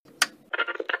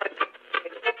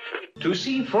to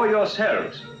see for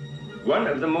yourselves one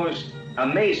of the most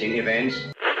amazing events.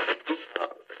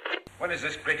 When is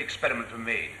this great experiment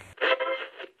made?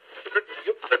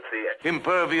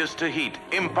 Impervious to heat,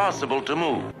 impossible to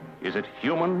move. Is it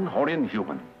human or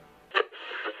inhuman?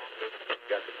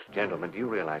 Gentlemen, do you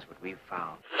realize what we've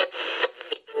found?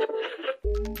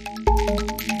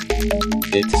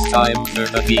 It's time for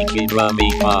the Geeky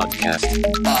Brummy Podcast.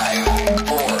 5,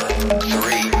 4,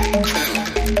 3,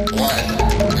 2,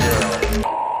 1, 0.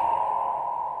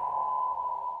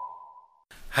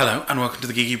 Hello and welcome to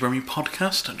the Geeky Brummy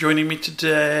Podcast. Joining me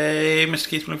today, Mr.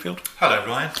 Keith Bloomfield. Hello,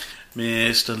 Ryan.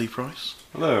 Mr. Lee Price.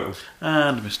 Hello.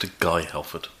 And Mr. Guy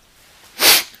Helford.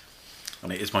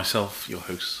 And it is myself, your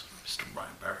host, Mr.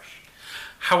 Ryan Barish.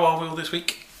 How are we all this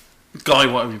week? Guy,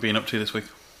 what have you been up to this week?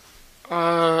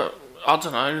 I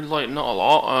don't know, like, not a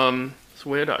lot. It's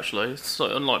weird, actually. It's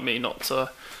like, unlike me not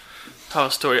to tell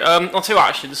a story. I'll tell you what,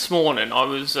 actually, this morning I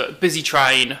was at a busy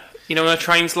train. You know when a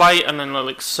train's late and then,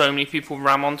 like, so many people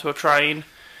ram onto a train?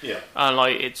 Yeah. And,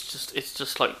 like, it's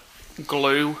just like,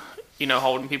 glue, you know,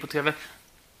 holding people together.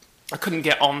 I couldn't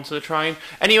get onto the train.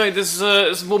 Anyway, there's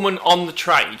a woman on the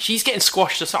train. She's getting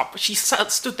squashed herself, but she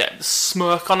stood there with a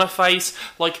smirk on her face,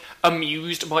 like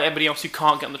amused by everybody else who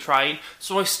can't get on the train.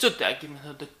 So I stood there giving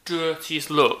her the dirtiest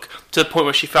look to the point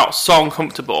where she felt so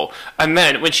uncomfortable. And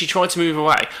then when she tried to move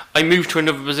away, I moved to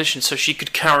another position so she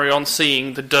could carry on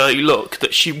seeing the dirty look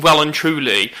that she well and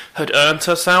truly had earned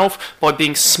herself by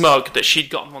being smug that she'd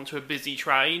gotten onto a busy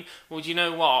train. Well, do you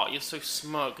know what? You're so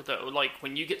smug that, like,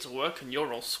 when you get to work and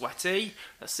you're all sweaty,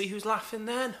 let's see who's laughing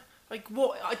then. Like,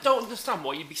 what? I don't understand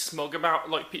why you'd be smug about,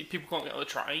 like, people can't get on the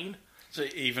train. So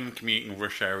even commuting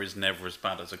rush hour is never as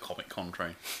bad as a Comic-Con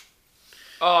train?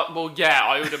 Well, yeah,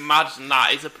 I would imagine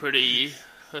that is a pretty,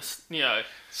 you know...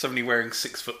 Somebody wearing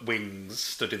 6-foot wings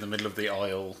stood in the middle of the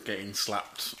aisle getting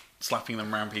slapping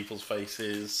them around people's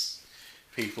faces...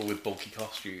 People with bulky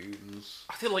costumes.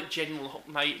 I feel like general,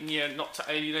 mate, yeah, not to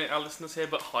alienate our listeners here,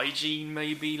 but hygiene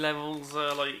maybe levels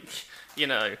are like, you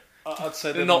know, I'd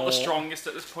say they're not the strongest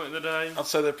at this point of the day. I'd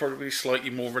say they're probably slightly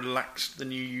more relaxed than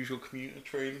your usual commuter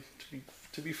train,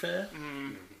 to be fair.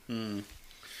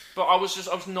 But I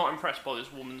was not impressed by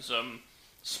this woman's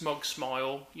smug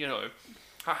smile, you know.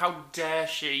 How dare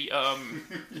she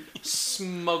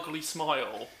smugly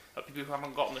smile at people who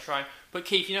haven't got on the train. But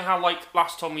Keith, you know how, like,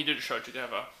 last time we did a show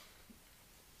together,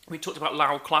 we talked about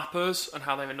loud clappers and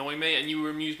how they annoy me, and you were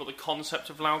amused by the concept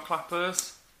of loud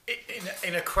clappers?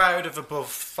 In a crowd of above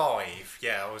 5,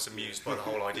 yeah, I was amused by the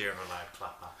whole idea of a loud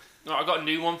clapper. No, I got a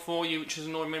new one for you, which is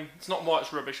annoying me. It's not why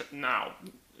it's rubbish now,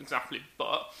 exactly,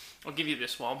 but I'll give you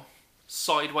this one.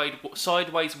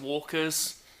 Sideways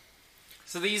walkers.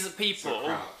 So these are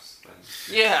people...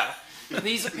 Yeah,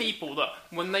 these are people that,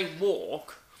 when they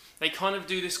walk... They kind of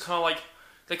do this kind of like,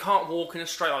 they can't walk in a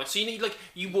straight line. So you need, like,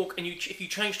 you walk and if you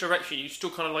change direction, you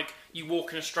still kind of like, you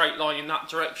walk in a straight line in that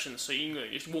direction. So you're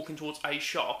just walking towards a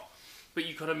shop, but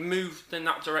you kind of move in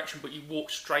that direction, but you walk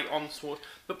straight on towards.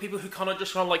 But people who kind of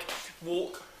just kind of like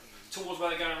walk towards where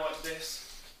they're going like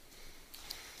this,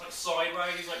 like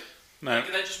sideways, like, no.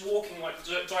 They're just walking like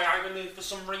diagonally for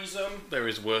some reason. There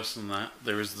is worse than that.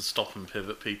 There is the stop and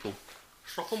pivot people.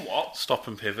 Stop and what? Stop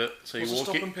and pivot. So What's you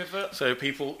stop and pivot? So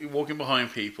you're walking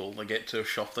behind people, they get to a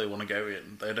shop they want to go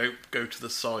in. They don't go to the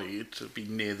side to be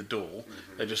near the door.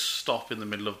 Mm-hmm. They just stop in the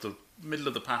middle of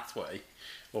the pathway,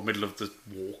 or middle of the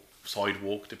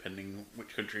sidewalk, depending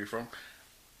which country you're from.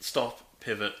 Stop,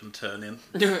 pivot, and turn in.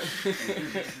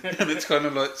 And it's kind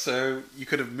of like, so you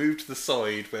could have moved to the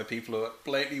side where people are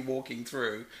blatantly walking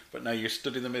through, but now you're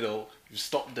stood in the middle, you've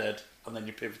stopped dead, and then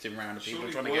you're pivoting around and people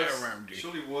are trying to get around you.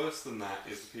 Surely worse than that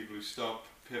is the people who stop,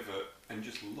 pivot, and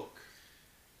just look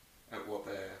at what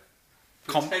they're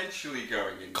potentially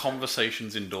going into.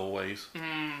 Conversations in doorways.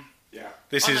 Yeah.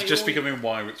 This is just becoming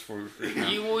why it's for now.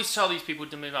 You always tell these people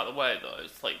to move out of the way, though.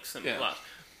 It's like simple as.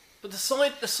 But the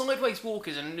sideways walk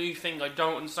is a new thing I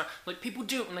don't understand. Like, people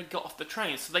do it when they get off the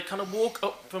train, so they kind of walk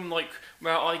up from, like,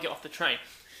 where I get off the train.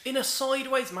 In a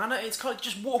sideways manner, it's kind of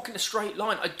just walking a straight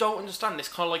line. I don't understand this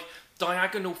kind of, like,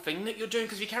 diagonal thing that you're doing,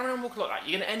 because if you carry on walking like that,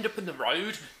 you're going to end up in the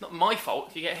road. Not my fault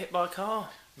if you get hit by a car.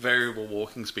 Variable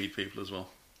walking speed people as well.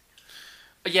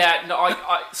 Yeah, no,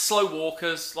 I slow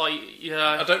walkers, like,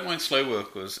 yeah. I don't mind slow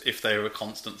walkers if they're a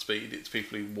constant speed. It's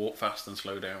people who walk fast and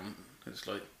slow down. It's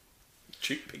like,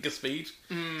 pick a speed.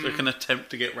 So they can attempt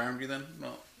to get round you then.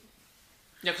 Not.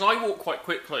 Yeah, because I walk quite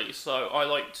quickly, so I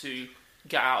like to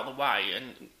get out of the way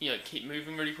and, you know, keep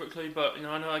moving really quickly. But, you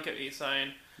know, I get what you're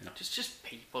saying. Just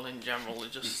people in general.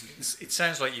 It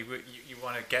sounds like you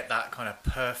want to get that kind of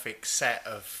perfect set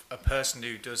of a person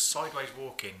who does sideways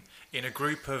walking in a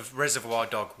group of reservoir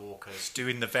dog walkers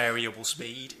doing the variable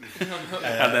speed,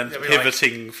 and then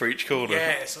pivoting for each corner.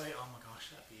 Yeah, it's like, oh my gosh,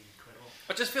 that'd be incredible.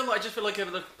 I just feel like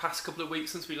over the past couple of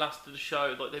weeks since we last did the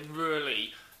show, like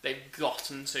they've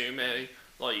gotten to me.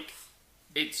 Like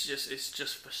it's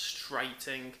just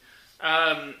frustrating.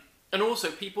 And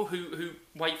also people who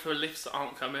wait for lifts that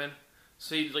aren't coming.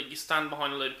 So you stand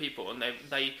behind a load of people and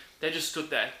they're just stood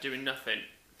there doing nothing,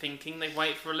 thinking they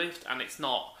wait for a lift, and it's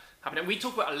not happening. We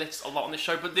talk about lifts a lot on this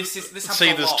show, but this happens a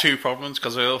lot. There's two problems,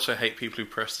 because I also hate people who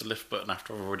press the lift button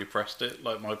after I've already pressed it.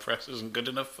 Like, my press isn't good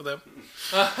enough for them.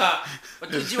 But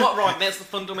do you know what, Ryan? There's the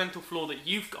fundamental flaw that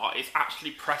you've got, is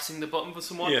actually pressing the button for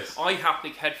someone. Yes. I have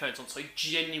big headphones on, so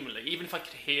genuinely, even if I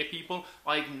could hear people,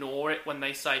 I ignore it when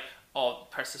they say, oh,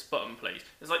 press this button, please.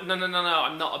 It's like, no,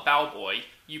 I'm not a bellboy.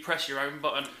 You press your own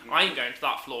button. I ain't going to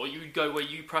that floor. You go where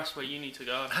you press where you need to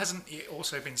go. Hasn't it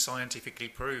also been scientifically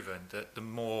proven that the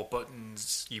more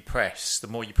buttons you press, the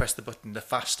more you press the button, the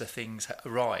faster things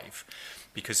arrive?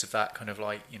 Because of that kind of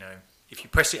like, if you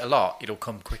press it a lot, it'll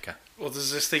come quicker. Well,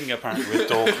 there's this thing apparently with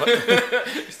door closing.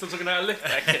 You're still talking about a lift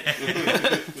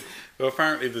deck. Well,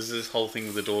 apparently there's this whole thing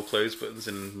with the door close buttons,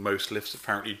 and most lifts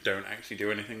apparently don't actually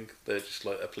do anything. They're just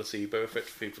like a placebo effect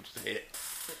for people to hit.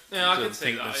 Yeah, I can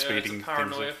see that. Yeah, it's a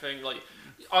paranoia thing. Like,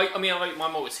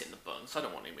 I'm always hitting the button, so I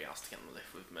don't want anybody else to get on the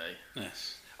lift with me.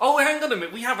 Yes. Oh, hang on a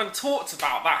minute. We haven't talked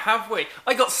about that, have we?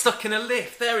 I got stuck in a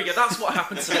lift. There we go. That's what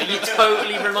happened to me. You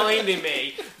totally reminded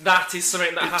me. That is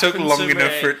something that happened to me. It took long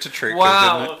enough for it to trigger,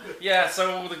 wow. didn't it? Yeah,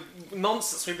 so all the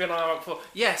nonsense we've been on before.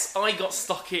 Yes, I got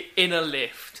stuck in a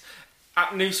lift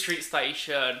at New Street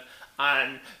Station,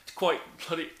 and quite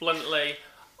bluntly,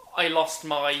 I lost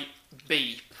my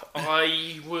beep.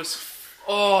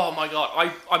 Oh my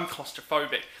god, I'm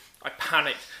claustrophobic. I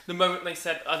panicked. The moment they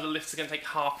said the lifts are going to take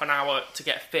half an hour to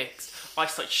get fixed, I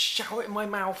started shouting my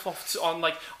mouth off on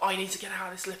like, I need to get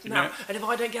out of this lift now. And if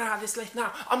I don't get out of this lift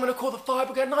now, I'm going to call the fire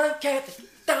brigade, and I don't care if the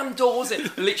damn door's in.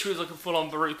 Literally was like a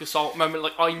full-on Baruch assault moment.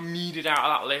 Like, I needed out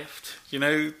of that lift. You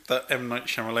know that M. Night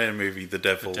Shyamalan movie, The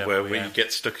Devil, where we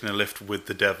get stuck in a lift with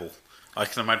the devil? I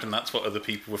can imagine that's what other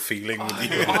people were feeling with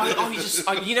you. You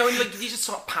just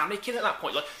start panicking at that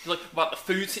point. Like about the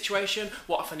food situation.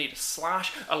 What if I need a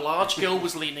slash? A large girl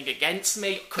was leaning against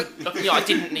me. I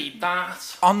didn't need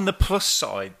that. On the plus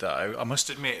side, though, I must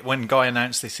admit, when Guy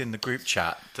announced this in the group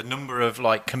chat, the number of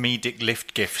like comedic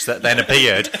lift gifs that then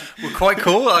appeared were quite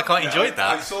cool. I quite enjoyed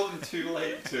that. I saw them too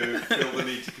late to feel the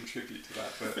need to contribute to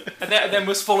that. But and then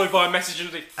was followed by a message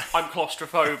of I'm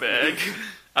claustrophobic.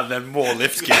 And then more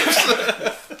lift gifts.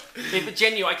 But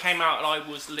genuinely, I came out and I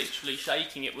was literally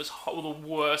shaking. It was the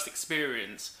worst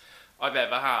experience I've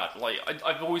ever had. Like,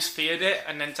 I've always feared it,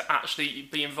 and then to actually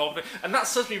be involved in it. And that's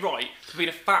certainly right, to being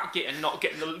a fat git and not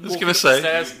getting the I was going to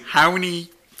say, how many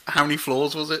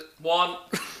floors was it? 1.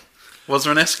 Was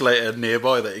there an escalator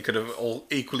nearby that you could have all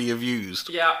equally have used?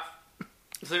 Yeah.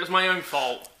 So it was my own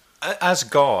fault. As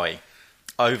Guy,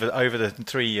 over the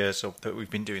 3 years that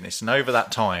we've been doing this, and over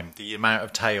that time, the amount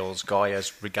of tales Guy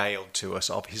has regaled to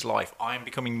us of his life, I am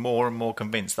becoming more and more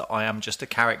convinced that I am just a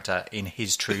character in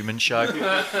his Truman Show.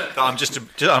 That I'm just an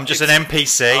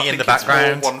NPC in the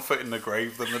background. It's more one foot in the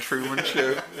grave than the Truman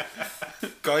Show.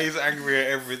 Guy is angry at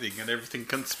everything, and everything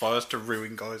conspires to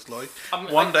ruin Guy's life.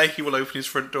 One day he will open his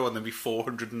front door and there'll be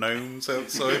 400 gnomes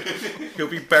outside. He'll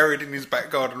be buried in his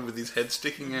back garden with his head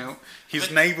sticking out.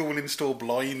 His neighbour will install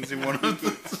blinds in one of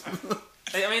them.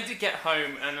 I did get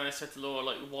home and I said to Laura,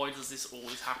 like, why does this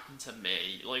always happen to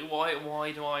me? Like,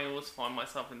 why do I always find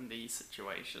myself in these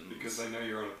situations? Because I know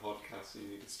you're on a podcast and you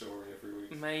need a story every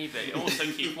week. Maybe. Also,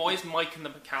 Keith, why is Mike and the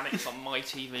Mechanics on my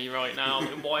TV right now?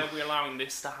 And why are we allowing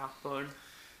this to happen?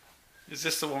 Is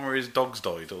this the one where his dogs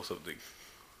died or something?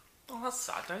 Oh, that's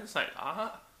sad. Don't say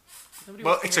that.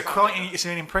 Well, it's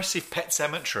an impressive pet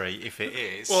cemetery, if it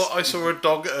is. Well, I saw a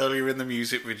dog earlier in the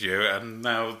music video, and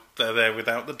now they're there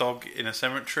without the dog in a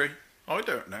cemetery. I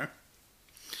don't know.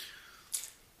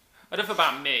 Enough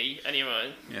about me,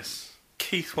 anyway. Yes.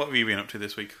 Keith, what have you been up to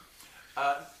this week?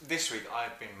 This week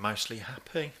I've been mostly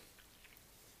happy.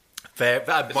 Very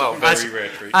rare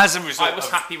treat. As a result, I was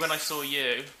happy when I saw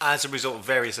you. As a result of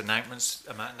various announcements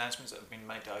that have been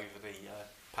made over the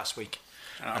past week.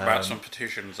 About some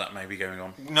petitions that may be going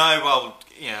on. No, well,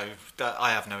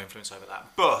 I have no influence over that.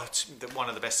 But one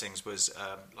of the best things was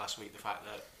last week the fact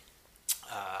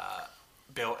that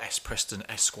Bill S. Preston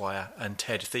Esquire and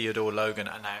Ted Theodore Logan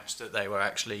announced that they were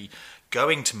actually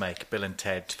going to make Bill and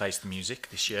Ted Face the Music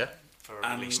this year for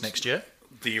a release next year.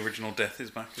 the original Death is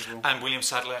back as well. And William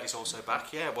Sadler is also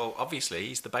back. Yeah, well, obviously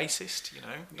he's the bassist. You know,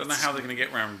 Don't know how they're going to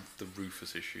get around the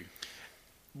Rufus issue.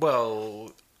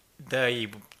 Well, they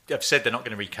have said they're not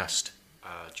going to recast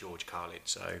George Carlin,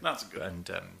 so That's good. And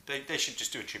they should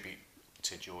just do a tribute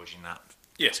to George in that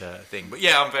Yeah. thing. But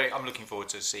yeah, I'm looking forward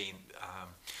to seeing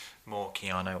more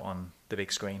Keanu on the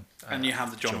big screen. And you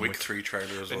have the John Wick 3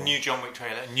 trailer as the well. new John Wick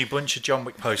trailer, a new bunch of John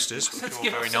Wick posters, which were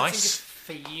very nice.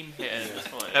 Theme here.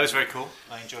 That was very cool.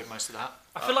 I enjoyed most of that.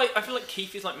 I feel like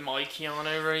Keith is like my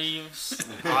Keanu Reeves.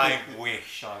 I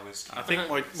wish I was. I think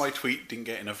my tweet didn't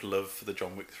get enough love for the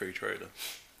John Wick 3 trailer.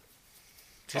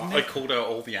 Didn't I it? called out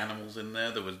all the animals in there.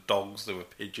 There was dogs, there were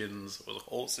pigeons, there was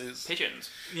horses. Pigeons.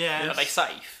 Yeah. Are they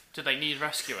safe? Do they need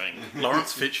rescuing?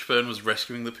 Lawrence Fishburne was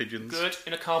rescuing the pigeons. Good.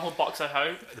 In a cardboard box, I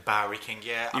hope. The Bowery King,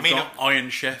 yeah. You've got Iron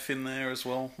Chef in there as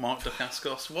well, Mark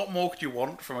Dacascos. What more could you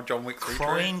want from a John Wick 3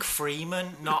 trailer? Crying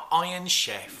Freeman, not Iron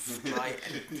Chef. Like,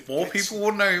 More people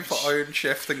will know him for Iron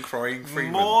Chef than Crying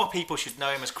Freeman. more people should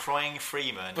know him as Crying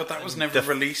Freeman. But that was And never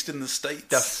released in the States.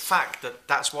 the fact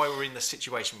that's why we're in the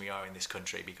situation we are in this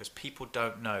country, because people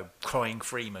don't know Crying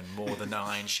Freeman more than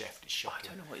Iron Chef. It's I shocking.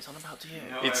 don't know what he's on about, do you?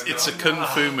 It's a kung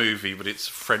fu movie, but it's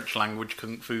French language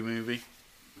kung fu movie.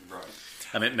 Right.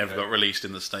 And it never got released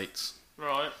in the States.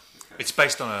 Right. It's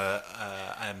based on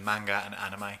a manga and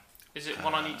anime. Is it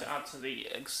one I need to add to the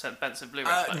expensive Blu-ray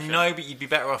collection? No, but you'd be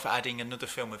better off adding another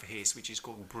film of his, which is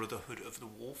called Brotherhood of the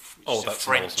Wolf, which is a that's an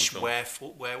French awesome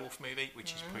film. werewolf movie,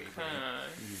 which is pretty brilliant.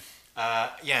 Okay.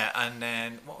 Yeah, and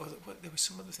then there were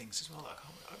some other things as well.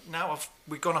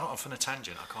 We've gone off on a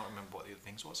tangent. I can't remember what the other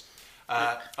things was.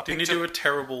 Didn't you do a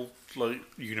terrible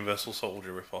Universal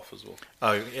Soldier rip-off as well?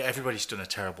 Oh, yeah, everybody's done a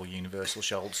terrible Universal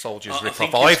Soldiers I rip-off.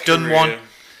 think his I've done career- one.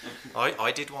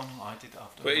 I did one. I did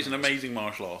after. But he's an amazing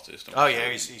martial artist. Oh yeah,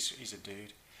 he's a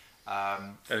dude.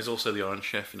 And he's also the Iron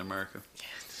Chef in America.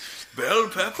 Bell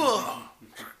pepper!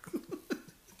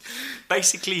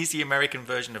 Basically, he's the American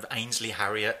version of Ainsley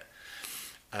Harriott.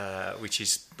 Which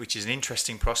is an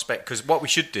interesting prospect, because what we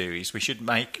should do is we should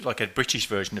make like a British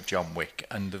version of John Wick,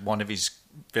 and one of his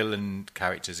villain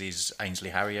characters is Ainsley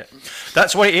Harriott.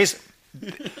 That's what it is.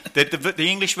 The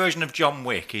English version of John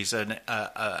Wick is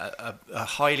a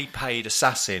highly paid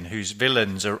assassin whose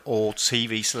villains are all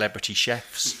TV celebrity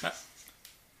chefs.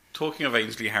 Talking of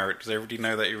Ainsley Harriott, does everybody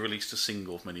know that he released a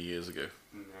single many years ago?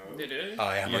 Did you?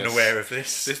 I am Yes. unaware of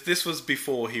this. This was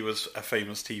before he was a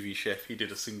famous TV chef. He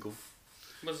did a single.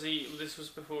 This was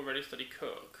before Ready Steady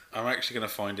Cook. I'm actually going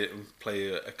to find it and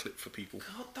play a clip for people.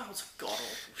 God, that was a god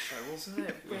awful show, wasn't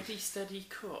it? Ready Steady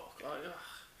Cook.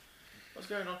 What's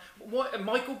going on? What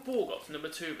Michael Ball got to number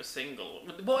 2 of a single.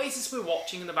 What is this we're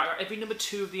watching in the background? Every number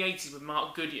 2 of the 80s with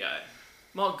Mark Goodyear.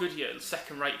 Mark Goodyear, the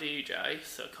second-rate DJ,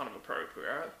 so kind of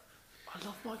appropriate. I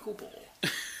love Michael Ball.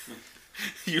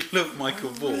 You love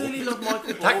Michael Ball. I really love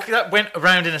Michael Ball. That went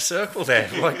around in a circle there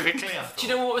quite quickly. Do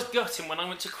you know what was gutting? When I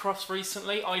went to Crofts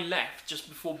recently, I left just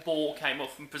before Ball came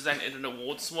off and presented an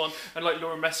awards one. And like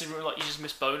Laura messaged me like, "You just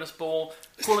missed Bonus Ball."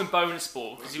 Call him Bonus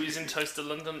Ball because he was in Toaster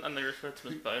London, and they referred to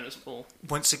him as Bonus Ball.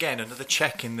 Once again, another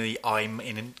check in the I'm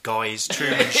in a Guy's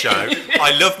Truman show.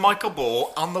 I love Michael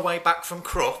Ball. On the way back from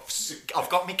Crufts, I've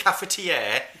got me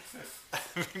cafetiere,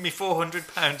 me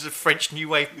 £400 of French New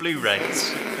Wave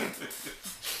Blu-rays.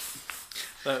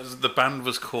 The band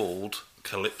was called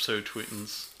Calypso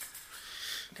Twins.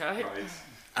 Okay. Right.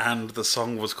 And the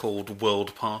song was called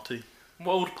World Party.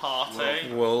 World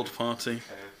Party. World Party.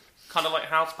 Kind of like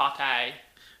House Party.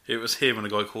 It was him and a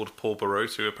guy called Paul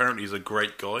Barros, who apparently is a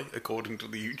great guy, according to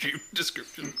the YouTube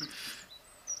description.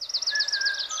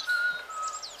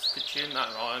 It's a good tune, that,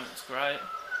 Ryan. It's great.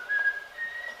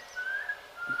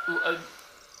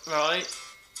 Right.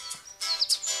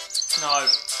 No.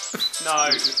 No.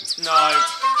 No.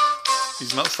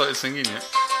 He's not started singing yet.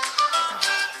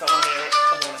 Don't want to hear it.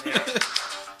 I don't want to hear it.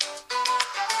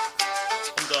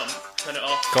 I'm done. Turn it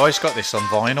off. Guy's got this on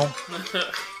vinyl.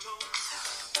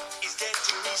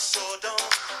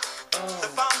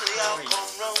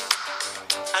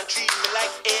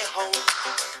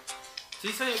 Did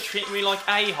you say it treat me like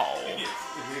a-hole?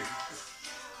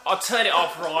 I'll turn it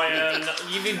off, Ryan.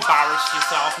 You've embarrassed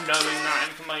yourself knowing that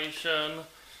information.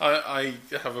 I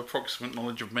have approximate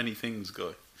knowledge of many things,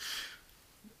 Guy.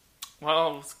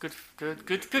 Well, it's good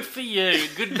for you.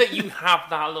 Good that you have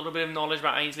that little bit of knowledge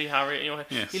about Ainsley Harriott in your head.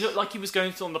 Yes. He looked like he was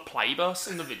going on the playbus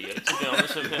in the video, to be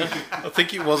honest with you. I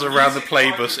think it was around the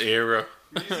Playbus era.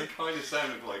 Music kind of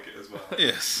sounded like it as well.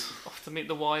 Yes. Off to meet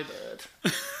the Y-bird.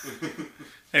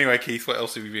 Anyway, Keith, what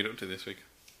else have you been up to this week?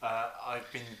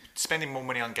 I've been spending more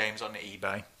money on games on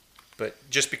eBay, but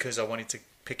just because I wanted to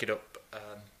pick it up,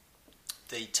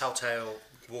 the Telltale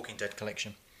Walking Dead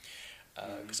collection.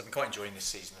 Because I've been quite enjoying this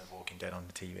season of Walking Dead on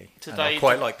the TV. Did And I they-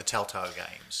 quite like the Telltale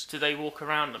games. Do they walk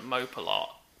around and mope a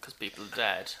lot because people are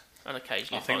dead and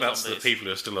occasionally I think fight that's the zombies? people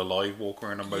who are still alive walking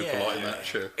around and mope a lot in that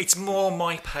show. It's more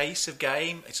my pace of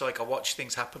game. It's like I watch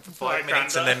things happen for 5 Like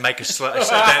minutes and Grandad. then make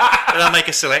then I make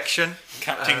a selection.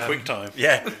 Captain QuickTime.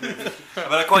 Yeah,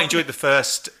 but I quite enjoyed the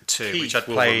first two, Keith which I'd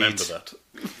will played remember that.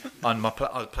 on my.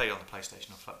 I played on the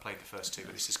PlayStation. I played the first two,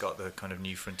 but this has got the kind of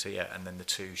New Frontier and then the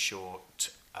two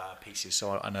short pieces.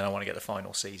 So I know I want to get the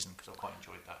final season because I quite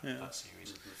enjoyed that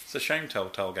series. It's a shame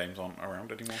Telltale games aren't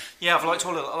around anymore. Yeah, I've liked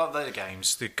all of the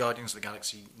games. The Guardians of the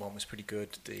Galaxy one was pretty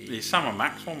good. The Sam &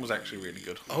 Max one was actually really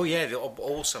good. Oh yeah,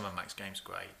 all Sam & Max games are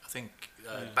great. I think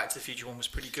Back to the Future one was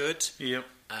pretty good. Yep.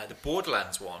 The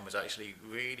Borderlands one was actually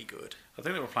really good. I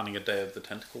think they were planning a Day of the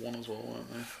Tentacle one as well,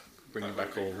 weren't they? Bringing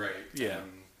back all... great. Yeah.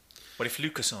 But if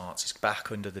LucasArts is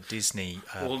back under the Disney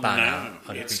Well, banner,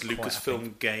 no, I'd it's be quite happy.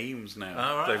 Lucasfilm Games now.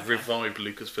 Oh, right, They've okay. revived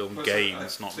Lucasfilm Plus,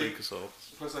 Games, I not think-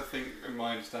 LucasArts. Plus, I think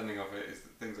my understanding of it is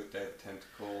that things like Day of the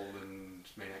Tentacle and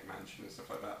Maniac Mansion and stuff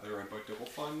like that, they're owned by Double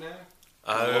Fine now.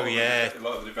 Oh yeah, A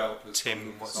lot of the developers.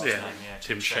 Tim, what's from his LucasArts name? Yeah,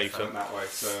 Tim Schafer. went that way,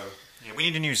 so... Yeah, we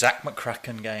need a new Zack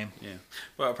McCracken game. Yeah.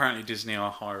 Well, apparently Disney are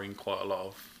hiring quite a lot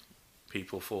of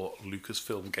people for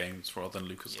Lucasfilm Games rather than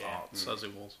LucasArts, as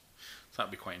it was. So that'd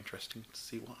be quite interesting to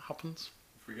see what happens.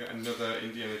 If we get another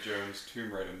Indiana Jones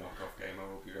Tomb Raider knockoff game, I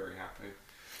will be very happy.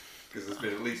 Because there's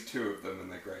been at least 2 of them and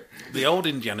they're great. The old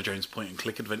Indiana Jones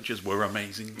point-and-click adventures were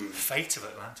amazing. Fate of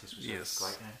Atlantis was Yes. a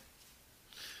great game.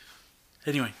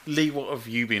 Anyway, Lee, what have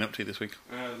you been up to this week?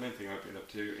 The main thing I've been up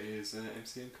to is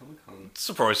MCM Comic Con.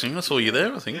 Surprising, I saw you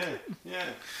there, I think. Yeah.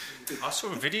 I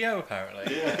saw a video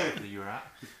apparently that you were at.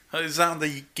 Is that on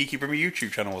the Geeky Brimmy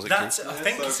YouTube channel, was it? That's, Drew? I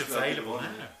think so it's that'd be available one,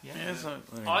 now. Yeah, so,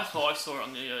 I thought I saw it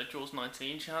on the Jaws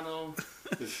 19 channel.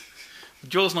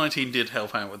 Jaws 19 did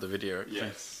help out with the video. Actually.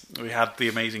 Yes. We had the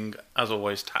amazing, as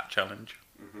always, Tat Challenge.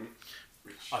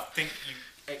 I think you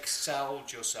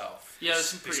excelled yourself. Yeah, there's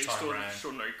some this pretty time round.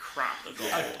 extraordinary crap that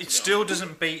got bought, to It be still honest.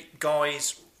 doesn't beat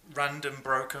Guy's random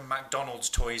broken McDonald's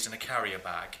toys in a carrier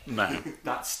bag. No.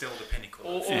 That's still the pinnacle.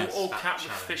 Or, of or, that or cat with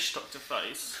challenge. fish stuck to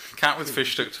face. Cat with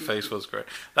fish stuck to face was great.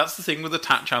 That's the thing with the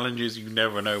Tat Challenges, you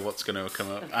never know what's going to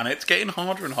come up. And it's getting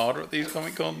harder and harder at these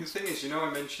Comic The Cons. thing is, I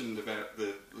mentioned about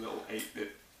the little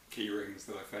 8-bit key rings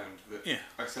that I found. That Yeah.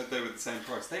 I said they were the same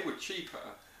price. They were cheaper.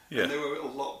 Yeah. And they were a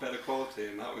lot better quality,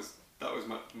 and that was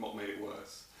what made it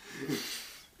worse.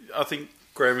 I think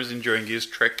Graham is enjoying his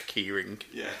Trek keyring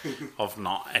Yeah. of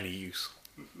not any use.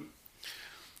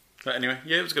 But anyway,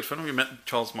 yeah, it was good fun. We met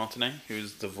Charles Martinet,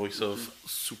 who's the voice of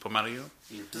Super Mario.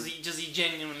 Does he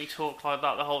genuinely talk like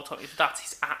that the whole time? If that's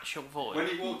his actual voice. When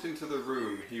he walked into the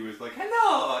room, he was like,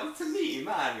 "Hello, it's me,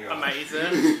 Mario."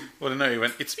 Amazing. Well, no, he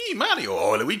went, "It's me, Mario,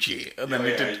 or Luigi." And then Oh,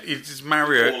 he yeah, did, it's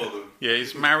Mario. all of them. Yeah,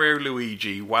 it's Mario,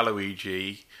 Luigi,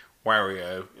 Waluigi,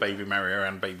 Wario, Baby Mario,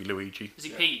 and Baby Luigi. Is he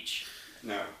Peach?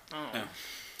 No. Oh. No.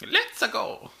 Let's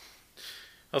go!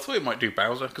 I thought he might do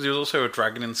Bowser, because he was also a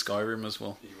dragon in Skyrim as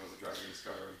well. He was a dragon in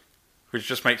Skyrim. Which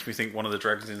just makes me think one of the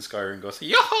dragons in Skyrim goes,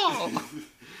 Yo!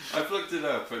 I've looked it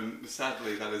up, and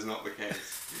sadly, that is not the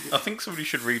case. I think somebody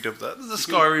should redub that. There's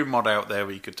a Skyrim mod out there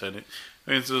where you could turn it.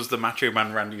 I mean, there was the Macho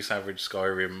Man Randy Savage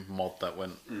Skyrim mod that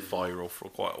went viral for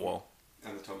quite a while.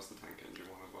 And the Thomas the Tank Engine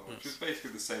one as well, which is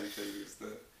basically the same thing as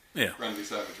the Yeah. Randy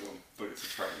Savage one, but it's a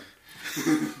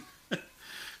train.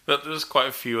 But there's quite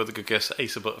a few other good guests.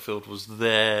 Asa Butterfield was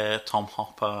there, Tom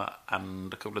Hopper,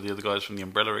 and a couple of the other guys from the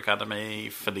Umbrella Academy,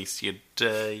 Felicia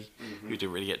Day, who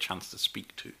didn't really get a chance to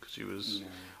speak to because he was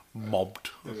mobbed.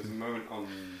 There was a moment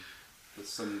on the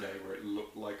Sunday where it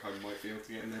looked like I might be able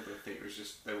to get in there, but I think it was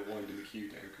just they were winding the queue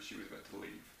down because she was about to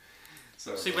leave.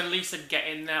 So See, when Lisa get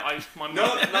in there, my mind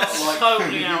Not like-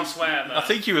 totally elsewhere. There. I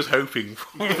think he was hoping,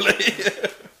 probably.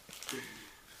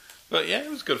 But yeah, it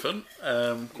was good fun.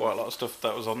 Quite a lot of stuff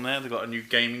that was on there. They've got a new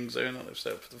gaming zone that they've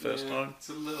set up for the first time. It's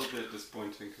a little bit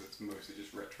disappointing because it's mostly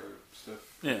just retro stuff.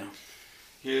 Yeah.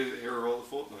 Here are all the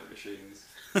Fortnite machines.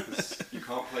 'Cause you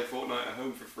can't play Fortnite at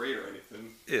home for free or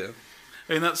anything. Yeah.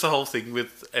 I mean, that's the whole thing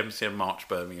with MCM March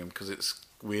Birmingham, because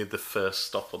we're the first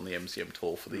stop on the MCM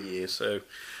tour for the year, so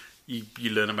you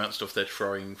learn about stuff they're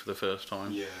trying for the first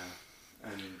time. Yeah,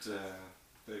 and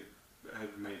they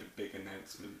had made a big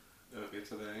announcement earlier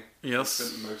today. Yes. I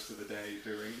spent most of the day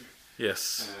doing.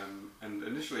 Yes. And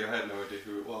initially I had no idea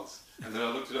who it was. And then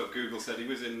I looked it up, Google said he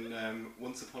was in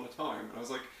Once Upon a Time. And I was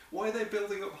like, why are they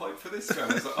building up hype for this guy?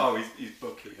 And I was like, oh, he's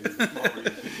Bucky. And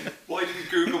why didn't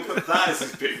Google put that as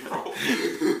his big role?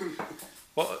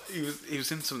 Well, he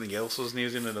was in something else, wasn't he? He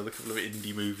was in another couple of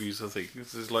indie movies, I think.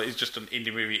 It's just an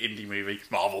indie movie.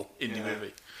 Marvel indie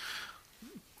movie.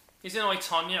 He's in I,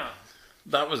 Tonya.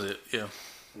 That was it, yeah.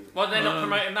 Why are they not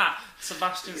promoting that?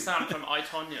 Sebastian Stan from I,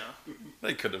 Tonya.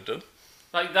 They could have done.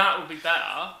 Like, that would be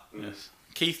better. Yes.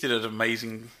 Keith did an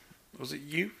amazing... Was it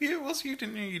you? Yeah, it was you,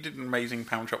 didn't you? You did an amazing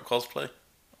Pound Shop cosplay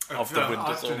of the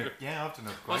Winter Soldier. Yeah, I've done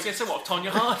it. I was going to say, what, Tonya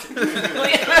Harding?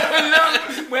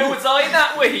 Where was I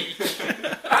that week?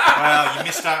 Well, you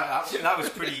missed out. That was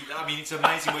pretty... I mean, it's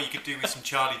amazing what you could do with some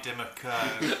Charlie Dimmock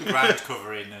ground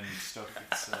covering and stuff.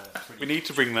 It's pretty... We need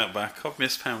to bring that back. I've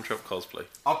missed Pound Shop cosplay.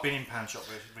 I've been in Pound Shop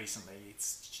recently.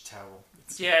 It's terrible.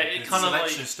 It kind of like... The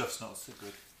selection stuff's not so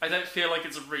good. I don't feel like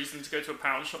it's a reason to go to a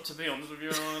pound shop, to be honest with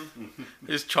you, Alan.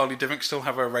 Does Charlie Dimmock still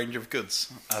have a range of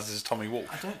goods, as is Tommy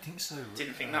Wolfe? I don't think so.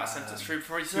 Didn't think that sentence through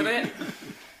before he said it.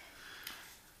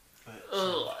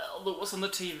 Look what's on the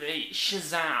TV.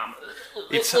 Shazam.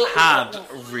 It's had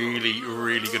really,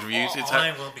 really good reviews. It's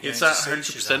at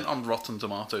Shazam. 100% on Rotten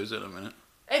Tomatoes in a minute.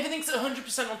 Everything's at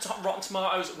 100% on Rotten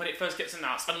Tomatoes when it first gets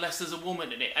announced, unless there's a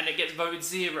woman in it, and it gets voted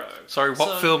 0. Sorry,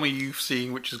 what film are you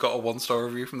seeing which has got a 1-star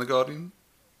review from The Guardian?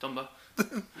 Dumbo.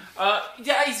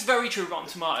 Yeah, it's very true. Rotten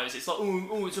Tomatoes. It's like,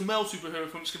 oh, it's a male superhero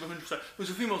film. Let's give it 100%. It's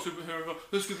a female superhero film.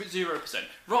 Let's give it 0%.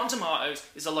 Rotten Tomatoes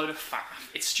is a load of faff.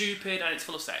 It's stupid and it's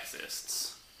full of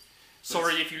sexists.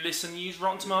 Sorry if you listen, use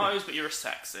Rotten Tomatoes, but you're a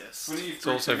sexist. It's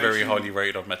also very highly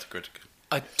rated on Metacritic.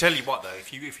 I tell you what, though,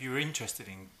 if you're interested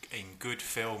in good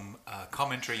film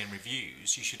commentary and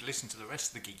reviews, you should listen to the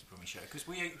rest of the Geeky Brummy Show, because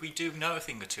we do know a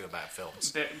thing or two about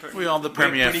films. We are the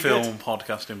premier film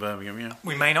podcast in Birmingham, yeah.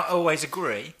 We may not always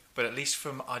agree, but at least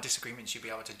from our disagreements you'll be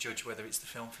able to judge whether it's the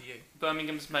film for you.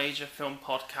 Birmingham's major film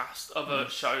podcast. Other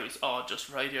shows are just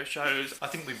radio shows. I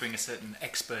think we bring a certain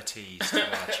expertise to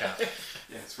our chat.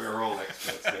 Yes, we're all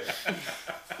experts here.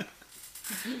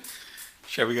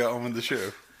 Shall we get on with the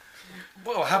show?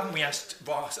 Well, haven't we asked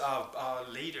our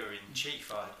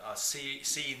leader-in-chief, our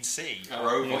C&C,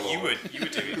 what you were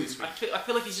doing this week? I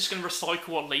feel like he's just going to recycle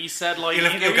what Lee said. Like,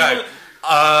 He'll go,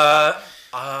 I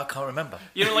can't remember.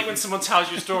 You know, like when someone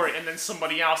tells you a story and then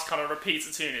somebody else kind of repeats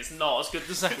it to you and it's not as good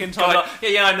the second time. Like,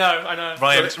 yeah, I know.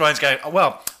 Ryan's going,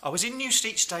 well, I was in New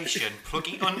Street Station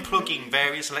unplugging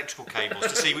various electrical cables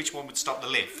to see which one would stop the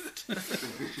lift.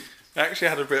 I actually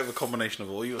had a bit of a combination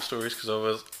of all your stories because I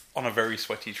was on a very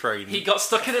sweaty train. He got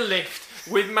stuck in a lift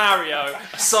with Mario,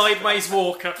 a sideways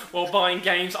walker, while buying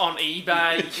games on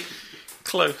eBay.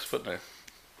 Close, but no.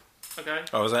 Okay.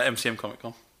 I was at MCM Comic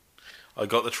Con. I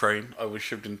got the train. I was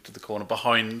shoved into the corner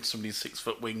behind somebody's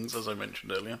 6-foot wings, as I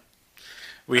mentioned earlier.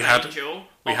 We had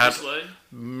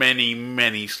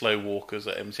many slow walkers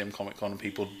at MCM Comic Con and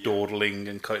people dawdling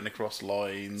and cutting across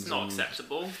lines. It's not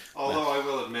acceptable. Although I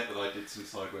will admit that I did some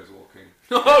sideways walking.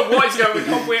 What is going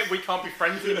on? We can't be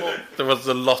friends anymore. There was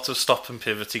a lot of stop and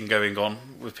pivoting going on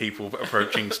with people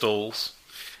approaching stalls.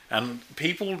 And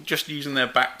people just using their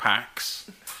backpacks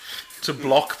to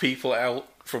block people out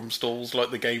from stalls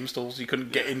like the game stalls. You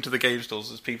couldn't get into the game stalls.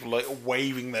 There's people like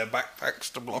waving their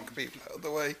backpacks to block people out of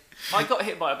the way. I got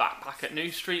hit by a backpack at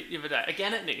New Street the other day.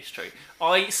 Again at New Street.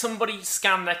 Somebody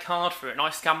scanned their card through it and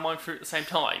I scanned mine through at the same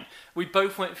time. We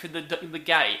both went through the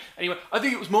gate and he went, I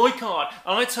think it was my card.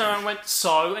 And I turned around and went,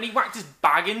 so? And he whacked his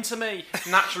bag into me.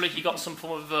 Naturally he got some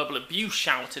form of verbal abuse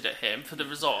shouted at him for the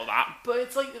result of that. But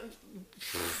it's like...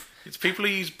 It's people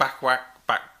who use backwhack.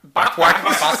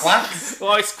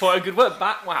 Well, it's quite a good word,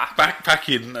 backwhack.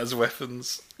 Backpacking as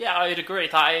weapons. Yeah, I'd agree.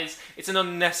 It's an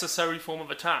unnecessary form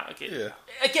of attack. Yeah.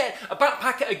 Again, a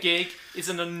backpack at a gig is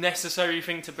an unnecessary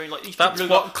thing to bring. Like these that's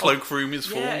what cloakroom is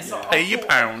for. Yeah, like, pay your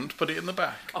 £1, put it in the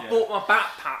back. I bought my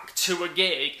backpack to a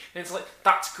gig, and it's like,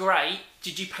 that's great.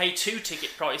 Did you pay 2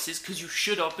 ticket prices? Because you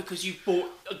should have, because you bought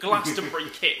a Glastonbury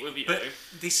kit with you. But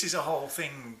this is a whole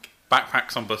thing.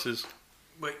 Backpacks on buses.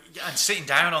 And sitting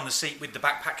down on the seat with the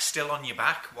backpack still on your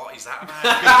back, what is that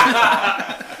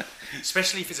about?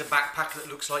 Especially if it's a backpack that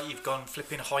looks like you've gone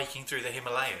flipping hiking through the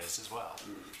Himalayas as well.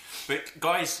 But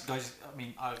guys, I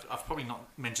mean, I've probably not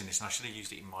mentioned this, and I should have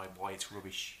used it in my why it's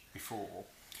rubbish before.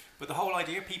 But the whole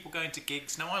idea of people going to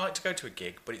gigs, now I like to go to a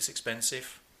gig, but it's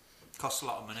expensive, costs a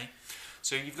lot of money.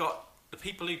 So you've got the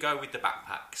people who go with the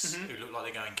backpacks, who look like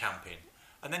they're going camping,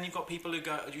 and then you've got people who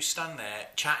just stand there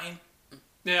chatting.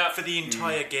 Yeah. For the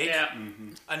entire gig. Yeah.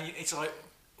 And it's like,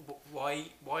 why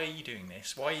are you doing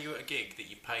this? Why are you at a gig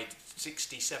that you've paid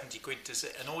 60, 70 quid to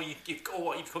sit, and all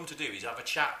what you've come to do is have a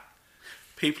chat?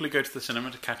 People who go to the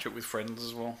cinema to catch up with friends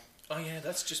as well. Oh yeah,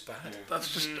 that's just bad. Yeah.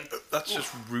 That's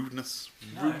just rudeness.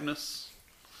 No. Rudeness.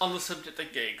 On the subject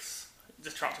of gigs,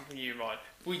 distracting from you, Ryan,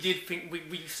 we did think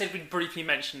we said we'd briefly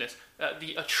mention this.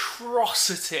 The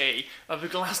atrocity of the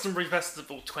Glastonbury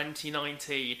Festival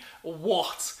 2019.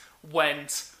 What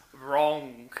went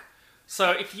wrong?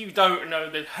 So if you don't know,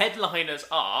 the headliners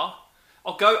are...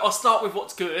 I'll start with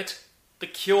what's good. The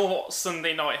Cure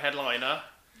Sunday night headliner.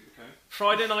 Okay.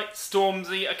 Friday night,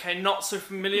 Stormzy. Okay, not so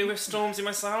familiar with Stormzy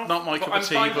myself. Not my cup of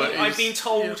tea, but I've been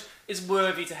told is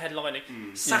worthy to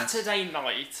headlining. Saturday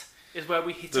night is where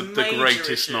we hit a major the greatest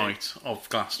issue. night of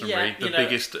Glastonbury, the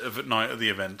biggest night of the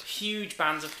event. Huge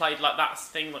bands have played like that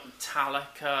thing, like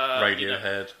Metallica,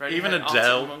 Radiohead. Radiohead, Even Arctic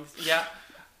Adele. Monkeys. Yeah.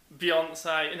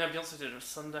 Beyonce. No, Beyonce did it on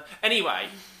Sunday. Anyway,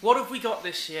 what have we got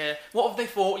this year? What have they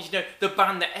thought? The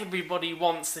band that everybody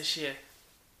wants this year.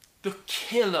 The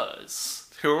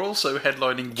Killers. Who are also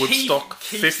headlining Woodstock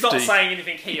 50. Keith's not saying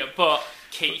anything here, but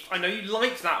Keith, I know you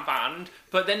like that band,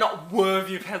 but they're not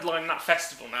worthy of headlining that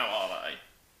festival now, are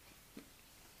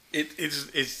they?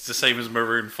 It's the same as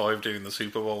Maroon 5 doing the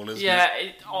Super Bowl, isn't it? Yeah,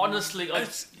 honestly...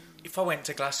 If I went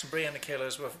to Glastonbury and the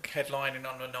Killers were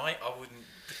headlining on the night, I wouldn't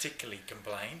particularly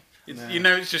complain.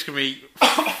 It's just going to be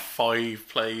 5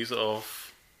 plays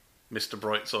of Mr.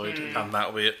 Brightside, and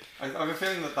that'll be it. I have a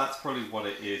feeling that that's probably what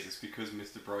it is. It's because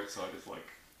Mr. Brightside is like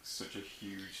such a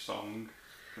huge song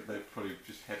that they've probably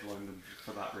just headlined them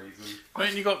for that reason. I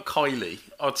mean, you got Kylie.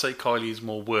 I'd say Kylie is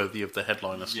more worthy of the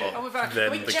headliner slot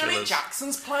than the Janet Killers.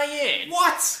 Jackson's playing.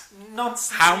 What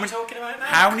nonsense How are you many? talking about now?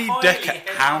 How many Kylie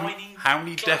how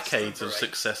many headlining decades of Glastonbury?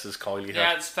 success has Kylie had?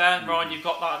 Yeah, it's fair, Ryan. You've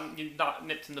got that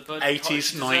nipped in the bud.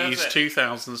 80s, 90s,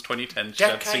 2000s, 2010s. She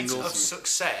had Decades singles. of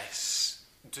success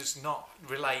does not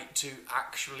relate to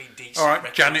actually decent. All right,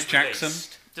 records Janet Jackson.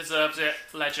 released. Deserves it.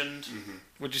 Legend.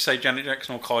 Would you say Janet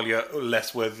Jackson or Kylie are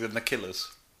less worthy than the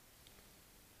Killers?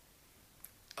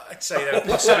 I'd say they're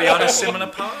possibly on a similar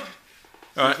par.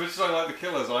 As much as I like the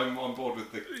Killers, I'm on board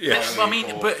with the. Yeah. Kylie I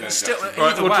mean, or but Janet still, Jackson.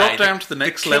 Right, either we'll way, drop down to the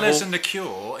next Killers level. and the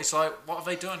Cure. It's like, what have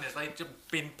they done? Have they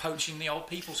been poaching the old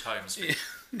people's homes?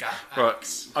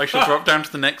 Right, I shall drop down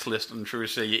to the next list and try to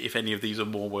see if any of these are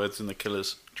more words than the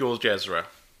Killers. George Ezra,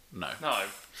 no. No.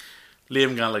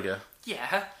 Liam Gallagher,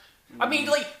 Yeah. I mean,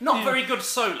 not very good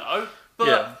solo,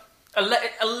 but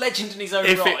a legend in his own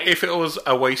right. If it was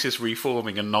Oasis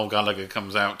reforming and Noel Gallagher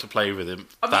comes out to play with him,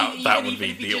 that would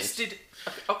be if he the just did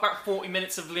about 40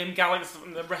 minutes of Liam Gallagher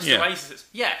and the rest of Oasis,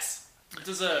 yes,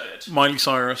 deserved. Miley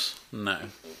Cyrus, no.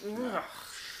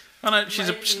 I know she's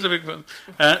a big one.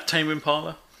 Tame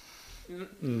Impala,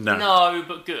 no. No,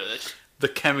 but good. The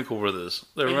Chemical Brothers,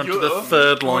 they're on to Yeah. the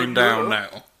third line down Yeah.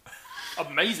 now.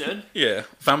 Amazing. Yeah,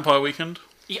 Vampire Weekend.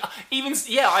 Yeah,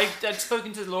 I'd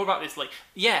spoken to Laura about this.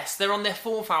 Yes, they're on their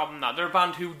 4th album now. They're a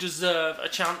band who deserve a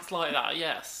chance like that.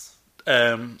 Yes.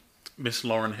 Miss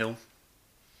Lauryn Hill.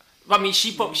 I mean,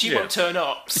 she won't turn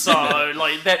up, so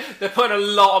they're putting a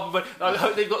lot of. I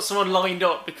hope they've got someone lined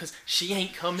up because she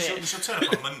ain't coming. She'll turn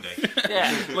up on Monday.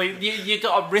 Yeah, you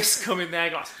got a risk coming there,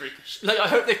 Glastonbury. I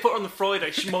hope they put her on the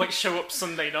Friday. She might show up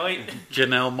Sunday night.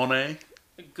 Janelle Monáe.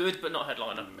 Good, but not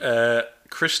headliner.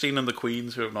 Christine and the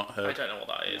Queens, who have not heard. I don't know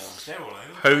what that is. They're all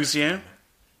over. Hosier.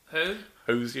 Who?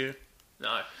 Hosier.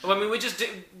 No. Well, I mean, we just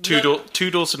Two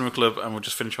Door Cinema Club, and we'll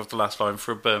just finish off the last line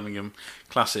for a Birmingham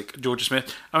classic, Georgia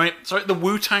Smith. I mean, sorry, the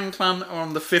Wu-Tang Clan are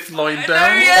on the 5th line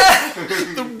down.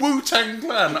 The Wu-Tang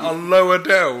Clan are lower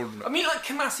down. I mean,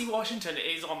 Kamasi Washington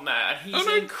is on there, and he's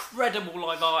an incredible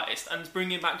live artist, and is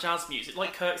bringing back jazz music,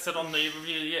 like Kirk said on the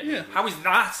review of the year. Yeah. How is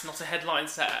that not a headline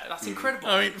set? That's incredible.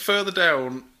 I mean, further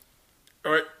down,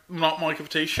 all right, not my cup of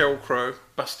tea, Sheryl Crow,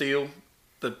 Bastille.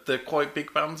 They're quite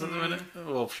big bands at the minute.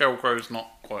 Well, Sheryl Crow's not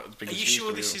quite as big Are as you she sure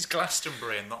used to this be. is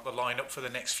Glastonbury and not the lineup for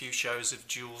the next few shows of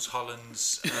Jules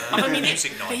Holland's I mean,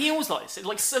 music it night? feels like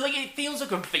it feels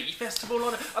like a V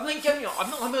festival. I mean, get me on.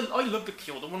 I love The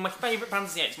Cure. They're one of my favourite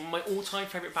bands. It's one of my all-time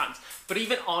favourite bands. But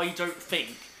even I don't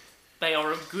think they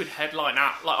are a good headline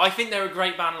act. I think they're a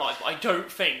great band live, but I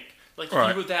don't think if Right.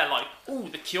 you were there,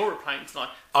 The Cure are playing tonight.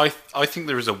 I think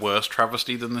there is a worse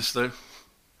travesty than this, though,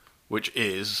 which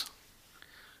is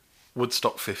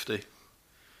Woodstock 50.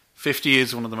 50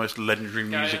 is one of the most legendary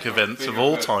music events of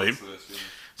all time.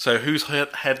 So who's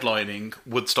headlining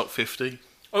Woodstock 50?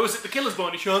 Oh, is it The Killers by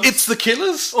any chance? It's The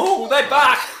Killers! Oh, they're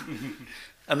back!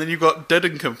 And then you've got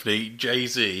Dead & Company,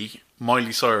 Jay-Z,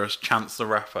 Miley Cyrus, Chance the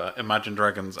Rapper, Imagine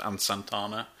Dragons, and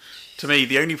Santana. To me,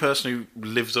 the only person who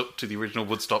lives up to the original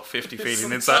Woodstock 50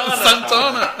 feeling is that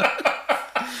Santana.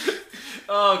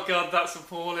 Oh god, that's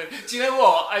appalling. Do you know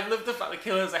what? I love the fact that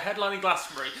Killers are headlining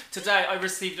Glastonbury. Today I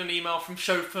received an email from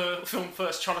Chauffeur Film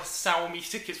First trying to sell me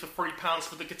tickets for £3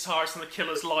 for the guitarist and the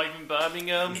Killers live in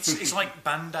Birmingham. It's like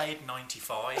Band-Aid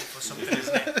 95 or something,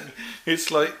 isn't it?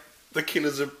 It's like the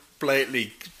Killers have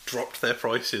blatantly dropped their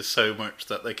prices so much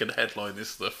that they can headline this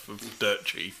stuff for dirt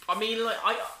cheap. I mean,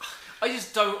 I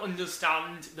just don't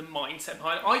understand the mindset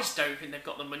behind it. I just don't think they've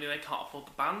got the money. They can't afford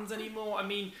the bands anymore. I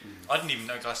mean, I didn't even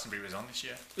know Glastonbury was on this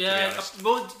year. Yeah,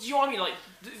 well, do you know what I mean?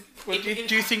 Like,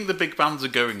 do you think the big bands are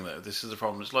going though? This is the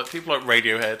problem. It's like people like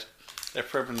Radiohead. They're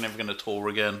probably never going to tour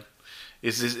again.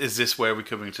 Is this where we're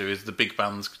coming to? Is the big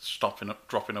bands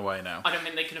dropping away now? I don't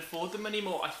think they can afford them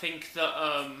anymore. I think that.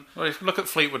 Well, if you look at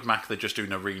Fleetwood Mac, they're just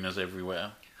doing arenas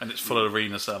everywhere, and it's full of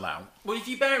arenas sell out. Well, if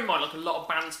you bear in mind, like a lot of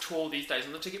bands tour these days,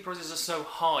 and the ticket prices are so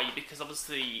high because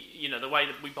obviously, you know, the way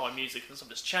that we buy music and stuff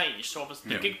has changed. So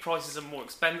obviously, the gig prices are more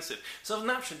expensive. So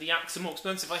naturally, the acts are more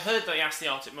expensive. I heard they asked the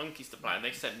Arctic Monkeys to play, and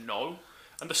they said no.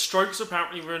 And the Strokes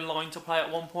apparently were in line to play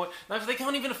at one point. Now, if they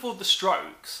can't even afford the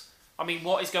Strokes. I mean,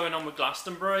 what is going on with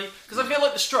Glastonbury? Because I feel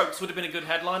like the Strokes would have been a good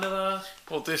headliner there.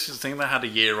 Well, this is the thing. They had a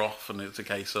year off, and it's a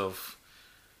case of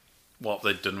what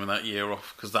they'd done with that year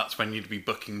off. Because that's when you'd be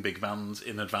booking big bands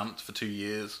in advance for 2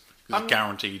 years. It's a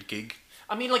guaranteed gig.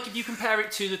 I mean, like, if you compare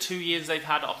it to the 2 years they've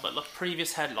had off, like, the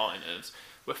previous headliners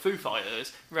were Foo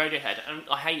Fighters, Radiohead, and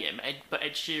I hate him, but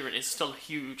Ed Sheeran is still a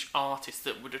huge artist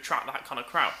that would attract that kind of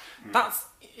crowd.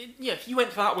 If you went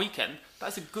for that weekend,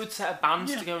 that's a good set of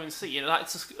bands to go and see. You know,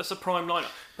 that's a prime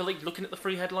lineup. But like looking at the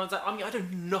three headlines, I mean, I know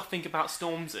nothing about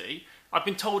Stormzy. I've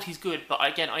been told he's good, but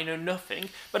again, I know nothing.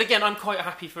 But again, I'm quite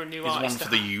happy for a new artist. He's one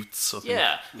for the youths, I think.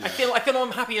 Yeah. I feel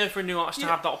I'm happy for a new artist to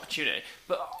have that opportunity.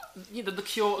 But you know, the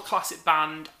Cure, a classic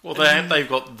band. Well, they've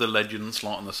got the Legend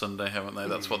slot on the Sunday, haven't they?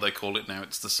 That's what they call it now.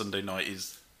 It's the Sunday night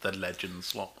is the Legend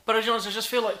slot. But I just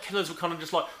feel like Killers were kind of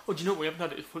just like, oh, do you know what? We haven't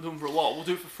had it for a while. We'll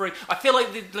do it for free. I feel like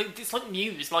it's like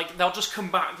Muse. Like they'll just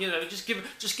come back, you know, just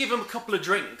give them a couple of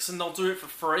drinks and they'll do it for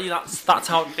free. That's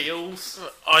how it feels.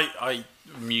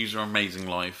 Muse are amazing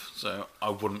live, so I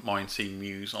wouldn't mind seeing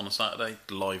Muse on a Saturday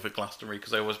live at Glastonbury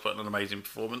because they always put on an amazing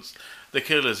performance. The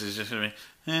Killers is just going to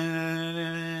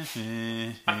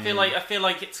be. I feel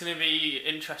like it's going to be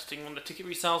interesting when the ticket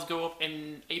resales go up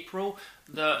in April.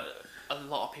 That a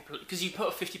lot of people, because you put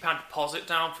a £50 deposit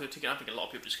down for the ticket, I think a lot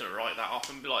of people are just going to write that off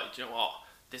and be like, do you know what?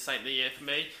 This ain't the year for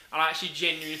me. And I actually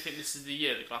genuinely think this is the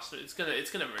year that Glastonbury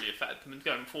it's going to really affect them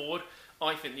going forward.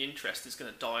 I think the interest is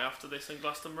going to die after this in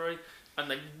Glastonbury. And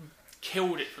they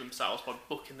killed it for themselves by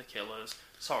booking the Killers.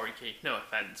 Sorry, Keith, no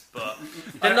offence, but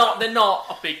they're not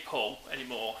a big pull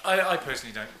anymore. I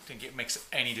personally don't think it makes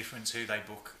any difference who they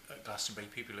book at Glastonbury.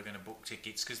 People are going to book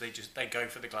tickets because they go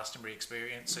for the Glastonbury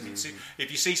experience. And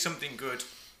if you see something good,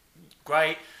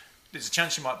 great. There's a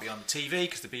chance you might be on the TV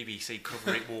because the BBC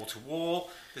cover it wall to wall.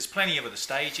 There's plenty of other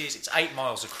stages. It's 8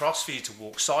 miles across for you to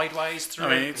walk sideways through. I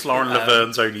mean, it's Lauren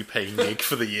Laverne's only paying gig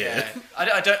for the year. Yeah.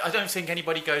 I don't think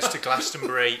anybody goes to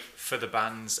Glastonbury for the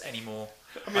bands anymore.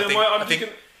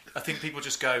 I think people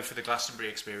just go for the Glastonbury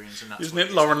experience, and that's isn't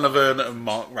it Lauren Laverne and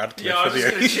Mark Radcliffe? Yeah, I was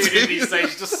just going to tune in these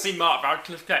days just to see Mark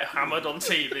Radcliffe get hammered on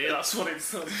TV. That's what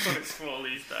it's for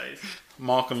these days.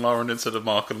 Mark and Lauren instead of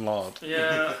Mark and Lard.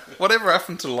 Yeah. Whatever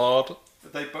happened to Lard?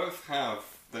 They both have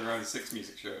their own 6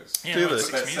 music shows. Yeah, do they?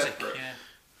 6 music. Yeah.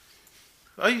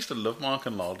 I used to love Mark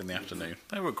and Lard in the afternoon.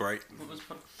 They were great. What was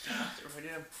fun?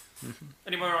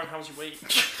 Anyway, Ryan, how's your week?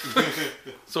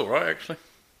 It's alright, actually.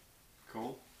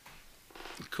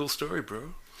 Cool Story,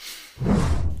 bro.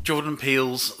 Jordan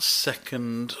Peele's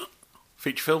second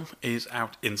feature film is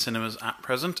out in cinemas at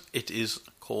present. It is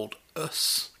called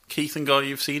Us. Keith and Guy,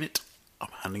 you've seen it. I'm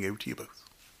handing over to you both.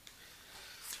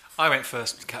 I went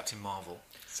first with Captain Marvel,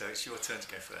 so it's your turn to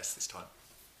go first this time.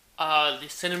 The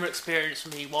cinema experience for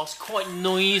me was quite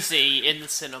noisy in the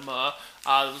cinema.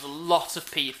 There was a lot of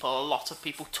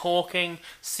people talking.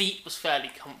 Seat was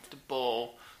fairly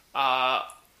comfortable.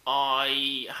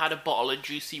 I had a bottle of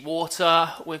juicy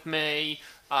water with me.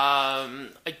 I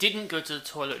didn't go to the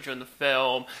toilet during the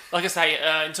film. Like I say,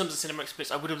 in terms of cinema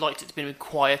experience, I would have liked it to be a bit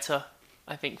quieter,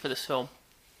 I think, for this film.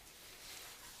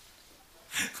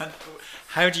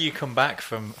 How do you come back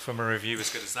from a review as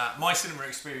good as that? My cinema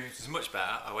experience was much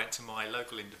better. I went to my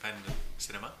local independent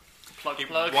cinema. Plug.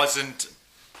 It wasn't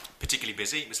particularly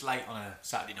busy. It was late on a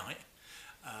Saturday night.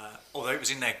 Although it was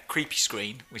in their creepy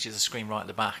screen, which is a screen right at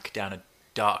the back, down a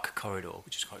dark corridor,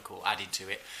 which is quite cool, added to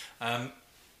it.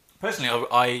 Personally,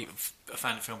 I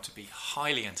found the film to be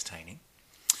highly entertaining.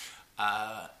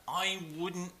 I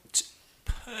wouldn't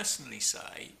personally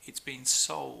say it's been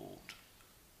sold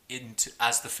into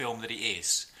as the film that it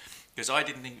is, because I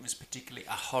didn't think it was particularly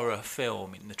a horror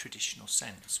film in the traditional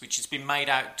sense, which has been made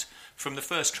out from the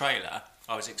first trailer.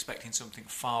 I was expecting something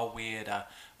far weirder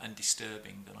and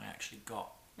disturbing than I actually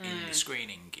got in the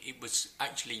screening. It was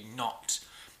actually not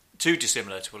too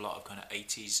dissimilar to a lot of kind of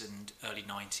 80s and early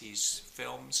 90s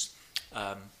films,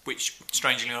 which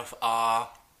strangely enough are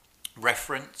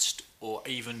referenced or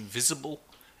even visible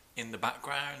in the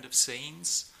background of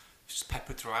scenes, just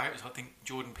peppered throughout. I think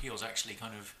Jordan Peele's actually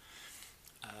kind of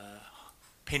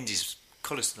pinned his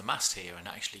colours to the mast here and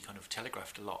actually kind of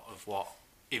telegraphed a lot of what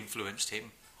influenced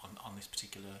him on this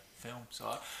particular film.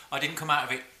 So I didn't come out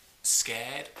of it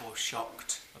scared or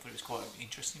shocked. I thought it was quite an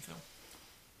interesting film.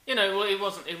 You know, well,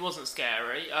 it wasn't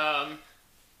scary. I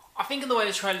think in the way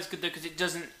the trailer's good though, because it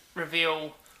doesn't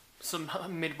reveal some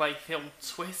midway film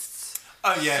twists.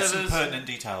 Oh yeah, so some pertinent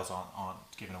details aren't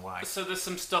given away. So there's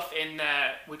some stuff in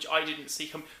there which I didn't see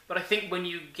come. But I think when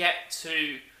you get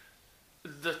to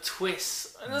the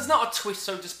twist, and there's not a twist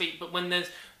so to speak, but when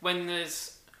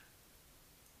there's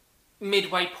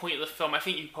midway point of the film, I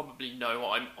think you probably know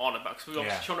what I'm on about, because we're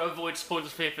obviously trying to avoid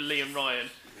spoilers here for Lee and Ryan.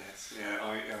 Yes, yeah,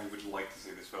 I would like to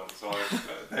see this film, so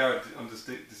they are on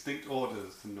distinct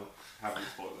orders to not have any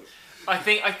spoilers. I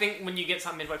think when you get to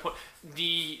that midway point,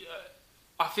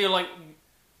 I feel like,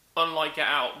 unlike Get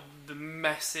Out, the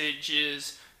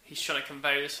messages he's trying to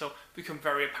convey this film become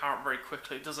very apparent very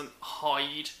quickly. It doesn't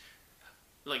hide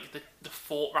like the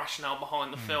thought rationale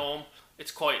behind the film. You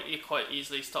quite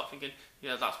easily start thinking,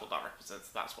 that's what that represents.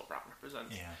 That's what that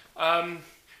represents. Yeah.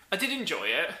 I did enjoy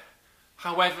it.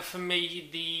 However, for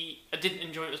me, I didn't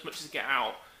enjoy it as much as Get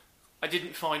Out. I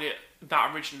didn't find it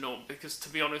that original because, to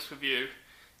be honest with you,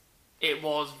 it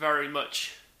was very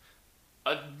much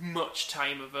a much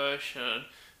tamer version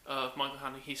of Michael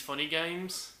Haneke's Funny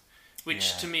Games,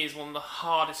 which to me is one of the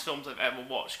hardest films I've ever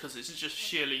watched because it's just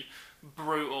sheerly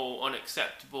brutal,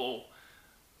 unacceptable,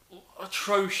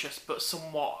 atrocious, but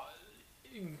somewhat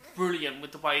brilliant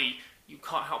with the way you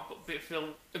can't help but feel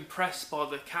impressed by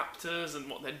the captors and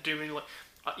what they're doing. Like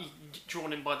you're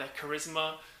drawn in by their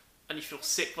charisma, and you feel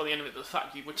sick by the end of it. The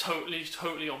fact you were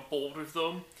totally on board with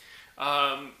them.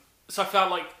 So I felt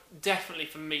like definitely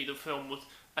for me the film was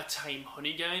a tame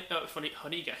Honey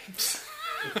Games.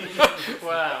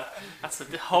 Wow, that's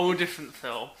a whole different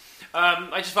film.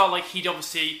 I just felt like he'd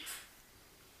obviously.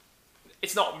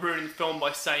 It's not ruining the film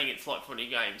by saying it's like Funny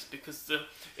Games because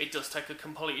it does take a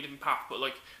completely different path, but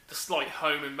like the slight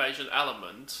home invasion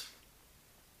element,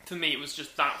 for me it was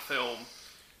just that film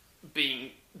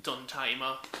being done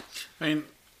tamer. I mean,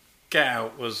 Get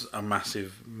Out was a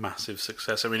massive, massive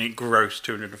success. I mean, it grossed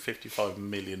 $255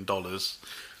 million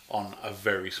on a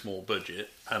very small budget,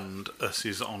 and Us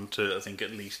is on to, I think,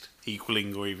 at least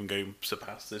equaling or even going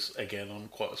surpass this again on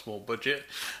quite a small budget.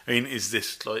 I mean, is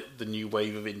this like the new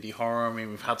wave of indie horror? I mean,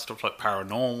 we've had stuff like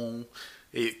Paranormal.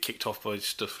 It kicked off by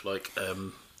stuff like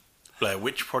Blair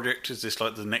Witch Project. Is this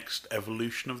like the next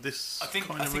evolution of this I think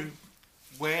movie?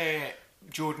 Where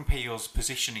Jordan Peele's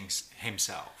positioning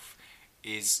himself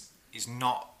is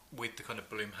not with the kind of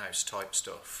Blumhouse type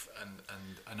stuff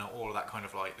and all of that kind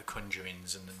of like the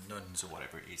Conjurings and the Nuns or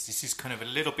whatever it is. This is kind of a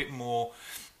little bit more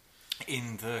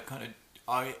in the kind of,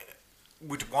 I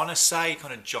would want to say,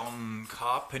 kind of John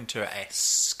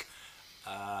Carpenter-esque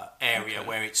area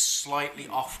where it's slightly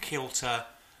off-kilter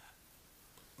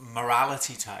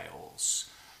morality tales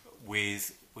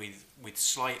with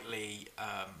slightly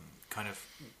kind of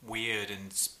weird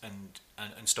and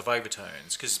stuff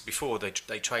overtones, because before they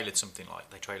trailered something like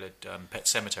Pet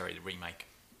Sematary, the remake,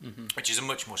 which is a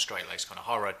much more straight-laced kind of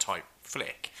horror type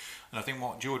flick. And I think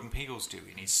what Jordan Peele's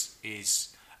doing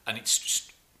is and it's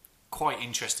just quite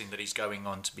interesting that he's going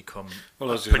on to become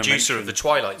a producer of the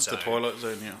Twilight Zone. The Twilight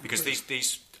Zone, yeah. Because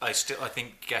these I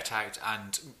think Get Out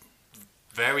and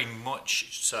very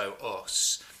much so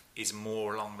Us is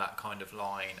more along that kind of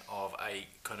line of a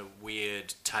kind of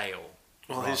weird tale.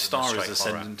 Well, his star is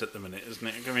ascendant at the minute, isn't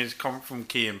it? I mean, it's come from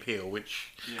Key and Peele,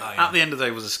 which at the end of the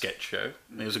day was a sketch show.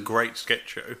 It was a great sketch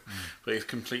show, but he's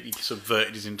completely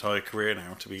subverted his entire career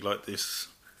now to be like this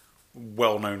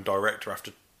well-known director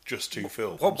after just 2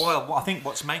 films. Well, I think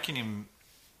what's making him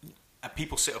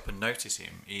people sit up and notice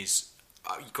him is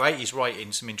great. He's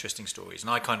writing some interesting stories, and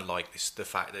I kind of like the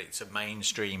fact that it's a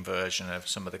mainstream version of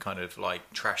some of the kind of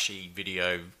like trashy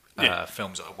video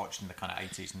films that I watched in the kind of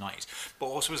 80s and 90s. But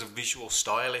also as a visual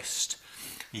stylist,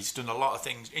 he's done a lot of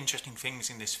interesting things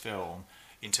in this film,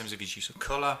 in terms of his use of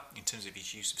colour, in terms of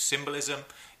his use of symbolism,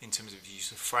 in terms of his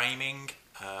use of framing.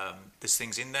 There's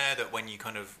things in there that when you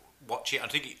kind of watch it, I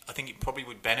think it probably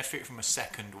would benefit from a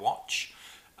second watch,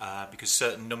 because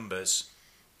certain numbers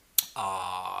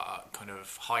are kind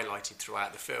of highlighted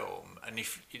throughout the film, and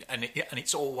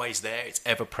it's always there. It's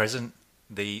ever present.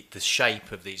 The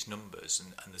shape of these numbers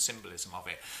and the symbolism of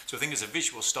it. So I think as a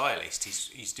visual stylist,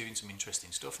 he's doing some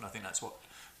interesting stuff, and I think that's what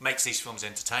makes these films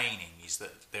entertaining, is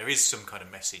that there is some kind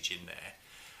of message in there.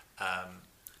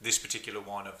 This particular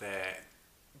one of that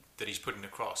he's putting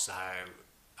across how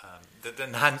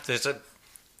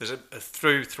there's there's a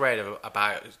through thread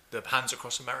about the Hands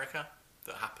Across America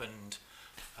that happened,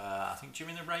 I think,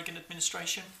 during the Reagan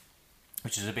administration,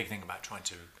 which is a big thing about trying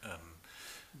to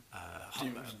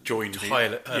join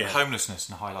homelessness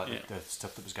and highlight the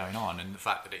stuff that was going on, and the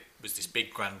fact that it was this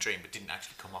big grand dream but didn't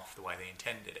actually come off the way they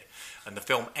intended it. And the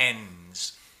film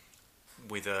ends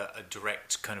with a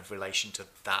direct kind of relation to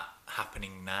that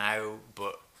happening now,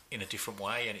 but in a different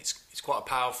way, and it's quite a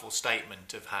powerful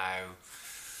statement of how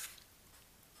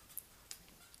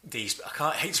these.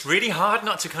 It's really hard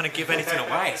not to kind of give anything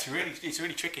away. It's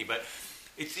really tricky, but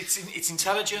it's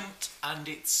intelligent and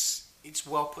it's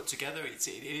well put together. It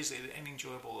is an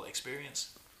enjoyable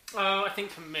experience. I think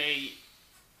for me,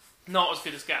 not as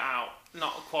good as Get Out.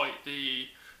 Not quite the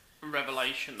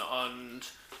revelation and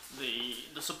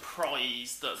the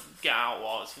surprise that Get Out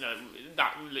was. You know,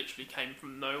 that literally came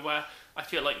from nowhere. I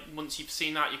feel like once you've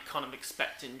seen that, you're kind of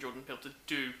expecting Jordan Peele to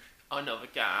do another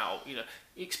Get Out. You know,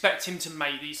 you expect him to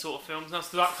make these sort of films. Now,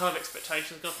 so that kind of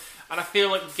expectation has gone. And I feel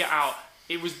like with Get Out,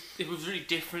 it was really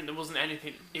different. There wasn't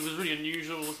anything. It was really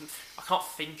unusual. I can't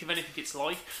think of anything it's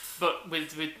like. But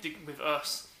with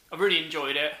Us, I really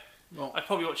enjoyed it. Well, I'd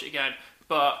probably watch it again.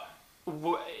 But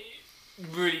it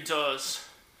really does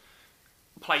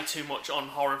play too much on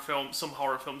horror films. Some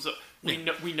horror films that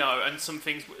we know, and some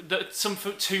things that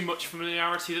too much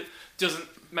familiarity that doesn't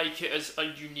make it as a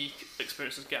unique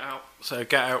experience as Get Out. So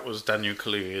Get Out was Daniel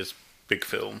Kaluuya's big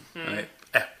film, and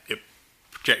it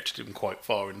projected him quite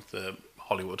far into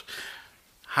Hollywood.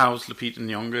 How's Lupita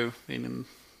Nyong'o been in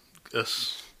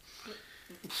Us?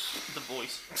 The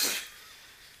voice.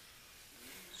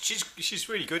 She's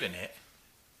really good in it.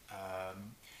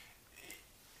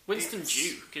 Winston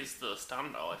Duke is the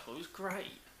standout. I thought it was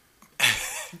great.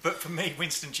 But for me,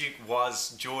 Winston Duke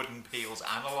was Jordan Peele's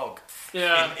analogue.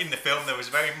 Yeah. In the film, there was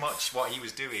very much what he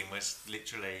was doing was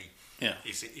literally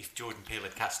if Jordan Peele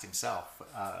had cast himself.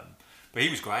 But he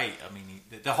was great. I mean,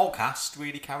 the whole cast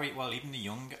really carry it well. Even the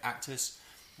young actors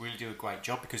really do a great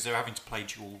job because they're having to play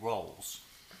dual roles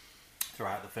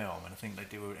throughout the film, and I think they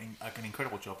do an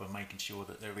incredible job of making sure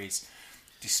that there is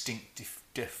distinct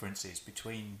differences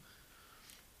between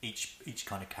each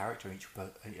kind of character,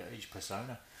 each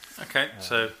persona. Okay,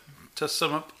 so to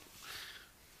sum up,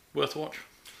 worth a watch.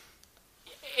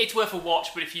 It's worth a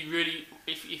watch, but if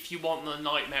you want the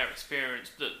nightmare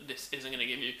experience that this isn't going to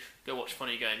give you, go watch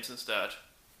Funny Games instead.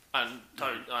 And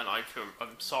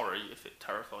I'm sorry if it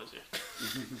terrifies you.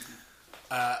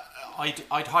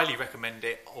 I'd highly recommend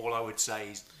it. All I would say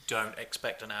is don't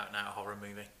expect an out-and-out horror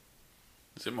movie.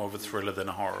 Is it more of a thriller than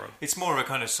a horror? It's more of a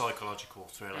kind of psychological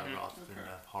thriller rather than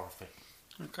a horror film.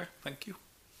 Okay, thank you.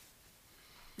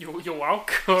 You're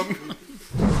welcome.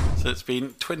 So it's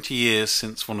been 20 years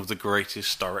since one of the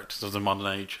greatest directors of the modern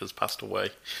age has passed away,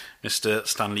 Mr.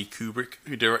 Stanley Kubrick,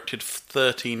 who directed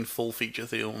 13 full feature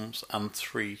films and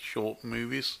 3 short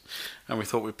movies. And we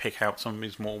thought we'd pick out some of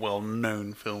his more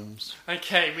well-known films.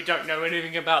 Okay, we don't know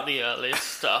anything about the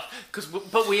earliest stuff,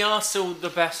 but we are still the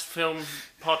best film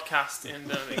podcast in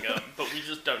Birmingham, but we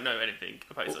just don't know anything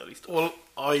about his early stuff. Well,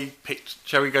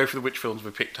 shall we go through which films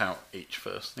we picked out each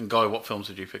first? And Guy, what films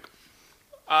did you pick?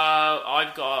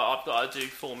 I've got to do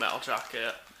Full Metal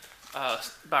Jacket,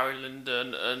 Barry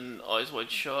Lyndon, and Eyes Wide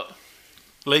Shut.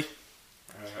 Lee?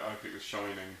 I picked The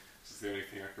Shining. This is the only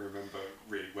thing I can remember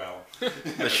really well.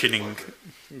 The Shining.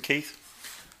 And Keith?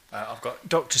 I've got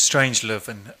Doctor Strangelove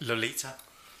and Lolita.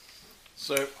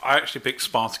 So I actually picked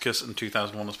Spartacus and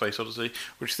 2001: A Space Odyssey,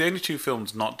 which are the only 2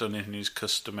 films not done in his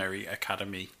customary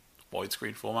Academy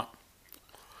widescreen format.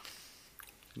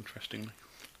 Interestingly.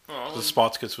 Oh, The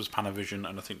Spartacus was Panavision,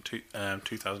 and I think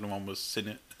 2001 was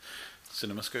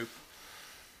CinemaScope.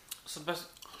 So best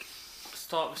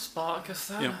start with Spartacus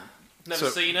then? Yeah. Never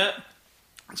seen it.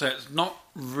 So it's not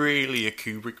really a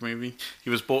Kubrick movie. He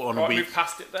was bought on a week. Move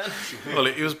past it then. Well,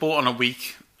 he was bought on a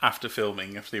week after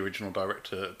filming, after the original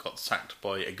director got sacked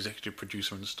by executive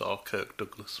producer and star Kirk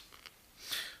Douglas.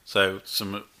 So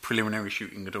some preliminary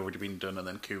shooting had already been done, and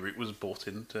then Kubrick was brought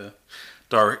in to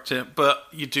direct it. But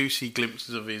you do see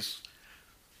glimpses of his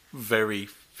very,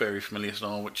 very familiar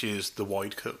style, which is the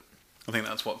wide cut. I think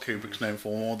that's what Kubrick's known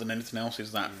for more than anything else,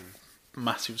 is that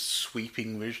massive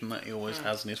sweeping vision that he always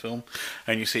has in his film.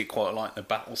 And you see it quite like the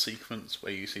battle sequence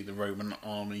where you see the Roman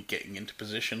army getting into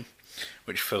position,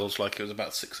 which feels like it was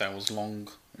about 6 hours long,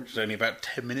 which is only about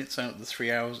 10 minutes out of the 3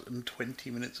 hours and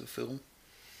 20 minutes of film.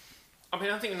 I mean,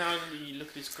 I think now that you look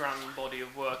at his grand body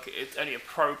of work, it's only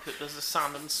appropriate there's a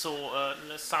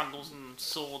sandals and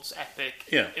swords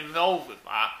epic involved with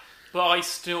that. But I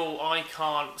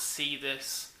can't see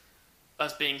this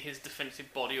as being his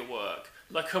definitive body of work.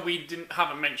 Like how we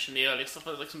haven't mentioned the earlier stuff,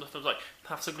 like some stuff like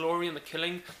Paths of Glory and The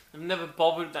Killing. I've never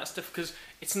bothered with that stuff because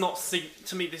it's not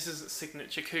to me. This isn't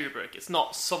signature Kubrick. It's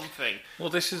not something. Well,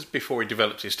 this is before he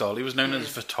developed his style. He was known as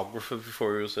a photographer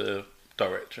before he was a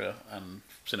director and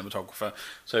cinematographer.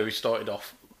 So he started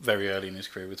off very early in his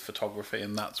career with photography,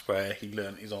 and that's where he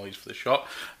learnt his eyes for the shot.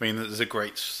 I mean, there's a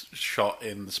great shot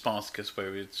in the Spartacus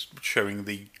where it's showing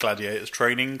the gladiators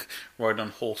training, riding on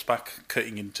horseback,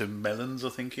 cutting into melons, I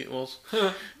think it was.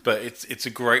 But it's a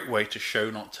great way to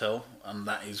show, not tell, and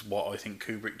that is what I think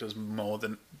Kubrick does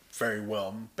very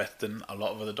well, better than a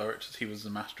lot of other directors. He was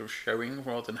the master of showing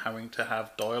rather than having to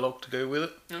have dialogue to go with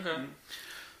it. Okay.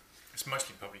 It's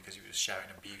mostly probably because he was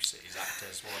shouting abuse at his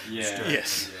actors while he Yeah. was doing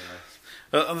Yes. it. Yeah.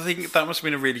 I think that must have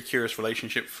been a really curious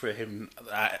relationship for him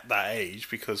at that age,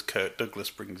 because Kirk Douglas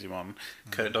brings him on.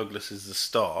 Kirk Douglas is the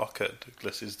star, Kirk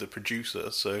Douglas is the producer,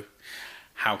 so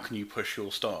how can you push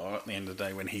your star at the end of the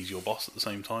day when he's your boss at the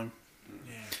same time?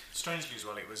 Yeah. Strangely as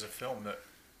well, it was a film that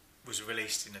was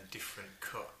released in a different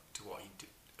cut to what he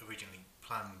originally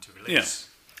planned to release.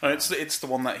 Yeah. It's the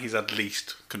one that he's had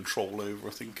least control over,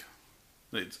 I think,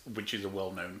 which is a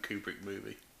well-known Kubrick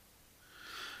movie.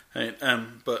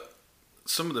 But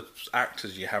some of the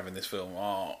actors you have in this film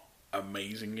are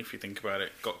amazing if you think about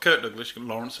it. Got Kirk Douglas, you've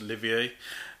got Laurence Olivier,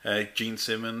 Gene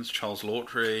Simmons, Charles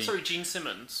Lawtrey. Sorry, Gene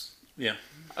Simmons. Yeah.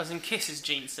 As in Kiss is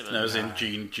Gene Simmons. No, as in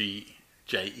Gene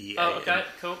G-J-E-A. Oh, okay,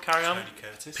 cool. Carry on. Tony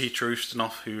Curtis. Peter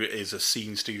Ustinov, who is a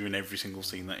scene stealer in every single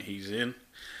scene that he's in.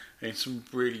 And some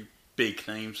really big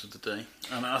names of the day.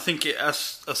 And I think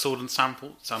as a Sword and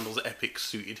Sandals epic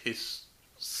suited his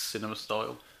cinema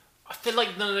style. I feel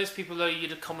like none of those people though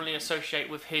you'd commonly associate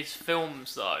with his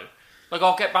films though. Like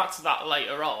I'll get back to that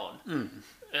later on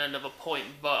in another point,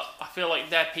 but I feel like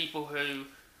they're people who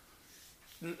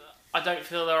I don't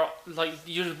feel they're like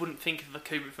you just wouldn't think of a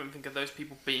Kubrick film, think of those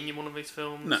people being in one of his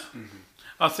films. No,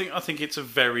 I think it's a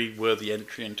very worthy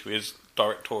entry into his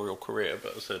directorial career,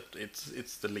 but as I said,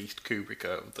 it's the least Kubrick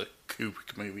out of the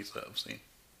Kubrick movies that I've seen.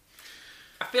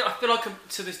 I feel like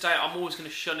to this day I'm always going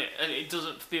to shun it, and it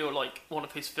doesn't feel like one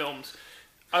of his films.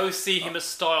 I always see him as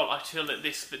style. I feel that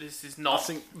this is not. I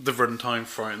think the runtime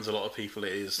frightens a lot of people.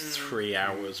 It is 3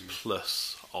 hours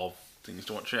plus of things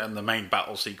to watch, and the main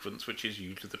battle sequence, which is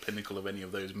usually the pinnacle of any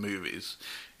of those movies,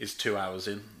 is 2 hours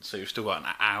in. So you've still got an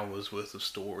hour's worth of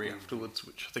story afterwards,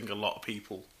 which I think a lot of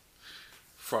people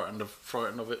frightened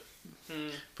of it.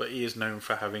 But he is known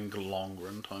for having long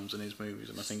run times in his movies,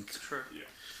 and I think It's true. Yeah.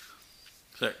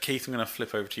 So, Keith, I'm going to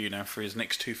flip over to you now for his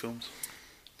next 2 films.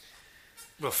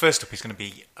 Well, first up is going to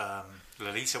be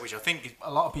Lolita, which I think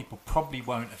a lot of people probably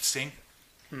won't have seen.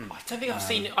 I don't think I've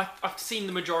seen it. I've seen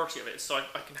the majority of it, so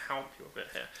I can help you a bit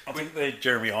here. I think the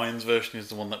Jeremy Irons version is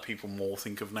the one that people more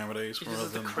think of nowadays. This is rather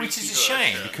the than creepy Which is a version.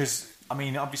 shame because, I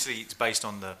mean, obviously it's based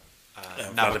on the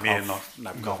Vladimir Nabokov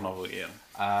Nabokov novel, yeah.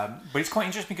 but it's quite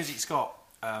interesting because it's got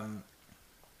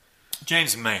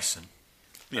James Mason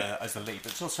as the lead,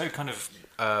 but it's also kind of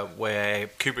where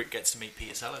Kubrick gets to meet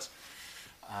Peter Sellers.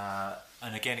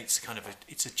 And again, it's kind of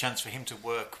it's a chance for him to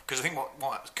work, because I think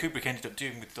what Kubrick ended up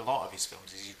doing with a lot of his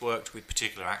films is he's worked with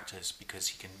particular actors because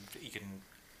he can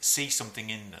see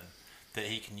something in them that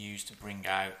he can use to bring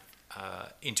out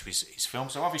into his film.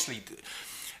 So obviously,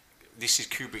 this is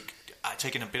Kubrick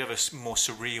taking a bit of a more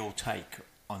surreal take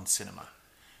on cinema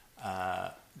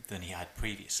than he had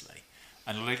previously.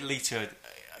 And Lolita,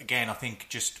 again, I think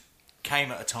just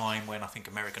came at a time when I think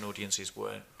American audiences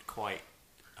weren't quite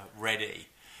ready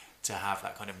to have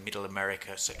that kind of middle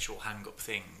America sexual hang-up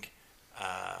thing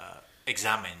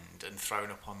examined and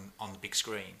thrown up on the big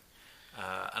screen.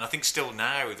 And I think still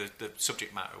now the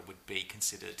subject matter would be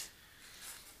considered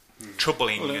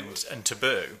troubling and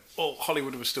taboo. Well,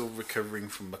 Hollywood was still recovering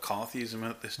from McCarthyism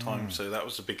at this time, so that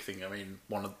was a big thing. I mean,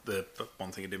 one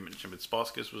thing I didn't mention with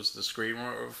Spartacus was the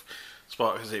screenwriter of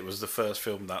Spartacus. It was the first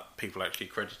film that people actually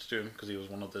credited to him because he was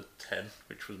one of the 10,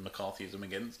 which was McCarthyism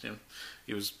against him.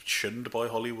 He was shunned by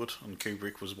Hollywood, and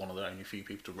Kubrick was one of the only few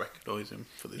people to recognise him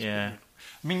for this. Yeah,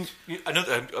 movie. I mean,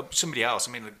 another somebody else.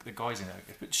 I mean, the guys in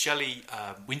it, but Shelley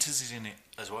Winters is in it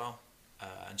as well,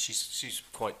 and she's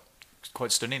quite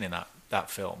stunning in that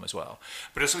film as well.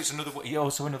 But also, it's another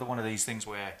one of these things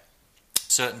where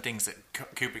certain things that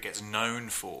Kubrick gets known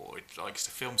for, like it's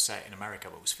a film set in America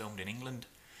but was filmed in England.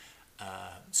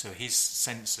 So his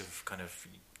sense of kind of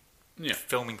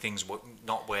filming things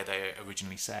not where they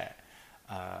originally set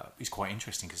is quite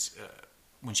interesting, because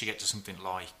once you get to something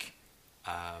like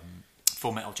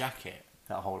Full Metal Jacket,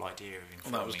 that whole idea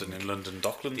of that was done in London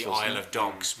Docklands, the Isle of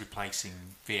Dogs replacing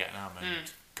Vietnam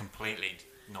and completely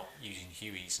not using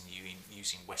Hueys and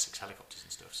using Wessex helicopters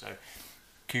and stuff. So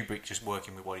Kubrick just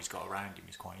working with what he's got around him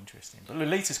is quite interesting. But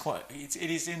Lolita's it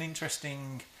is an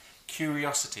interesting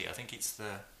curiosity. I think it's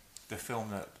the film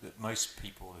that most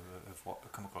people who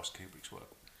have come across Kubrick's work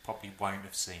probably won't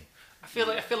have seen. I feel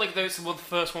like those are the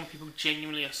first one people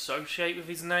genuinely associate with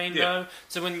his name, though.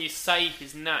 So when you say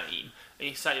his name and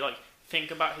you say like, think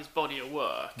about his body of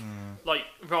work, like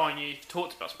Ryan, you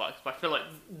talked about Spartacus, but I feel like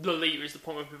Lolita is the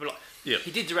point where people are like,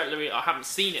 he did direct Lolita. I haven't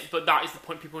seen it, but that is the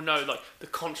point people know, like the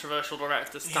controversial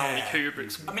director Stanley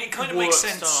Kubrick's. I mean, it kind of makes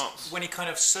sense when he kind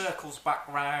of circles back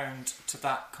round to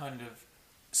that kind of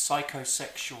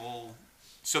psychosexual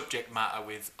subject matter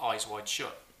with Eyes Wide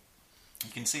Shut.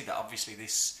 You can see that obviously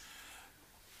this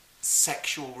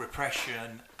sexual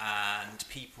repression and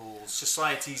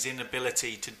society's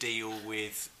inability to deal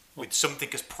with something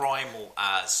as primal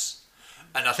as,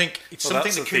 and I think it's something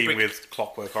that's that the theme Kubrick with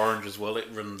Clockwork Orange as well. It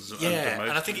runs under most,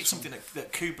 and I think it's something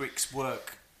that Kubrick's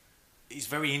work is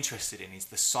very interested in, is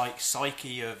the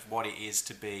psyche of what it is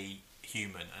to be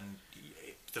human, and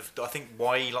I think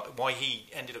why he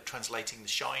ended up translating The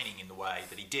Shining in the way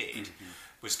that he did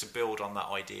was to build on that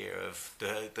idea of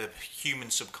the human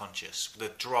subconscious, the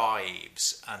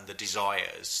drives and the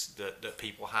desires that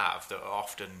people have that are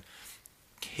often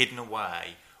hidden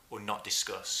away or not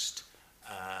discussed.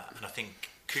 And I think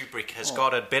Kubrick has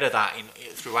got a bit of that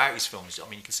throughout his films. I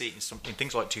mean, you can see it in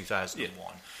things like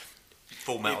 2001,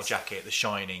 Full Metal Jacket, The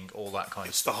Shining, all that kind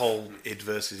of stuff. It's the whole id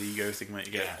versus ego thing that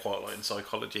you get quite a lot in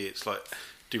psychology. It's like,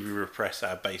 do we repress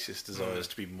our basest desires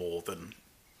to be more than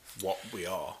what we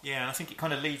are? Yeah, and I think it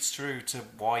kind of leads through to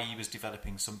why he was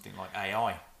developing something like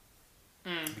AI.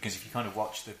 Because if you kind of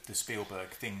watch the Spielberg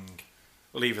thing,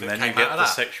 well, even then you get the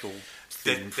sexual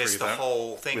theme there's the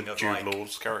whole thing with of Jude like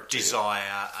Law's character,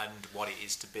 desire and what it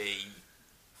is to be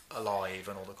alive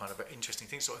and all the kind of interesting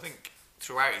things. So I think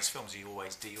throughout his films he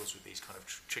always deals with these kind of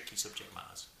tricky subject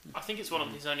matters. I think it's one of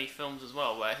his only films as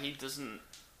well where he doesn't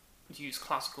use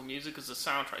classical music as a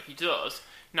soundtrack. He does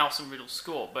Nelson Riddle's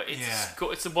score, but it's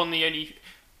the only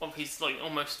of his like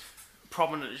almost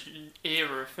prominent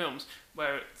era of films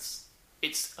where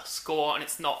it's a score and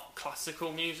it's not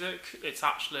classical music. It's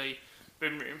actually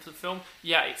been written for the film.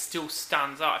 Yeah, it still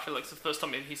stands out. I feel like it's the first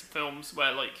time in his films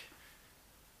where like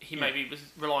he maybe was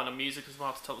relying on music as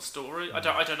well to tell the story. I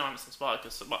don't know how much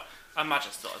Spartacus, but I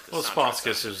imagine Spartacus. Well,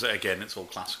 Spartacus is again, it's all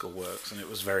classical works, and it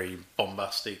was very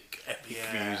bombastic, epic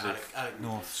music. Alec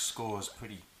North's score is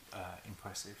pretty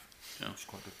impressive. Yeah, which is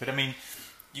quite good. But I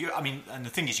mean, and the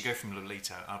thing is, you go from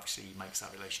Lolita. Obviously, he makes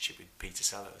that relationship with Peter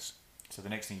Sellers. So the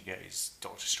next thing you get is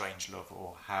Dr. Strangelove,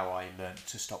 or How I Learned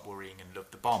to Stop Worrying and Love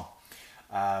the Bomb.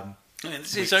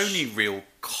 It's his only real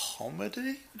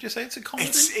comedy. Would you say it's a comedy?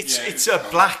 It's a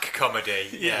black comedy.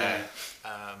 Yeah.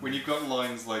 When you've got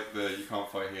lines like "You can't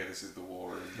fight here, this is the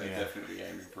war," and they're definitely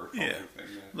aiming for a comedy thing.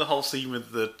 Yeah. The whole scene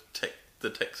with the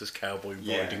Texas cowboy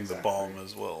riding the bomb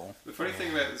as well. The funny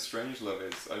thing about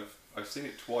Strangelove is I've seen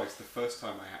it twice. The first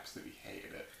time I absolutely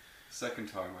hated it. The second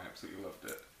time I absolutely loved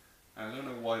it. And I don't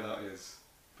know why that is,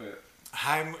 but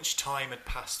how much time had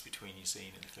passed between you seeing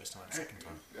it the first time and the second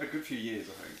time? A good few years,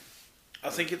 I think. I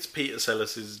think it's Peter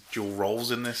Sellers' dual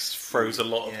roles in this throws a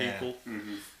lot of people.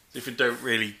 Mm-hmm. If you don't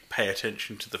really pay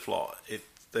attention to the plot,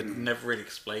 they never really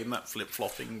explain that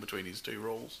flip-flopping between his two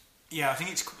roles. Yeah, I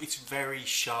think it's very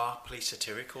sharply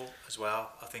satirical as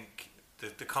well. I think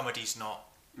the comedy's not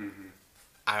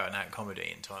out-and-out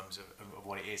comedy in terms of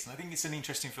what it is. And I think it's an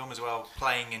interesting film as well,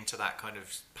 playing into that kind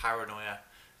of paranoia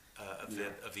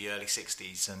of the early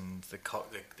 60s and the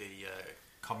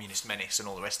communist menace and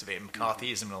all the rest of it, and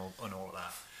McCarthyism and all of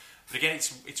that. But again,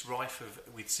 it's rife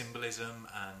with symbolism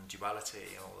and duality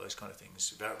and all those kind of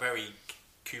things. Very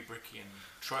Kubrickian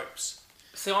tropes.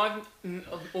 So I've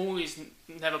always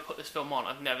never put this film on.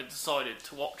 I've never decided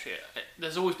to watch it.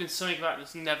 There's always been something about it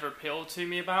that's never appealed to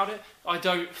me about it. I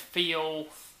don't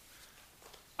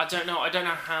know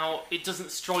how. It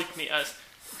doesn't strike me as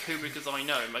Kubrick as I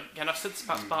know him. Again, I've said this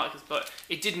about Spartacus, but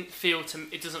it didn't feel to.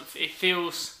 It doesn't. It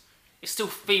still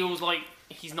feels like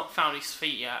he's not found his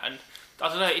feet yet, and I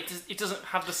don't know. It doesn't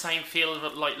have the same feel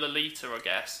of like Lolita, I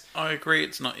guess. I agree.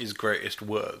 It's not his greatest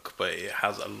work, but it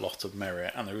has a lot of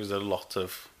merit, and there is a lot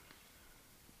of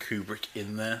Kubrick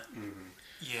in there. Mm-hmm.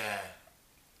 Yeah,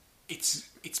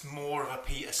 it's more of a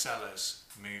Peter Sellers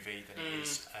movie than it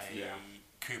is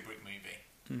a Kubrick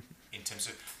movie. In terms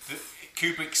of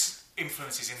Kubrick's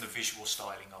influences in the visual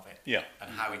styling of it,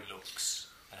 and how it looks.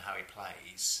 and how he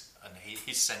plays and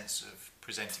his sense of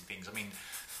presenting things. I mean,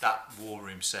 that War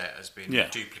Room set has been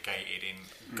duplicated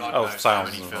in God knows how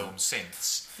many films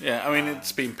since. Yeah, I mean,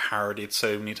 it's been parodied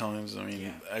so many times. I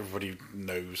mean, everybody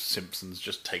knows Simpsons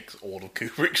just takes all of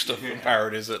Kubrick's stuff and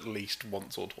parodies at least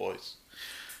once or twice.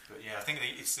 But yeah, I think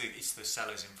it's the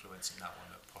Sellers' influence in that one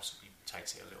that possibly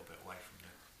takes it a little bit away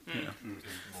from the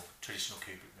more traditional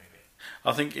Kubrick movie.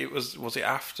 I think it was it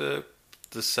after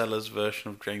the Sellers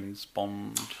version of James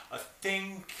Bond? I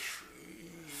think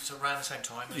it's around the same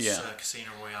time as Casino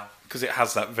Royale. Because it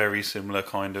has that very similar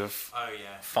kind of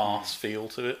farce feel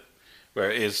to it. Where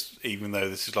it is, even though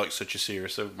this is like such a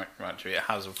serious documentary, it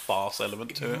has a farce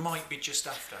element to it. It might be just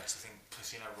after, because I think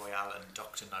Casino Royale and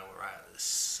Dr. No were out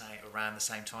at around the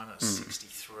same time. That was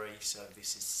 63, so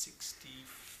this is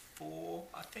 64,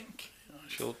 I think. I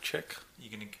shall check.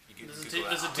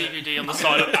 There's a DVD on the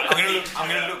side of that. I'm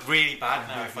going to look really bad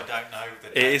now if I don't know.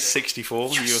 It is 64,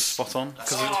 you're spot on.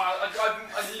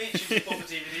 I literally bought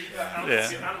the DVD and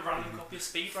a random copy of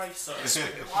Speed Race. So.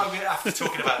 After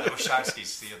talking about the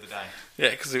Wachowskis the other day.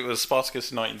 Yeah, because it was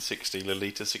Spartacus 1960,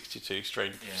 Lolita 62,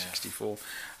 Strange 64.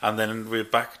 And then we're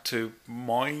back to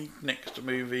my next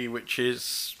movie, which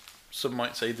is, some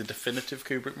might say, the definitive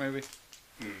Kubrick movie.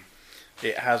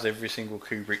 It has every single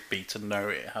Kubrick beat to know.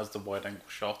 It has the wide-angle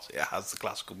shot. It has the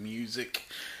classical music.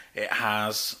 It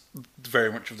has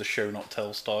very much of the show not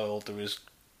tell style. There's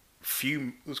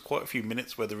quite a few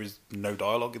minutes where there is no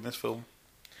dialogue in this film.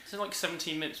 It's like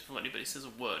 17 minutes before anybody says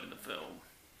a word in the film.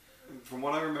 From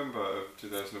what I remember of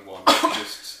 2001, it's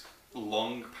just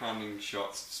long panning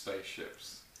shots of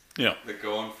spaceships that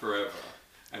go on forever,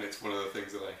 and it's one of the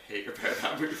things that I hate about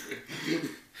that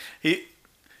movie.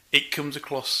 It comes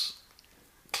across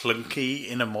clunky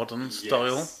in a modern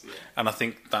style, and I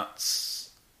think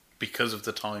that's because of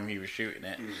the time he was shooting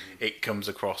it. It comes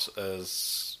across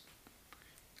as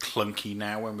clunky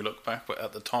now when we look back, but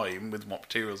at the time, with what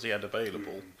materials he had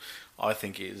available, I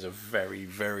think it is a very,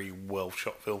 very well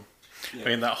shot film. I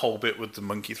mean, that whole bit with the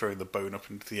monkey throwing the bone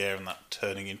up into the air and that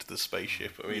turning into the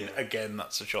spaceship, I mean, again,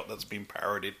 that's a shot that's been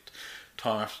parodied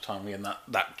time after time, and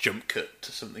that jump cut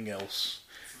to something else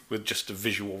with just a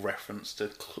visual reference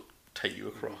to take you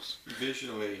across.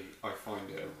 Visually, I find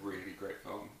it a really great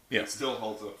film. Yeah. It still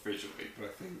holds up visually, but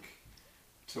I think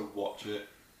to watch it,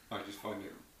 I just find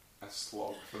it a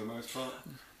slog for the most part.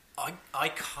 I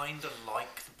kind of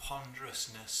like the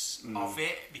ponderousness of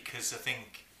it, because I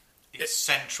think it's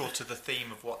central to the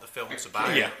theme of what the film's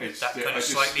about. Yeah. That kind of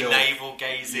slightly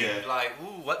navel-gazing, like,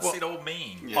 ooh, what's it all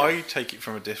mean? Yeah. I take it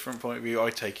from a different point of view. I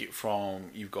take it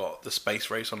from, you've got the space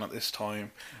race on at this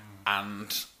time,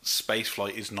 and space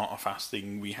flight is not a fast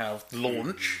thing. We have the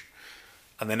launch,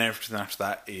 and then everything after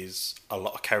that is a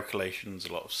lot of calculations,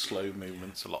 a lot of slow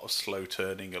movements, a lot of slow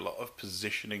turning, a lot of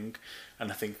positioning,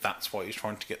 and I think that's what he's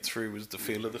trying to get through is the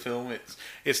feel of the film.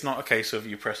 It's not a case of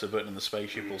you press a button and the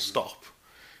spaceship will stop.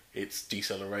 It's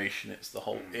deceleration, it's the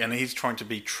whole... And he's trying to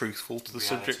be truthful to the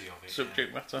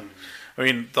subject matter. I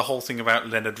mean, the whole thing about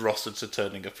Leonard Rossiter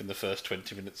turning up in the first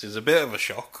 20 minutes is a bit of a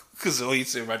shock, because all you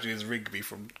see imagine is Rigby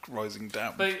from Rising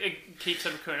Down. But it keeps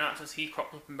on recurring actors. He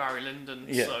cropped up in Barry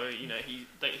Lyndon, so, you know, he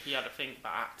had a thing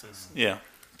about actors. Yeah,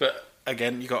 but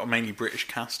again, you got a mainly British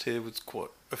cast here with quite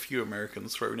a few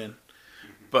Americans thrown in.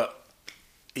 But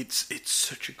it's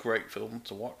such a great film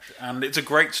to watch, and it's a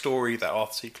great story that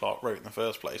Arthur C. Clarke wrote in the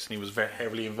first place, and he was very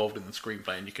heavily involved in the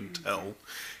screenplay, and you can tell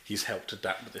he's helped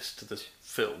adapt this to the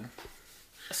film.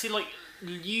 See, like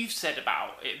you've said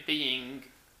about it being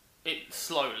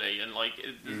slowly, and like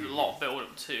there's a lot of build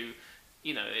up to,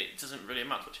 you know, it doesn't really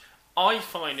amount to much. I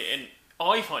find it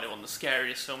one of the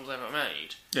scariest films ever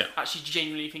made. Yeah. Actually,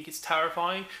 genuinely think it's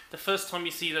terrifying. The first time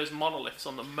you see those monoliths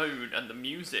on the moon and the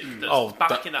music that's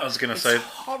backing that, I was going to say,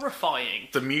 horrifying.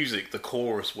 The music, the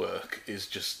chorus work is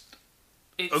just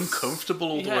uncomfortable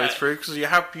all the way through, because you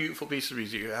have beautiful pieces of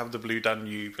music. You have the Blue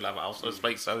Danube, you'll have also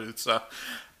Space Odyssey,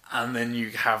 and then you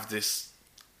have this...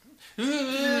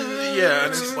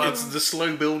 it's the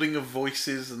slow building of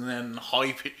voices, and then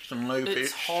high pitched and low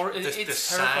pitched. It's the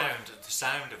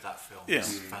sound of that film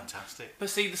is fantastic. But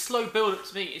see, the slow build up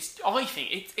to me, I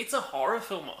think it's a horror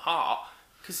film at heart,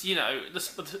 because you know,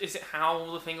 is it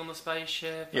Howl, the thing on the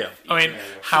spaceship? Yeah, I mean,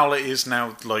 Howl is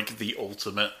now like the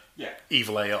ultimate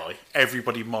evil AI.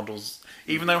 Everybody models,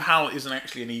 even though Howl isn't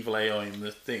actually an evil AI in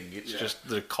the thing, it's just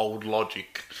the cold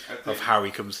logic of how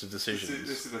he comes to decisions.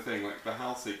 This is the thing, like the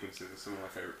HAL sequences are some of my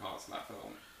favourite parts in that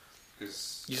film.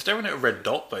 Cause you're staring at a red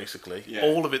dot, basically. Yeah.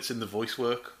 All of it's in the voice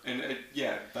work. And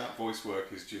that voice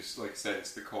work is just, like I said,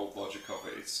 it's the cold logic of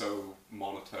it. It's so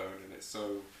monotone and it's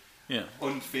so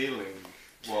unfeeling,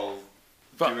 while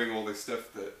doing all this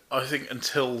stuff that... I think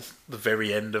until the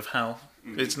very end of Hal,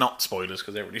 it's not spoilers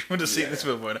because everybody would have seen this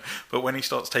film by now, but when he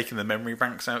starts taking the memory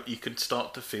banks out, you can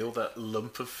start to feel that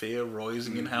lump of fear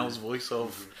rising in Hal's voice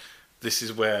of, this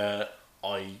is where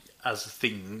I, as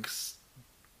things,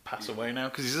 pass away now,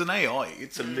 because he's an AI,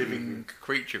 it's a living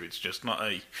creature, it's just not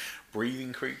a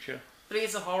breathing creature. But it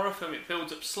is a horror film. It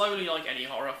builds up slowly like any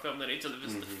horror film. Then it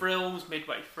delivers the thrills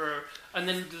midway through, and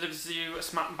then delivers you a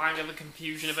smack bang of the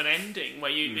confusion of an ending where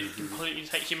it completely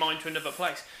takes your mind to another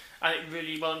place. And it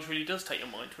really, well and truly does take your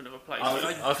mind to another place.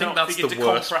 I think that's the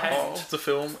worst part of the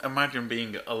film. Imagine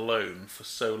being alone for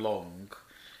so long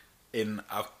in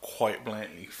a quite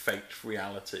blatantly faked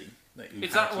reality.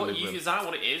 Is that what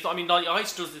it is? I mean, like, I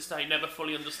still to this day never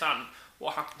fully understand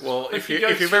what happens. Well, if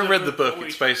you've ever read the book,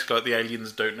 it's basically like the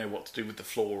aliens don't know what to do with the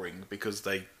flooring because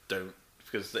they've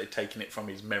taken it from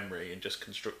his memory and just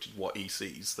constructed what he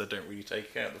sees. They don't really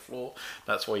take out the floor.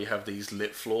 That's why you have these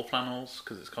lit floor panels,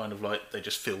 because it's kind of like they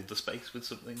just filled the space with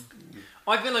something.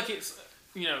 I feel like it's,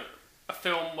 a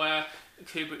film where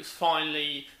Kubrick's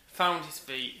finally found his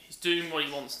feet. He's doing what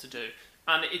he wants to do,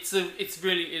 and it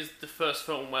really is the first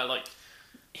film where like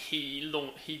he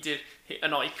did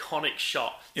an iconic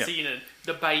shot, seeing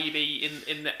the baby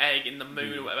in the egg in the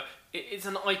moon or whatever. It's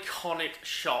an iconic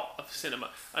shot of cinema,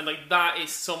 and like that is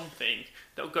something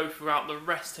that will go throughout the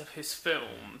rest of his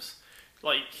films.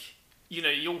 Like,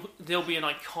 there'll be an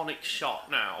iconic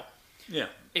shot now,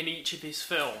 in each of his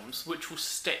films, which will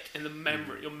stick in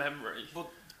your memory. Well,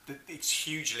 it's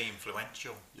hugely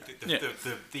influential.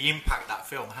 The impact that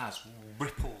film has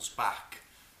ripples back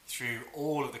through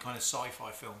all of the kind of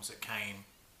sci-fi films that came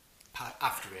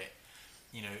after it.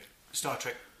 Star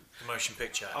Trek, the motion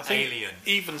picture, I think Alien,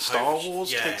 even Star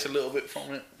Wars takes a little bit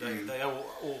from it. They all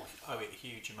owe it a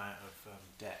huge amount of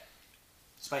debt.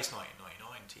 Space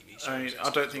 1999 TV series. I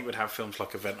don't think we'd have films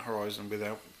like Event Horizon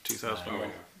without 2001.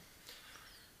 No.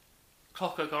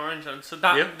 Clockwork Orange, and so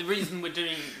that the reason we're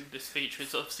doing this feature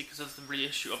is obviously because of the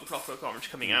reissue of the Clockwork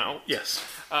Orange coming out. Yes.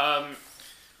 I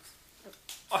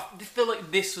feel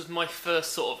like this was my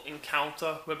first sort of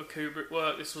encounter with a Kubrick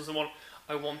work. This was the one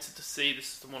I wanted to see.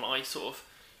 This is the one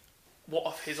what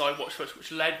of his I watched first,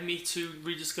 which led me to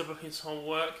rediscover his whole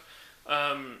work.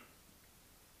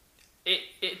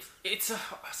 It's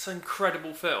an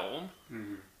incredible film,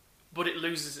 but it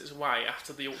loses its way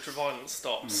after the ultra-violence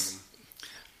stops.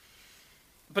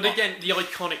 But again, the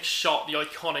iconic shot, the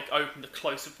iconic open, the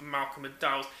close-up of Malcolm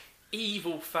McDowell's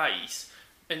evil face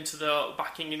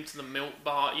backing into the milk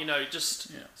bar,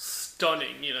 just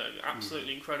stunning,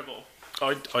 absolutely incredible.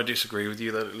 I disagree with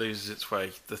you that it loses its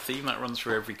way. The theme that runs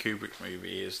through every Kubrick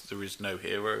movie is there is no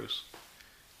heroes.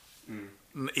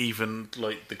 Even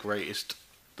like the greatest,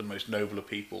 the most nobler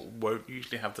people won't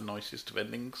usually have the nicest of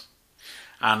endings.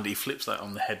 And he flips that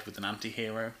on the head with an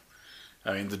anti-hero.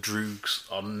 I mean, the Droogs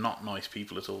are not nice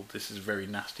people at all. This is very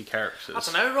nasty characters. I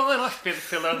don't know, Ryan. I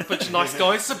feel like a bunch of nice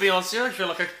guys, to be honest. I feel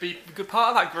like I could be a good part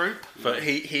of that group. But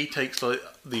he takes like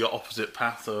the opposite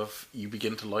path of, you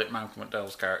begin to like Malcolm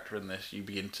McDowell's character in this. You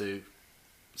begin to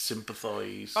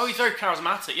sympathise. Oh, he's very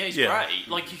charismatic. Yeah, he's great.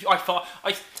 Like,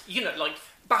 like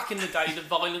back in the day, the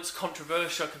violence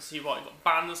controversial. I can see why he got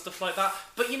banned and stuff like that.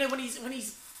 But when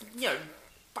he's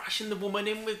bashing the woman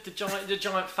in with the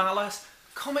giant phallus.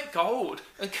 Comic gold,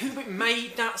 and Kubrick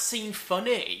made that scene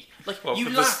funny. Like, you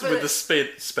laugh at with the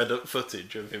sped up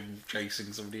footage of him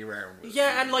chasing somebody around.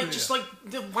 And just like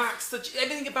the wax,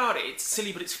 everything about it. It's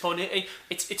silly, but it's funny.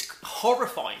 It's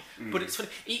horrifying, but it's funny.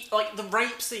 Like the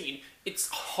rape scene, it's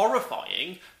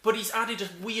horrifying, but he's added a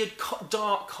weird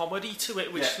dark comedy to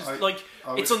it, which is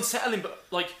it's unsettling, but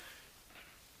like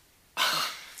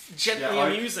gently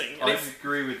amusing. I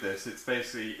agree with this. It's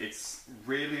basically, it's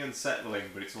really unsettling,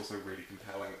 but it's also really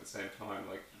compelling at the same time.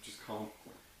 Like, you just can't...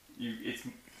 it's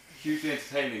hugely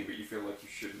entertaining, but you feel like you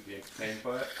shouldn't be entertained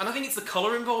by it. And I think it's the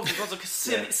colour involved as well. It's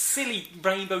like a silly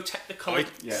rainbow technicolor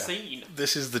scene.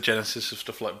 This is the genesis of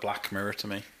stuff like Black Mirror to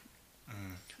me.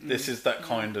 This is that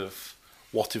kind of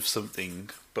what if something,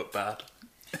 but bad.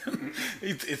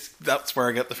 That's where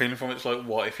I get the feeling from. It's like,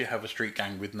 what if you have a street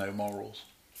gang with no morals?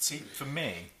 See, for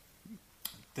me,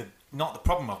 the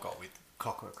problem I've got with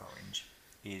Clockwork Orange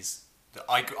is that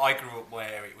I grew up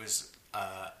where it was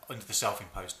under the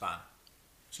self-imposed ban.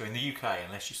 So in the UK,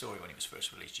 unless you saw it when it was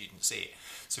first released, you didn't see it.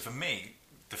 So for me,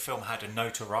 the film had a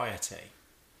notoriety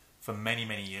for many,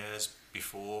 many years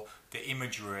before. The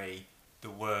imagery, the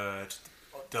word,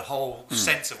 the whole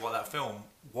sense of what that film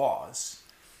was,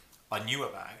 I knew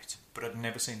about, but I'd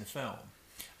never seen the film.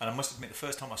 And I must admit, the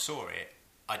first time I saw it,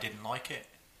 I didn't like it.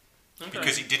 Okay.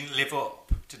 Because it didn't live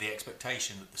up to the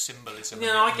expectation that the symbolism.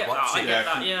 Yeah, I get that. I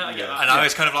get that. And I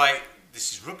was kind of like,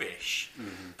 this is rubbish,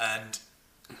 and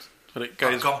but it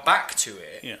goes. I've gone back to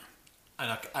it, Yeah.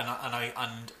 and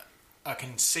I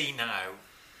can see now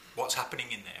what's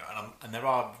happening in there, and there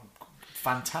are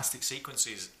fantastic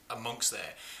sequences amongst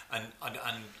there, and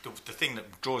the thing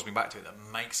that draws me back to it, that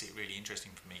makes it really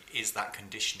interesting for me, is that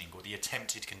conditioning, or the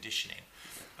attempted conditioning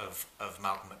of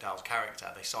Malcolm McDowell's character.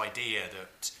 This idea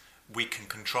that we can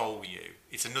control you.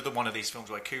 It's another one of these films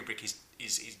where Kubrick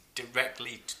is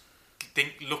directly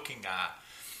looking at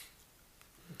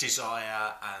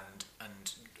desire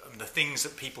and the things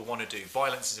that people want to do.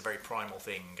 Violence is a very primal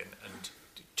thing, and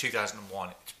 2001,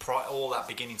 all that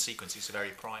beginning sequence is very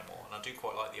primal, and I do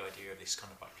quite like the idea of this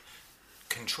kind of like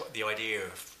the idea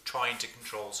of trying to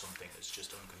control something that's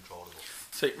just uncontrollable.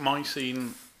 So my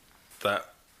scene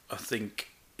that I think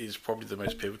is probably the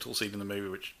most pivotal scene in the movie,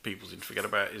 which people seem to forget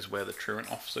about, is where the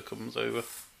truant officer comes over.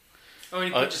 Oh, and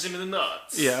he punches him in the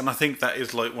nuts? Yeah, and I think that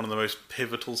is like one of the most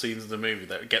pivotal scenes of the movie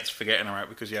that gets forgotten about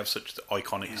because you have such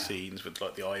iconic scenes with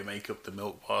like the eye makeup, the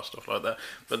milk bar, stuff like that.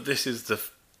 But this is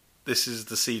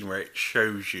the scene where it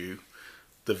shows you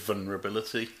the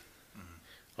vulnerability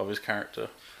of his character.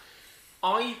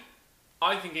 I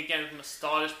think, again, from a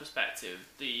stylish perspective,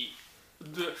 the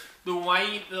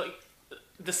way, like,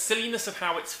 the silliness of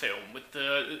how it's filmed, with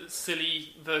the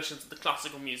silly versions of the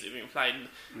classical music being played,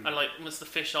 and like almost the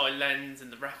fisheye lens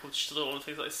and the record store and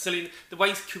things like that. Silly. The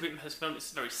way Kubrick has filmed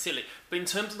it's very silly. But in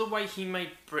terms of the way he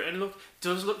made Britain look, it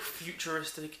does look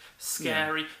futuristic,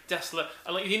 scary, desolate,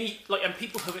 and and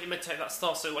people have imitated that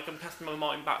style. So like I'm casting my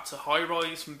mind back to High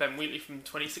Rise from Ben Wheatley from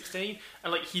 2016,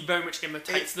 and like he very much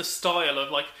imitates the style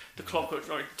of like the Clockwork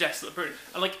Orange, desolate Britain,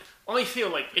 and like I feel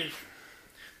like if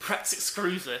Brexit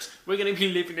screws this, we're going to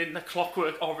be living in the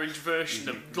Clockwork Orange version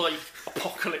of like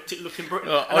apocalyptic looking Britain.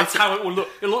 And that's how it will look.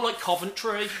 It'll look like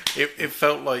Coventry. It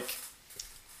felt like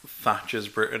Thatcher's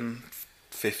Britain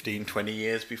 15, 20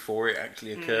 years before it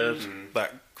actually occurred.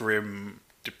 That grim,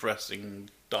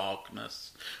 depressing darkness,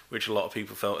 which a lot of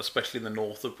people felt, especially in the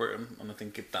north of Britain. And I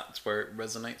think that's where it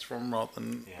resonates from rather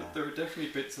than... Yeah. But there are definitely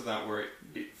bits of that where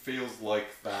it feels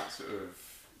like that sort of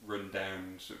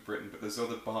run-down sort of Britain, but there's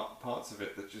other parts of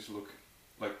it that just look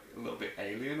like a little bit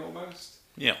alien almost.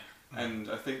 Yeah.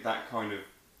 And I think that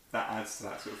adds to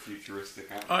that sort of futuristic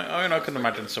atmosphere. I can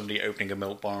imagine somebody opening a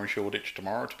milk bar in Shoreditch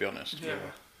tomorrow, to be honest. Yeah.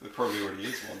 There probably already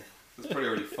is one. There's probably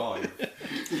already 5.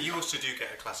 You also do get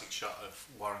a classic shot of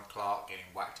Warren Clark getting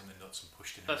whacked in the nuts and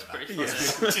pushed in the river. That's pretty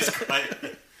funny. Which is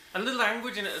great. And the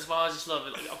language in it as well, I just love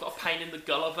it. Like, I've got a pain in the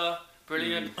Gulliver.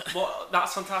 Brilliant.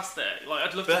 That's fantastic. Like,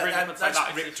 I'd love to bring up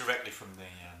that. Ripped directly from the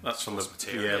that's from the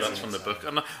material. Yeah, that's from the book.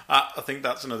 And I think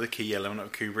that's another key element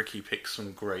of Kubrick. He picks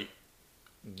some great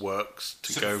works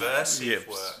to subversive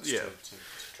works to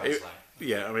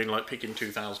translate. I mean, like picking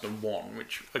 2001,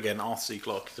 which again, Arthur C.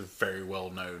 Clarke is a very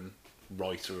well-known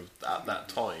writer at that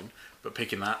time, but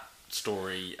picking that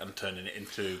story and turning it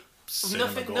into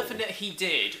cinema gold. Nothing that he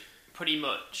did, pretty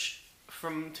much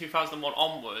from 2001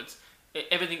 onwards.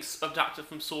 Everything's adapted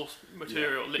from source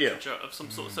material, literature of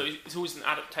some sort. So it's always an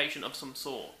adaptation of some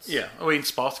sort. Yeah, I mean,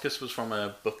 Spartacus was from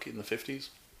a book in the 50s.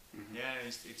 Yeah,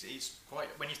 it's quite.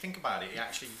 When you think about it, he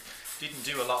actually didn't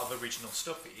do a lot of original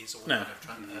stuff. It is all kind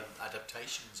of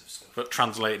adaptations of stuff. But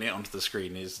translating it onto the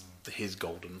screen is his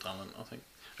golden talent, I think.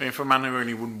 I mean, for a man who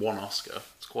only won 1 Oscar,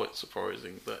 it's quite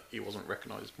surprising that he wasn't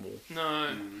recognised more.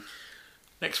 No.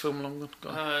 Next film along then.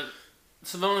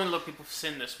 So I don't know a lot of people have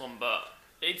seen this one, but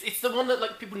it's the one that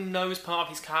like people know as part of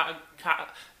his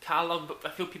catalogue, but I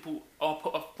feel people are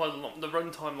put off by the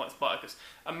runtime like Spartacus,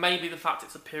 and maybe the fact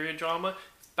it's a period drama.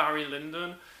 It's Barry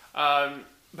Lyndon.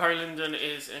 Barry Lyndon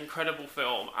is an incredible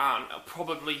film, and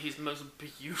probably his most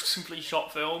beautifully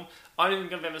shot film. I don't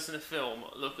think I've ever seen a film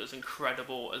look as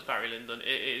incredible as Barry Lyndon.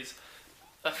 It is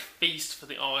a feast for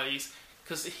the eyes,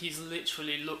 because he's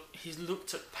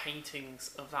looked at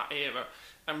paintings of that era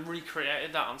and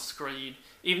recreated that on screen,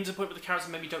 even to the point where the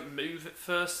characters maybe don't move at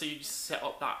first, so you just set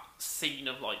up that scene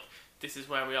of like, this is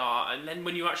where we are, and then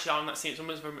when you actually are in that scene, it's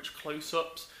almost very much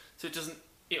close-ups, so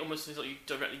it almost feels like you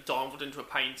directly dived into a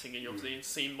painting and you're obviously in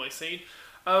scene by scene.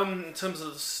 In terms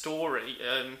of the story,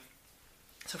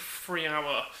 it's a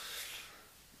 3-hour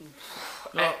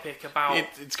epic about...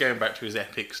 It's going back to his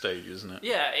epic stage, isn't it?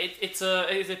 Yeah, it is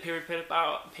a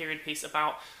period piece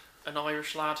about an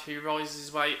Irish lad who rises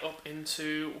his way up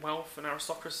into wealth and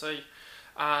aristocracy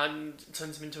and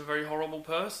turns him into a very horrible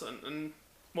person. And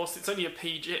whilst it's only a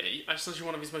PG, it's actually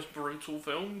one of his most brutal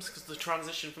films, because the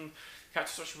transition from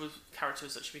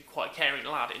characters that should be quite a caring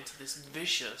lad into this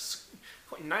vicious,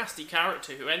 quite nasty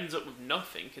character who ends up with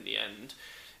nothing in the end.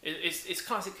 It's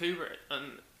classic Kubrick,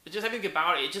 and Just everything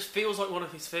about it. It just feels like one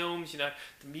of his films. You know,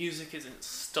 the music isn't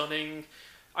stunning.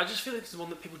 I just feel like it's one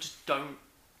that people just don't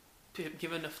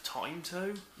give enough time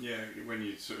to. Yeah, when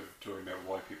you're sort of talking about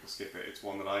why people skip it, it's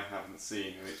one that I haven't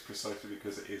seen, and it's precisely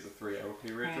because it is a 3-hour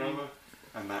period drama,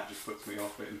 and that just puts me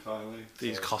off it entirely.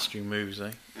 These costume moves,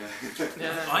 eh?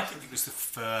 Yeah. I think it was the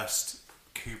first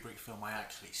Kubrick film I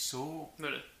actually saw.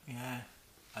 Really? Yeah,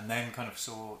 and then kind of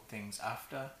saw things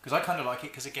after, because I kind of like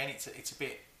it because again it's a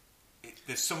bit.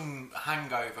 There's some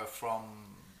hangover from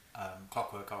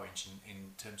Clockwork Orange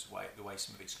in terms of the way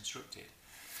some of it's constructed.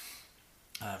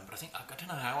 But I think, I don't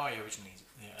know how I originally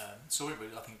saw it, but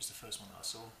I think it was the first one that I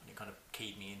saw, and it kind of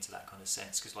keyed me into that kind of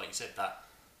sense, because like you said, that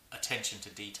attention to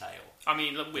detail. I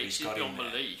mean, which is beyond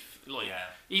belief. Like,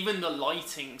 even the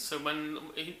lighting, so when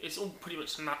it's all pretty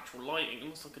much natural lighting,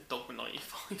 almost like a Dogma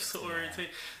 95 sort of routine.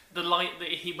 The light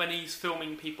that when he's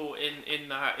filming people in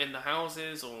the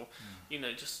houses, or you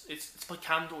know, just it's by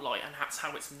candlelight, and that's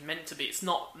how it's meant to be. It's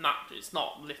not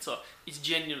lit up. It's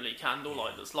genuinely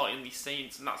candlelight that's lighting these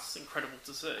scenes, and that's incredible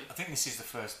to see. I think this is the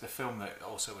film that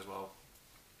also as well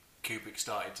Kubrick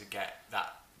started to get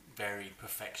that very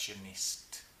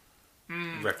perfectionist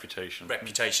reputation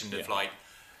of like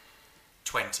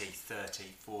 20, 30,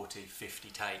 40, 50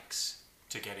 takes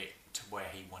to get it to where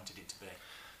he wanted it to be.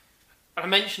 I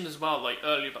mentioned as well, like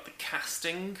earlier, about the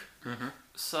casting.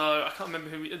 So I can't remember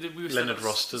who we were. Leonard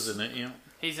Roster's in it, yeah.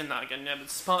 He's in that again, yeah.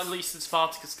 But at least the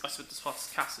Spartacus, I suppose the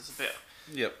Spartacus cast is a bit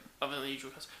of an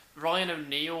unusual cast. Ryan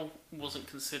O'Neal wasn't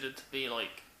considered to be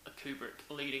like a Kubrick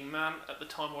leading man at the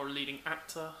time, or a leading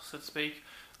actor, so to speak.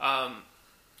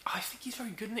 I think he's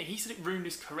very good in it. He said it ruined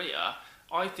his career.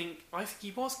 I think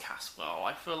he was cast well.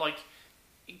 I feel like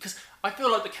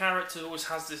the character always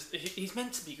has this. He's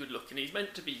meant to be good looking. He's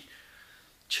meant to be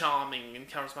charming and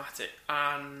charismatic,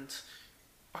 and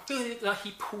I feel like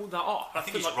he pulled that off. I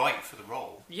think he's right for the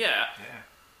role. Yeah.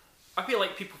 I feel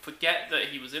like people forget that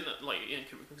he was in it, like in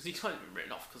Kubrick, because he's kind of been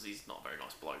written off because he's not a very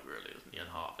nice bloke, really, isn't he? And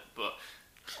half it, but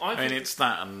I mean, it's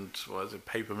that and what is it,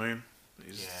 Paper Moon?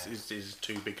 His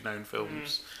two big known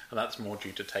films, and that's more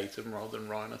due to Tatum rather than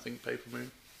Ryan. I think Paper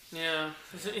Moon. Yeah,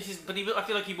 but I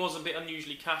feel like he was a bit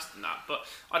unusually cast in that. But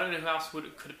I don't know who else could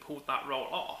have pulled that role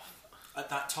off at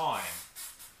that time.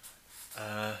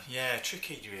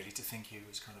 Tricky really to think he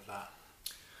was kind of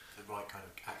the right kind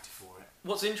of actor for it.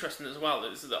 What's interesting as well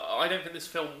is that I don't think this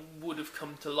film would have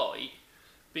come to light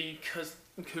because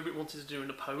Kubrick wanted to do a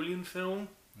Napoleon film,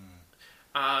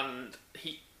 and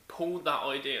he pulled that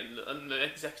idea, and the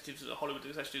executives, the Hollywood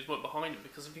executives, went behind him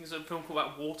because I think it's a film called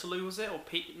about Waterloo, was it, or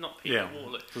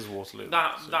Waterloo? It was Waterloo.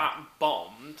 That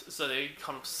bombed, so they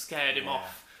kind of scared him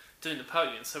off doing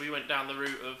Napoleon. So he went down the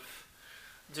route of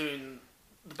doing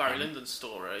the Barry Lyndon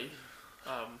story.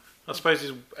 I suppose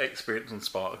his experience on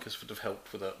Spartacus would have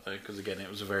helped with that, though, because again, it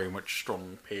was a very much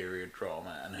strong period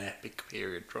drama, an epic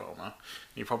period drama.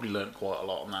 You probably learnt quite a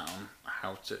lot on that, on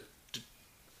how to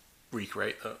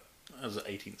recreate that as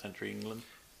 18th century England.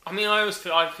 I mean, I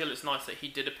feel it's nice that he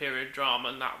did a period drama,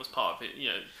 and that was part of it. You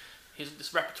know,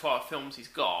 this repertoire of films he's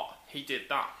got, he did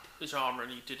that genre,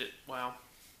 and he did it well.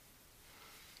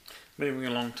 Moving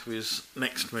along to his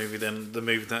next movie, then, the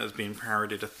movie that has been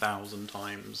parodied 1,000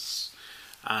 times,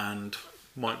 and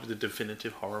might be the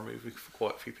definitive horror movie for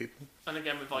quite a few people. And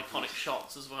again, with iconic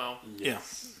shots as well.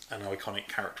 Yes. Yeah, and iconic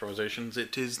characterizations.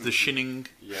 It is The Shining.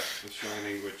 Yeah, The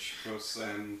Shining, which was...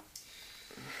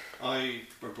 I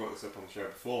brought this up on the show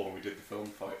before when we did the film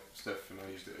fight stuff, and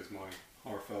I used it as my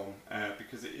horror film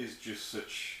because it is just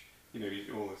such, we're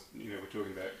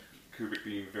talking about Kubrick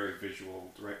being a very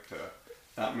visual director.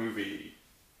 That movie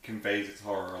conveys its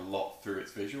horror a lot through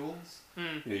its visuals.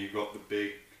 You've got the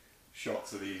big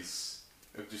shots of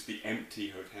just the empty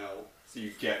hotel, so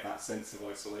you get that sense of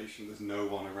isolation. There's no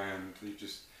one around. You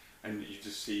just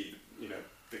see,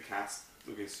 the cast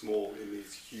looking small in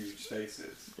these huge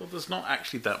spaces. Well, there's not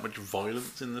actually that much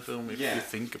violence in the film if you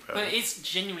think about it. But it's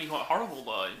genuinely quite horrible,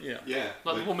 though. Yeah.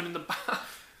 Like the woman in the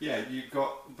bath. Yeah,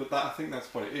 I think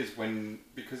that's what it is,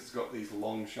 because it's got these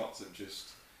long shots of just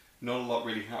not a lot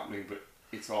really happening, but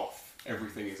it's off.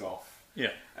 Everything is off.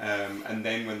 Yeah. And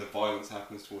then when the violence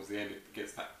happens towards the end, it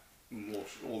gets that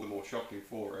all the more shocking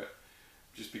for it,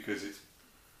 just because it's,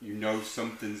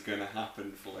 something's going to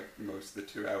happen for like most of the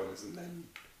 2 hours, and then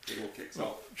it all kicks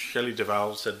off. Shelley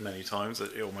Duvall said many times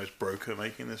that it almost broke her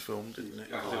making this film, didn't it?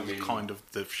 It was kind of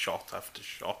the shot after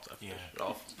shot after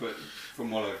shot. But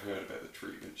from what I've heard about the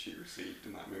treatment she received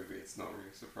in that movie, it's not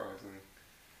really surprising.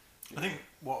 I think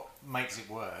what makes it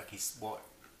work is what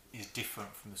is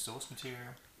different from the source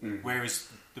material. Whereas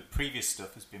the previous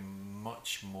stuff has been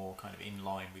much more kind of in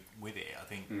line with it. I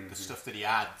think the stuff that he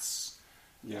adds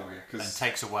and and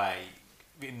takes away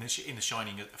in the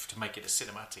Shining to make it a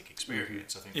cinematic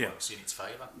experience. I think works in its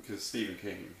favour. Because Stephen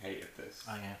King hated this.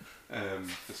 Oh yeah.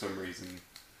 For some reason,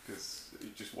 because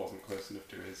it just wasn't close enough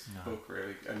to his book,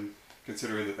 really. And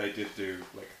considering that they did do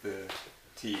like the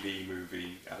TV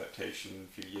movie adaptation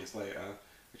a few years later,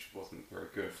 which wasn't very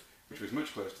good, which was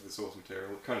much closer to the source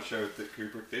material, it kind of showed that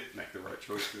Kubrick did make the right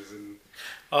choices in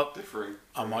differing.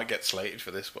 I might get slated for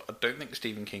this, but I don't think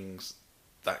Stephen King's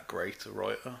that great a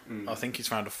writer. I think he's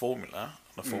found a formula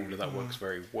that works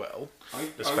very well,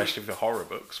 especially for horror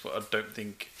books, but I don't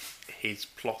think his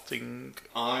plotting...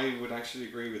 I would actually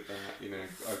agree with that. You know,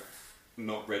 I've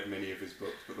not read many of his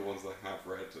books, but the ones I have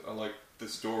read, I like the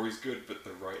story's good, but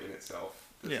the writing itself,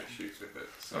 there's issues with it.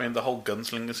 So. I mean, the whole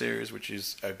Gunslinger series, which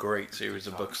is a great series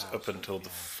of books up until the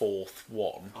fourth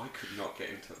one. I could not get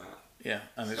into that. Yeah,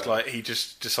 and it's like he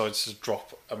just decides to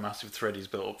drop a massive thread he's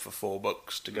built up for 4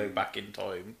 books to go back in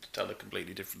time to tell a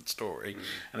completely different story.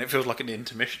 And it feels like an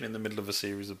intermission in the middle of a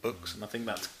series of books, and I think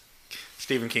that's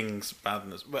Stephen King's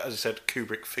badness. But as I said,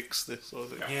 Kubrick fixed this, I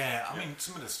think. Yeah, I mean,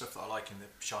 some of the stuff that I like in The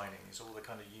Shining is all the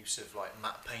kind of use of like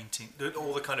matte painting,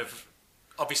 all the kind of...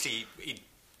 Obviously, he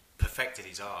perfected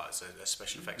his art as a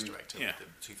special effects director with the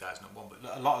 2001,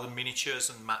 but a lot of the miniatures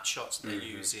and matte shots that they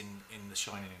use in The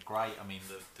Shining are great. I mean,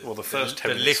 the first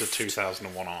 10 minutes of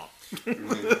 2001 art. Yeah,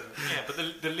 but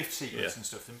the lift sequence and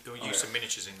stuff, the use of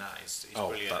miniatures in that is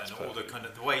brilliant, and all the kind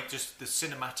of the way, just the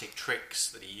cinematic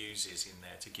tricks that he uses in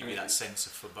there to give you that sense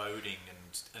of foreboding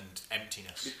and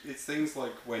emptiness. It's things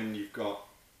like when you've got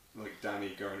like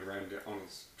Danny going around it on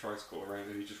his tricycle around,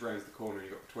 and he just rounds the corner and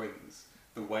you've got the twins.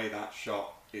 The way that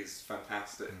shot is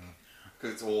fantastic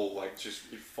because it's all like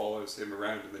just it follows him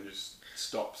around and then just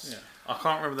stops. Yeah, I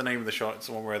can't remember the name of the shot. It's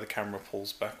the one where the camera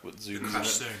pulls back but zooms. The crash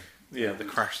zoom. Yeah, the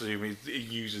crash zoom. He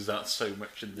uses that so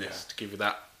much in this to give you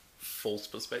that false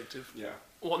perspective. Yeah.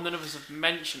 What none of us have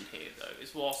mentioned here, though,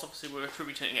 is whilst obviously we're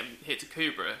attributing it here to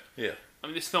Kubrick. Yeah. I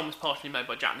mean, this film was partially made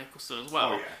by Jack Nicholson as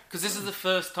well. Oh, yeah. Because this is the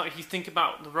first time, if you think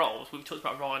about the roles, we've talked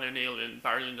about Ryan O'Neill and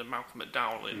Barry Lyndon, Malcolm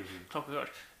McDowell in Top of the Rush.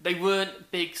 They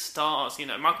weren't big stars, you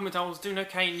know. Malcolm McDowell was doing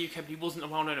okay in the UK, but he wasn't a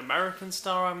well-known American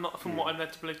star, from what I'm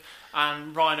led to believe.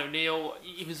 And Ryan O'Neill,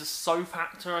 he was a soap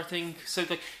actor, I think. So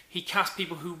he cast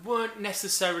people who weren't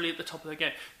necessarily at the top of their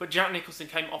game. But Jack Nicholson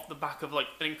came off the back of like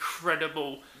an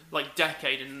incredible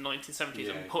decade in the 1970s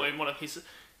and put in one of his...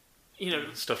 You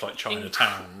know, stuff like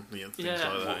Chinatown, things like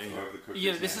that.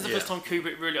 Yeah, this is the first time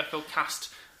Kubrick really, I feel,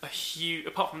 cast a huge,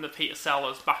 apart from the Peter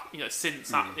Sellers back,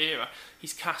 since that era,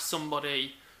 he's cast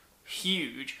somebody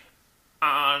huge,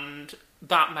 and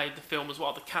that made the film as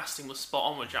well. The casting was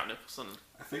spot on with Jack Nicholson.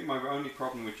 I think my only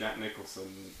problem with Jack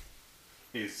Nicholson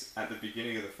is at the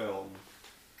beginning of the film,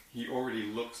 he already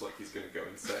looks like he's going to go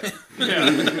insane.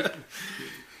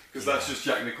 Because that's just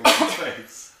Jack Nicholson's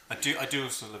face. I do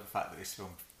also love the fact that this film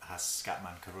has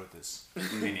Scatman Carruthers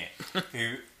in it,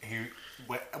 who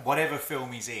whatever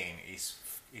film he's in is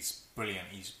brilliant.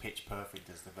 He's pitch perfect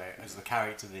as the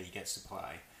character that he gets to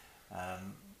play.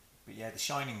 But yeah, The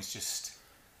Shining is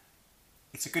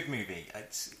it's a good movie.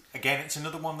 It's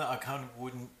another one that I kind of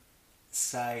wouldn't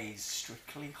say is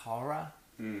strictly horror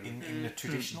in the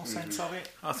traditional sense of it.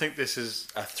 I think this is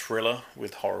a thriller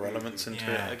with horror elements into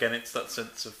it. Again, it's that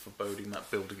sense of foreboding, that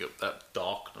building up, that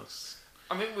darkness.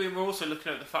 I mean, we were also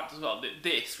looking at the fact as well that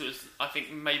this was, I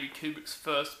think, maybe Kubrick's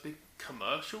first big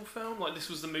commercial film. Like, this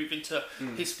was the move into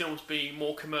his films being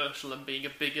more commercial and being a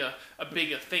bigger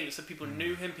thing. So people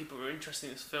knew him, people were interested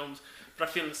in his films. But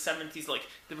I feel in the 70s, like,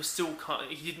 there was still kind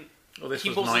of, he didn't... Well, this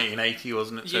was 1980,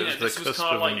 wasn't it? So it was the cusp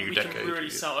of a new decade. We can really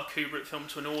sell a Kubrick film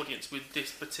to an audience with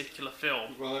this particular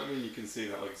film. Well, I mean, you can see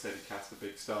that, like I said, he cast a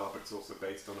big star, but it's also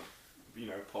based on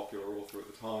a popular author at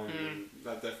the time. And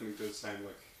that definitely does sound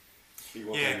like he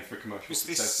was aiming for commercial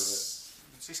success with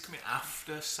it. Was this coming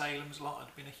after Salem's Lot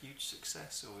had been a huge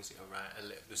success, or was it around a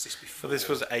little? Was this before? Well, this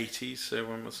was 80s, so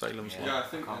when was Salem's Lot? Yeah, I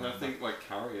think like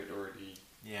Carrie had already.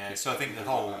 Yeah, so I think the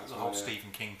whole Stephen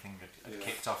King thing had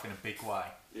kicked off in a big way.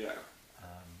 Yeah.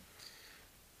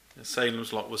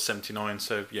 Salem's Lot was 79,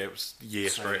 so yeah, it was a year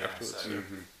straight afterwards.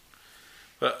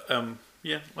 But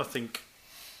I think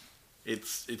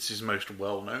it's his most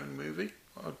well-known movie.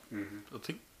 I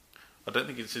don't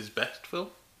think it's his best film.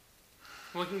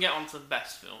 We can get on to the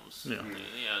best films in the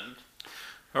end.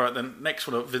 All right, then next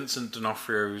one up, Vincent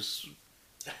D'Onofrio's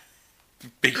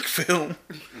big film.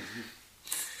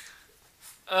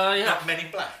 Men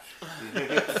in Black.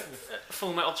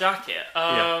 Full Metal Jacket.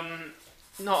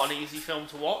 Not an easy film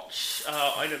to watch.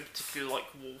 I don't particularly like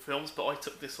war films, but I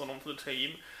took this one on for the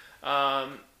team. I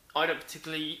don't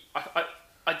particularly...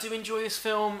 I I do enjoy this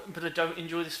film, but I don't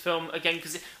enjoy this film again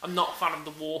because I'm not a fan of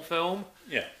the war film.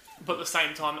 Yeah. But at the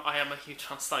same time, I am a huge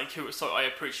fan of Stanley Kubrick, so I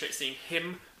appreciate seeing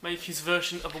him make his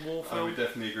version of a war film. I would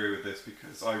definitely agree with this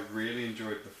because I really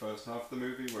enjoyed the first half of the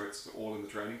movie where it's all in the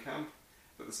training camp,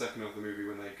 but the second half of the movie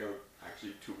when they go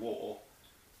actually to war,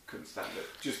 couldn't stand it.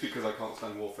 Just because I can't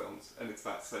stand war films, and it's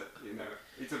that set, you know.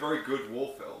 It's a very good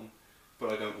war film,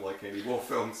 but I don't like any war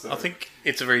films. So. I think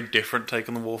it's a very different take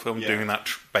on the war film, Yeah. doing that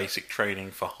basic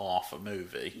training for half a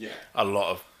movie. Yeah. A lot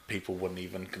of people wouldn't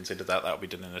even consider that would be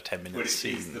done in a 10-minute But it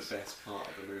scene. is the best part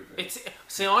of the movie.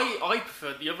 I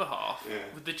prefer the other half Yeah.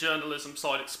 with the journalism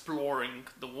side exploring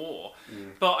the war,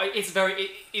 but it's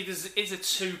a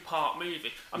 2-part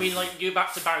movie. I mean, like you go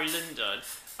back to Barry Lyndon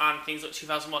and things like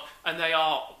 2001, and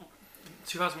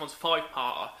 2001's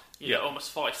 5-parter. You know, almost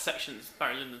 5 sections.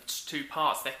 Barry Lyndon's 2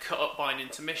 parts. They're cut up by an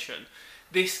intermission.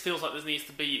 This feels like there needs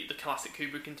to be the classic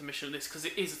Kubrick intermission of this because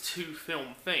it is a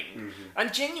 2-film thing.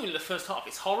 And genuinely, the first half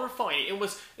is horrifying.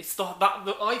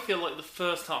 I feel like the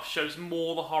first half shows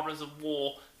more the horrors of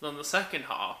war than the second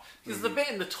half because the bit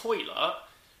in the toilet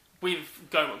with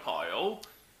Gomer Pyle.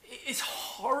 It's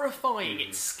horrifying.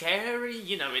 It's scary.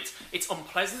 You know, it's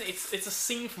unpleasant. It's a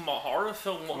scene from a horror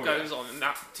film. What goes on in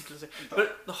that particular scene,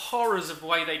 but the horrors of the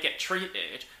way they get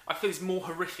treated, I feel, is more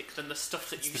horrific than the stuff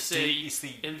that you see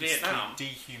in Vietnam.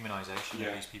 It's the dehumanisation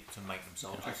of these people to make them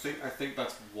soldiers. I think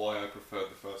that's why I prefer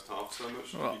the first half so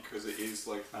much because it is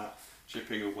like that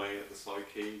chipping away at the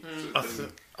psyche.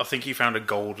 I think he found a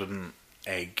golden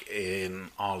egg in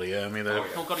Arlie Ermey though.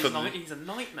 Oh god, he's a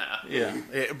nightmare.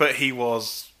 Yeah, but he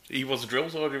was a drill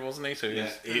sergeant, wasn't he? So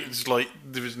it's like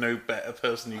there was no better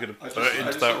person you could have put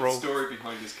into that role. The story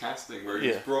behind his casting, where he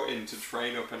was brought in to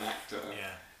train up an actor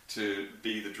to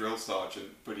be the drill sergeant,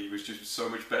 but he was just so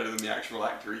much better than the actual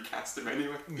actor. He cast him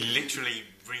anyway. He literally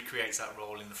recreates that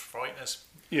role in The Frighteners.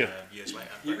 Years later.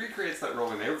 He recreates that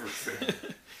role in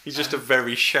everything. He's just a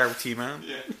very shouty man.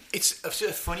 Yeah, it's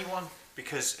a funny one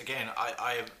because again,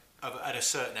 I at a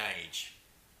certain age.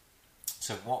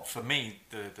 So what for me,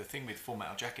 the thing with Full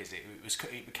Metal Jacket is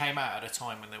it came out at a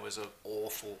time when there was an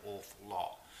awful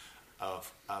lot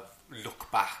of look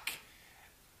back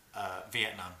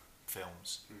Vietnam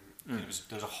films. There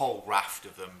was a whole raft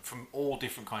of them from all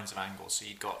different kinds of angles. So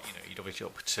you'd obviously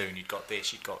got Platoon, you'd got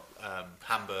this, you'd got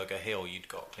Hamburger Hill, you'd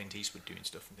got Clint Eastwood doing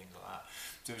stuff and things like that.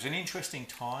 So it was an interesting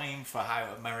time for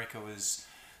how America was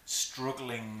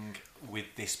struggling with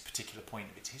this particular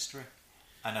point of its history,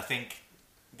 and I think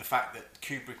the fact that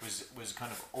Kubrick was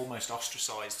kind of almost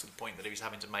ostracised to the point that he was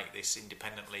having to make this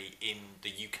independently in the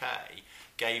UK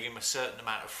gave him a certain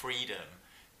amount of freedom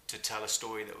to tell a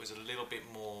story that was a little bit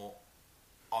more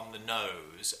on the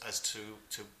nose as to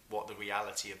what the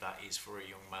reality of that is for a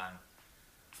young man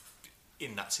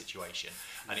in that situation.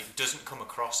 And it doesn't come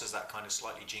across as that kind of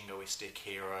slightly jingoistic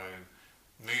hero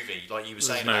movie, like you were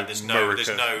saying. There's no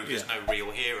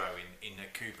real hero in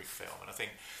a Kubrick film, and I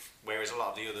think whereas a lot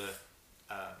of the other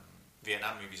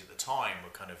Vietnam movies at the time were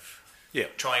kind of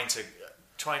trying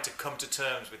to come to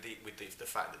terms with the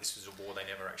fact that this was a war they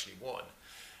never actually won.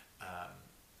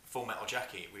 Full Metal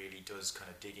Jacket really does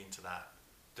kind of dig into that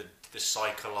the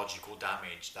psychological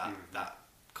damage that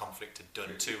conflict had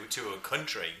done to a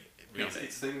country. Really.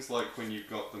 It's things like when you've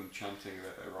got them chanting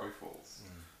their rifles.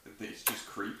 It's just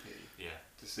creepy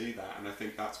to see that, and I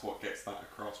think that's what gets that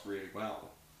across really well.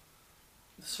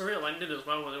 The surreal ending as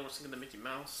well, when they were singing the Mickey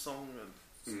Mouse song.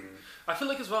 And I feel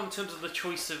like as well in terms of the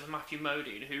choice of Matthew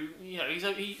Modine, who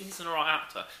he's an alright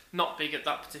actor, not big at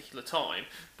that particular time,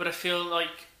 but I feel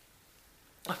like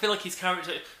his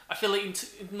character. I feel like in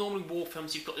normally war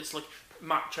films you've got this like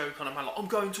macho kind of man, like I'm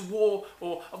going to war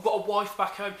or I've got a wife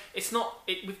back home. It's not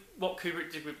with what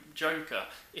Kubrick did with Joker.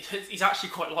 He's actually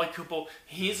quite likeable.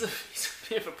 He's a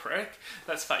bit of a prick,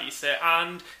 let's face it,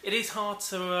 and it is hard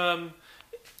to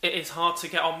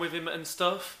get on with him and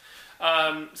stuff.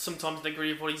 Sometimes I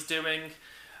agree with what he's doing.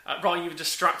 Ryan, you've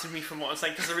distracted me from what I'm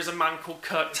saying because there is a man called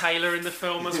Kirk Taylor in the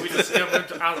film, as we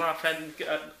discovered, as our friend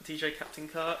DJ Captain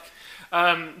Kirk.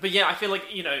 But yeah, I feel like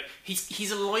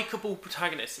he's a likeable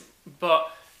protagonist,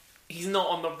 but he's not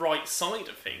on the right side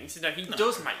of things. He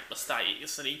does make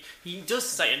mistakes, and he does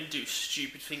say and do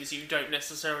stupid things. You don't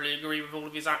necessarily agree with all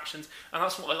of his actions, and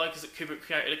that's what I like is that Kubrick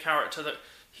created a character that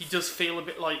he does feel a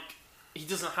bit like. He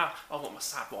doesn't have, I've got my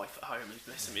sad wife at home, and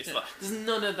bless him. It's like, there's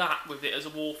none of that with it as a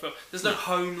war film. There's no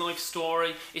home life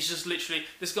story. It's just literally,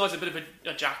 this guy's a bit of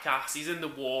a jackass. He's in the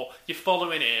war. You're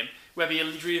following him. Whether you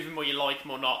agree with him or you like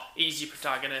him or not, he's your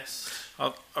protagonist.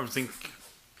 I think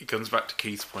it comes back to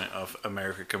Keith's point of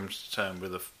America comes to terms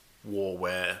with a war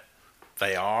where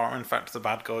they are, in fact, the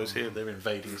bad guys here. They're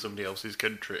invading somebody else's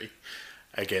country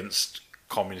against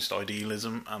communist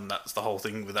idealism, and that's the whole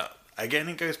thing with that. Again,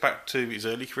 it goes back to his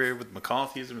early career with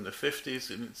McCarthyism in the 50s,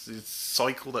 and it's this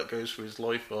cycle that goes through his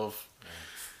life of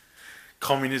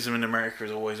communism in America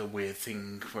is always a weird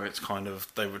thing, where it's kind of,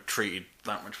 they were treated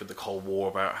that much with the Cold War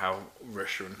about how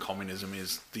Russia and communism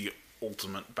is the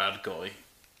ultimate bad guy,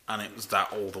 and it was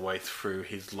that all the way through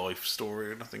his life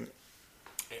story, and I think...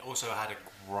 It also had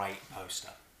a great poster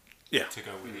to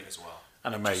go with it as well.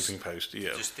 An amazing poster,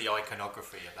 yeah. Just the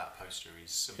iconography of that poster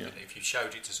is something that if you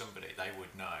showed it to somebody, they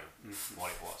would know what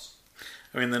it was.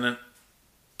 I mean, then a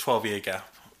 12-year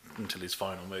gap until his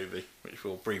final movie, which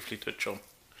we'll briefly touch on.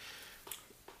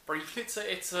 Briefly,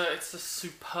 it's a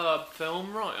superb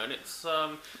film, right? And it's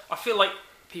I feel like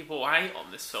people hate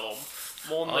on this film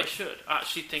more than they should. I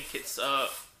actually think it's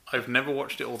I've never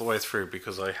watched it all the way through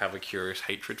because I have a curious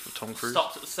hatred for Tom Cruise.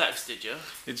 Stopped at the sex, did you?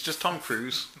 It's just Tom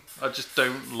Cruise. I just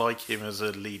don't like him as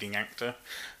a leading actor.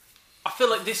 I feel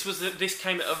like this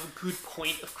came at a good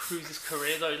point of Cruise's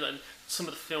career, though. Like some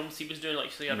of the films he was doing,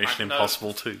 like so he had Mission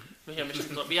Impossible 2. Yeah,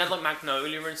 we had like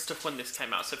Magnolia and stuff when this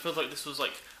came out. So it feels like this was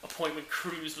like a point when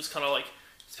Cruise was kind of like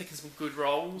picking some good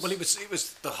roles. Well, it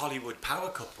was the Hollywood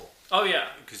power couple. Oh yeah,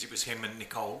 because it was him and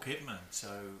Nicole Kidman. So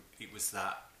it was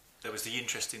that. There was the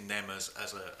interest in them as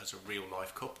a real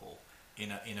life couple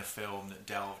in a film that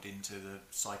delved into the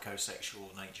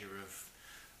psychosexual nature of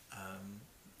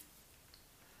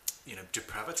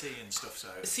depravity and stuff. So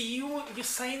see, you're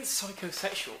saying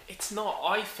psychosexual. It's not.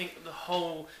 I think the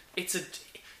whole it's a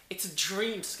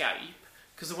dreamscape,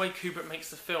 because the way Kubrick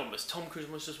makes the film is Tom Cruise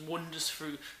just wanders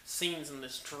through scenes in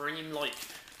this dreamlike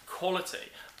quality.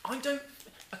 I don't.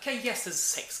 Okay, yes, there's a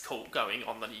sex cult going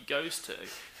on that he goes to.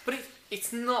 But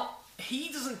it's not...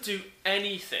 He doesn't do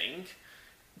anything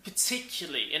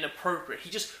particularly inappropriate. He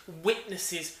just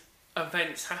witnesses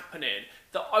events happening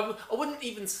that I wouldn't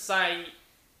even say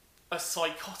are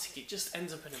psychotic. It just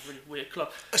ends up in a really weird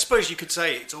club. I suppose you could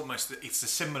say it's a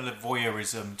similar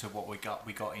voyeurism to what we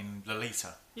got in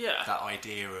Lolita. Yeah. That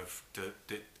idea of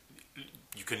the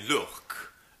you can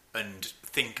look and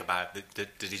think about the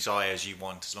desires you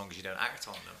want as long as you don't act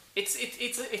on them.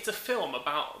 It's a film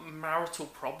about marital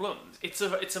problems. It's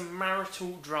a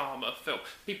marital drama film.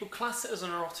 People class it as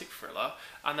an erotic thriller,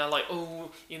 and they're like,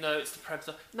 oh, it's the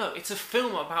Predator. No, it's a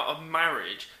film about a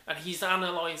marriage, and he's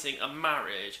analysing a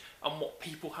marriage and what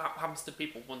happens to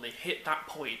people when they hit that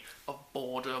point of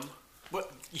boredom. Well,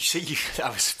 you see,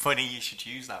 that was funny. You should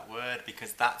use that word,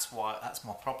 because that's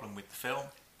my problem with the film.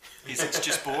 It's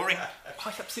just boring. I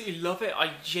absolutely love it.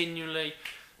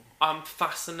 I'm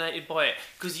fascinated by it,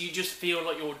 because you just feel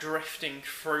like you're drifting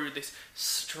through this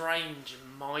strange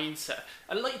mindset.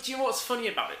 And do you know what's funny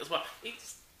about it as well?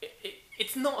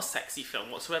 It's not a sexy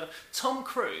film whatsoever. Tom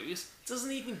Cruise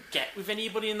doesn't even get with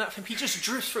anybody in that film. He just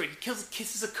drifts through. He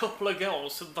kisses a couple of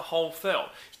girls for the whole film.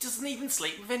 He doesn't even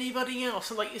sleep with anybody else.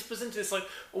 And it's presented as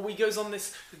he goes on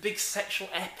this big sexual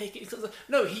epic.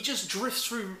 No, he just drifts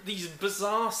through these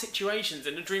bizarre situations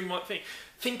in a dreamlike thing,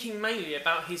 thinking mainly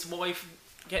about his wife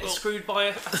getting screwed by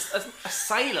a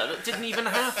sailor that didn't even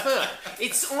have her.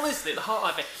 It's honestly the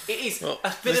heart of it. It is a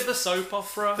bit of a soap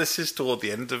opera. This is toward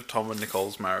the end of Tom and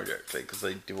Nicole's marriage, actually, because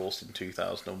they divorced in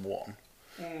 2001.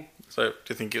 So, do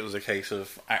you think it was a case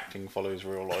of acting follows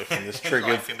real life, and this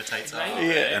triggered? Life imitates art.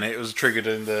 Yeah, and it was triggered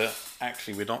in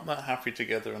actually we're not that happy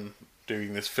together, and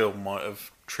doing this film might have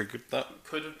triggered that.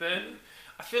 Could have been.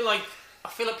 I feel like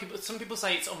some people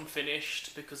say it's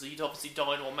unfinished because he'd obviously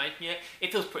died while making it.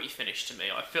 It feels pretty finished to me.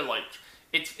 I feel like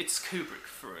it's Kubrick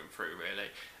through and through, really.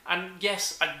 And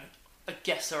yes, I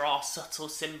guess there are subtle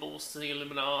symbols to the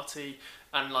Illuminati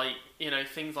and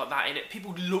things like that in it.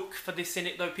 People look for this in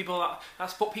it, though.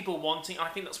 That's what people are wanting. I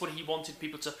think that's what he wanted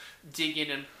people to dig in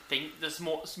and think. There's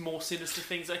more sinister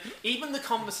things. Even the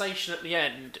conversation at the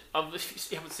end,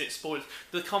 if you haven't seen it, spoilers.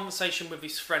 The conversation with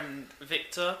his friend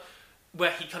Victor,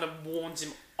 where he kind of warns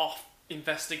him off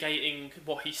investigating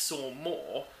what he saw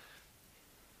more.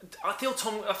 I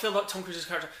feel like Tom Cruise's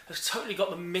character has totally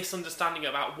got the misunderstanding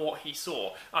about what he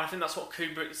saw, and I think that's what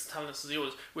Kubrick is telling us as the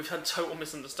audience. We've had total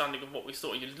misunderstanding of what we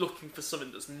saw. You're looking for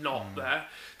something that's not there,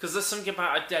 because there's something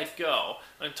about a dead girl,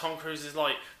 and Tom Cruise is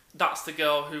like, that's the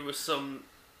girl who was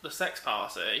the sex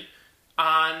party,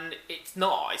 and it's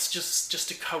not. It's just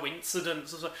a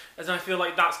coincidence. And I feel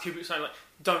like that's Kubrick saying,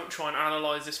 don't try and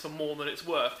analyse this for more than it's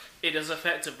worth. It is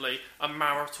effectively a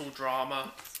marital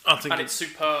drama, and it's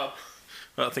superb.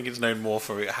 I think it's known more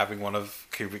for it having one of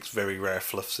Kubrick's very rare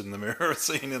fluffs in the mirror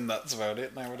scene, and that's about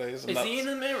it nowadays. And is he in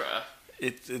a mirror?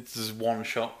 It's one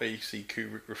shot where you see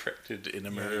Kubrick reflected in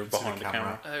a mirror behind the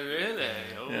camera. Oh really?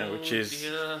 Yeah,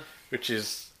 which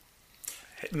is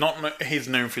he's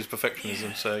known for his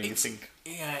perfectionism, so you think...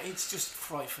 Yeah, it's just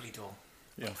frightfully dull.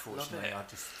 Yeah. Unfortunately, I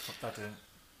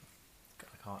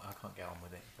can't get on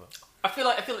with it. But I feel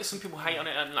like some people hate on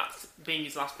it, and that's being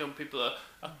his last film, people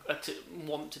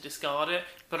want to discard it.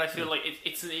 But I feel like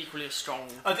it's an equally as strong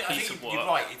piece of work. You're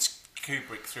right. It's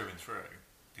Kubrick through and through.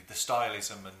 The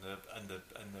stylism and the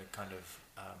kind of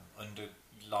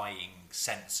underlying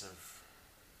sense of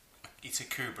it's a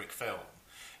Kubrick film.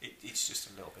 It's just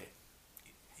a little bit.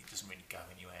 It doesn't really go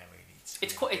anywhere really.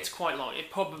 It's quite long.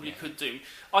 It probably could do.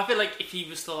 I feel like if he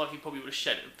was still alive, he probably would have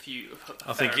shed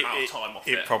a fair amount of time off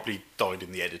it. It probably died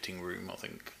in the editing room, I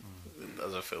think,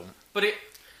 as a film. But I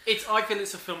feel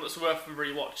it's a film that's worth a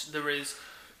rewatch.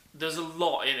 There's a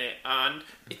lot in it, and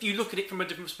if you look at it from a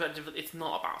different perspective, it's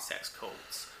not about sex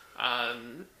cults.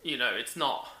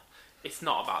 It's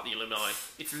not about the Illuminati.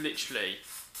 It's literally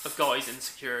a guy's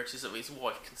insecurities of his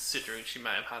wife, considering she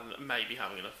may be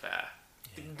having an affair.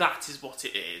 Yeah. That is what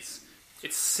it is.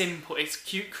 It's simple. It's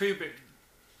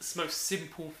Kubrick's most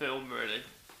simple film, really.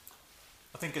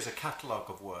 I think as a catalogue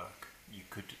of work, you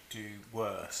could do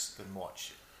worse than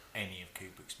watch any of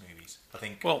Kubrick's movies. I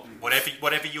think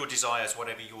whatever your desires,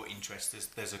 whatever your interest is,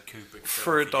 there's a Kubrick film.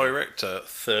 For a director,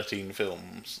 13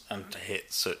 films, and to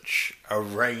hit such a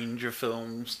range of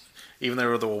films, even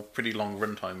though they're all pretty long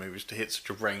runtime movies, to hit such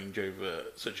a range over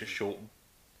such a short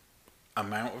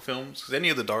amount of films, because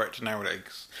any other director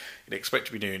nowadays you'd expect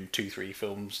to be doing 2-3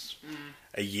 films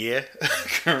a year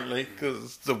currently,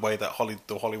 because the way that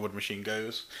the Hollywood machine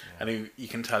goes, and you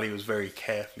can tell he was very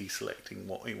carefully selecting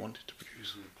what he wanted to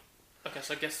produce. Okay,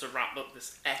 so I guess to wrap up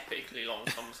this epically long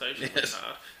conversation we've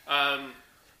had,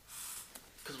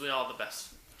 because we are the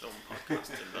best film podcast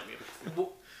in W.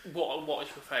 What is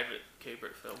your favourite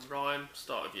Kubrick film? Ryan,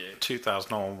 start with you.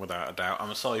 2001, without a doubt. I'm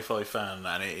a sci-fi fan,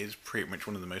 and it is pretty much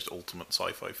one of the most ultimate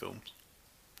sci-fi films.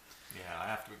 Yeah, I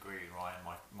have to agree with Ryan.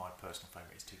 My personal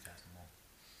favourite is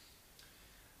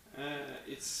 2001.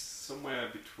 It's somewhere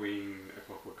between A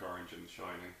Clockwork Orange and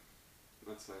Shining.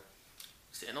 That's it.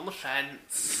 Sitting on the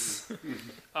fence.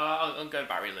 I'm going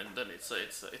Barry Lyndon. It's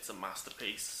a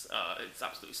masterpiece. It's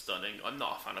absolutely stunning. I'm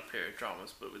not a fan of period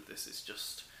dramas, but with this, it's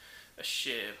just a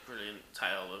sheer brilliant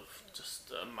tale of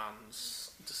just a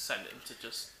man's descent into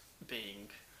just being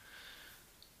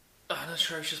an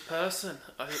atrocious person.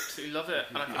 I absolutely love it.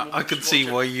 And I can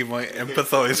see why you might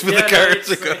empathise with the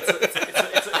character.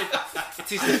 It's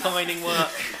his defining work.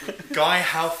 Guy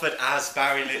Halford as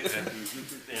Barry Lyndon.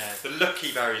 Yeah, the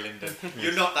lucky Barry Lyndon.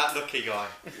 You're not that lucky guy.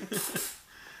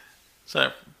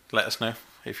 So, let us know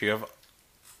if you have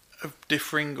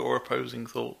differing or opposing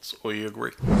thoughts, or you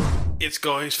agree. It's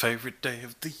Guy's favourite day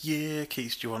of the year.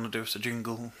 Keith, do you want to do us a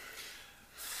jingle?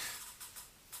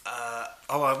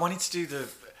 I wanted to do the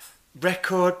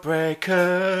Record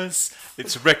Breakers.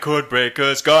 It's Record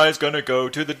Breakers. Guy's gonna go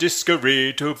to the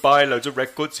discovery to buy loads of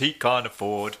records he can't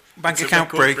afford. Bank account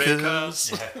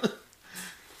breakers. Yeah.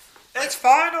 It's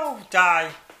final day.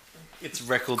 It's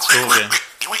record store day.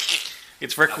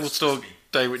 It's record store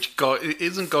day, which it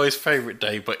isn't Guy's favourite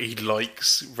day, but he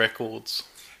likes records.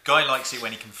 Guy likes it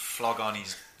when he can flog on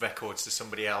his records to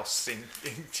somebody else in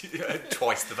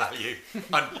twice the value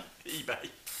on eBay.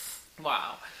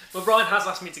 Wow. Well, Brian has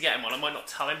asked me to get him one. I might not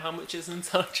tell him how much it is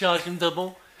until I charge him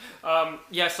double. So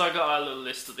I got a little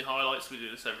list of the highlights. We do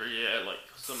this every year, like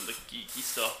some of the geeky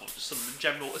stuff, or just some of the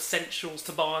general essentials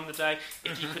to buy on the day.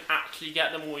 If you can actually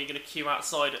get them, or you're going to queue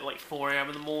outside at like 4 a.m.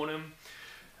 in the morning.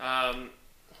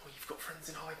 You've got friends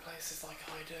in high places like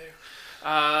I do.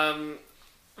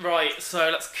 Right,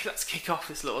 so let's kick off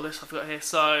this little list I've got here.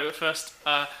 So first,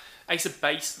 Ace of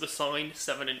Base, The Sign,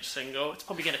 7-inch single. It's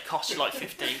probably going to cost you like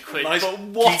 15 quid. Nice,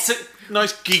 but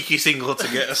nice geeky single to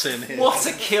get us in here. What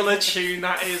a killer tune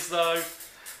that is, though.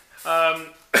 A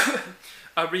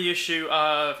reissue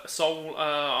of a soul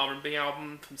R&B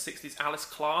album from the 60s, Alice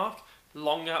Clark,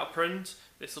 long out of print.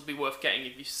 This will be worth getting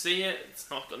if you see it. It's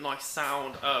got a nice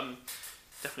sound.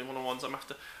 Definitely one of the ones I'm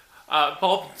after.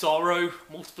 Bob Dorough,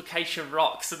 Multiplication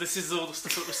Rock. So this is all the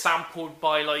stuff that was sampled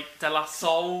by like De La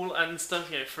Soul and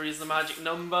stuff. Three is the magic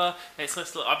number. It's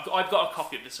nice. I've got a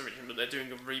copy of this original, but they're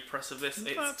doing a repress of this.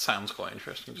 That sounds quite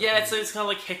interesting. Yeah, it's kind of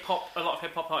like hip hop. A lot of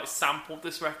hip hop artists sampled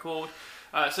this record.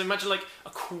 So imagine like a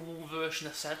cooler version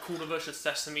of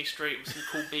Sesame Street with some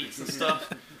cool beats and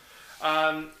stuff.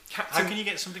 How can you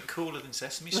get something cooler than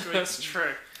Sesame Street? That's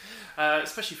true.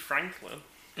 Especially Franklin.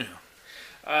 Yeah.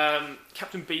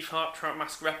 Captain Beefheart Trout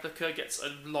Mask Replica gets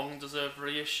a long-deserved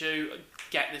reissue.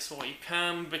 Get this while you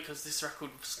can, because this record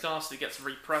scarcely gets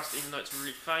repressed, even though it's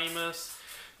really famous.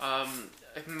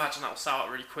 Imagine that'll sell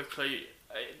out really quickly.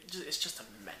 It's just a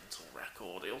mental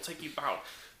record. It'll take you about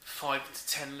 5 to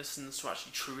 10 listens to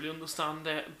actually truly understand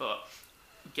it, but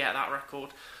get that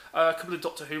record. A couple of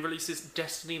Doctor Who releases,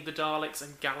 Destiny of the Daleks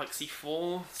and Galaxy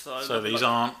 4. So these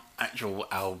aren't actual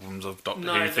albums of Doctor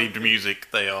Who themed music,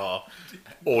 they are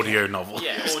audio novels.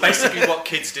 Yeah, it's basically what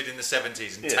kids did in the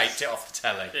 70s and taped it off the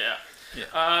telly. Yeah.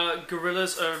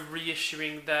 Gorillaz are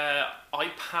reissuing their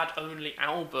iPad-only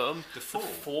album. The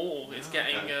Fall is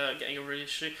getting a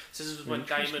reissue. So this was when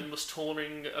Damon was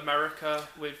touring America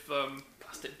with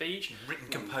Plastic Beach. Written,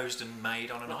 composed, and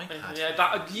made on an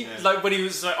iPad. Like when he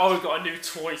was like, "Oh, we've got a new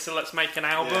toy, so let's make an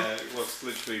album." Yeah, it was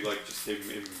literally like just him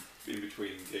in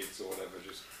between gigs or whatever,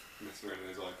 just messing around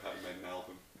with his iPad and made an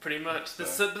album. Pretty much.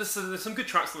 There's some good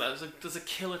tracks on there. There's a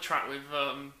killer track with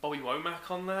Bobby Womack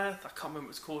on there. I can't remember what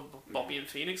it's called, Bobby and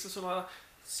Phoenix or something like that.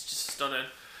 It's just stunning.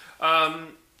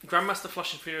 Grandmaster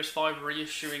Flash and Furious 5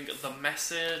 reissuing The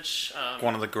Message.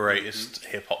 One of the greatest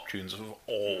hip-hop tunes of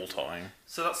all time.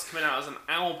 So that's coming out as an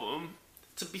album.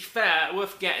 To be fair,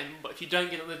 worth getting, but if you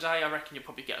don't get it on the day, I reckon you'll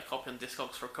probably get a copy on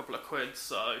Discogs for a couple of quid,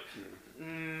 so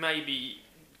maybe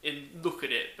look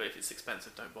at it, but if it's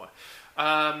expensive, don't buy.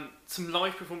 Some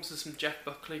live performances from Jeff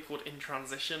Buckley called In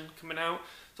Transition coming out.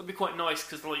 So it'll be quite nice,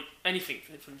 because like anything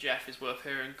from Jeff is worth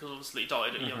hearing, because obviously he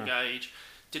died at a young age.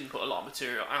 Didn't put a lot of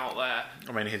material out there.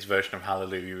 I mean, his version of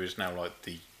Hallelujah is now like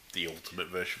the ultimate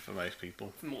version for most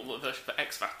people. More the version for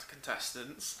X Factor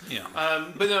contestants. Yeah.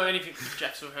 But no, anything from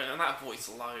Jeff's worth hearing, and that voice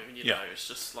alone, you know, it's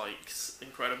just like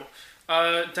incredible.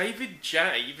 David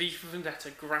J. V for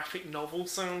Vendetta graphic novel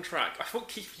soundtrack. I thought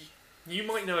Keith, you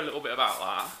might know a little bit about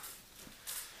that.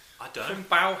 I don't. From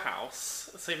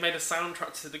Bauhaus. So he made a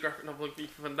soundtrack to the graphic novel V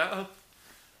for Vendetta.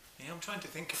 Yeah, I'm trying to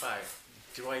think about,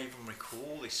 do I even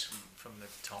recall this from the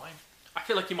time? I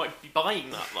feel like you might be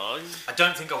buying that though. I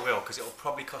don't think I will, because it'll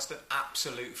probably cost an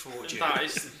absolute fortune. That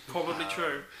is probably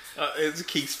true.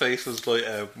 Keith's face was like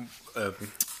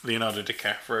Leonardo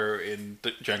DiCaprio in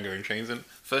Django Unchained.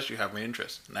 First you have my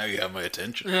interest, now you have my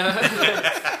attention.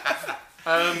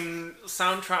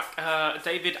 Soundtrack,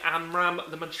 David Amram,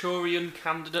 the Manchurian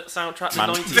Candidate soundtrack, the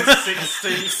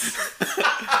 1960s.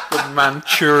 The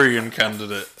Manchurian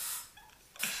Candidate.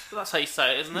 That's how you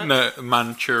say it, isn't it? No,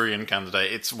 Manchurian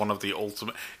Candidate. It's one of the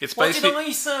ultimate. It's What basically did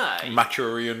I say?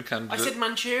 Manchurian Candidate. I said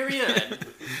Manchurian.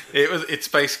 It's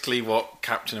basically what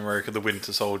Captain America: The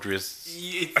Winter Soldier is.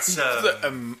 It's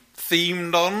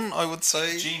themed on, I would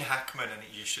say. Gene Hackman, and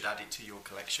you should add it to your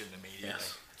collection immediately.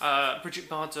 Yes. Brigitte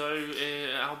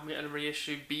Bardot album getting a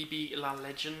reissue. BB La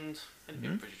Legend.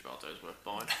 Anything Brigitte Bardot is worth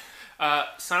buying.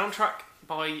 Soundtrack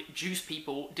by Juice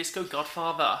People, Disco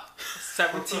Godfather,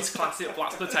 70s classic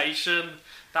blaxploitation.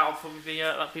 That'll probably be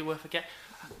that'd be worth a get.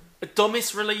 A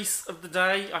dumbest release of the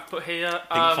day I've put here.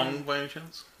 Pink Fong, by any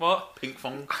chance? What? Pink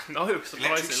Fong? No,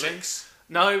 surprisingly.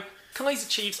 No. Kaiser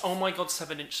Chiefs, Oh My God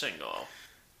 7-inch single.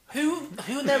 Who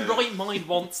in their right mind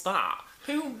wants that?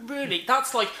 Who really?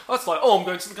 That's like, oh, I'm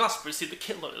going to the Glastonbury to see the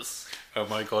Killers. Oh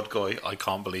my God, Guy, I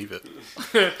can't believe it.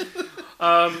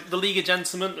 The League of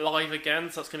Gentlemen live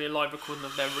again, so that's going to be a live recording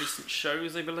of their recent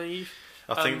shows, I believe.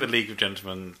 I think the League of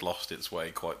Gentlemen lost its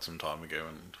way quite some time ago.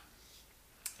 And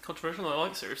controversial, I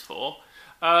like Series 4.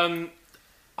 Do you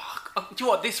know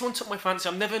what? This one took my fancy.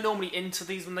 I'm never normally into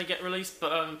these when they get released,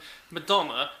 but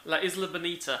Madonna, La Isla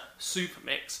Bonita, Super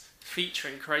Mix,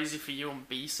 featuring Crazy For You on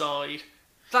B-side.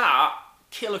 That,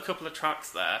 kill a couple of tracks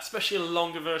there, especially a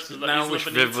longer version of La Isla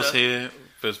Bonita. Viv was here,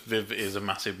 because Viv is a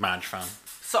massive Madge fan.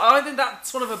 So I think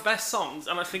that's one of her best songs,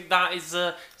 and I think that is...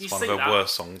 it's one of her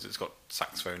worst songs. It's got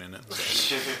saxophone in it.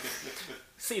 So.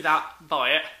 See that,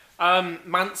 buy it.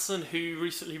 Manson, who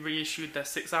recently reissued their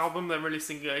 6th album, they're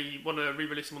releasing one of the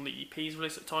EPs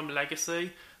released at the time,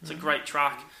 Legacy. It's a great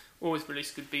track. Always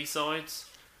release good B-sides.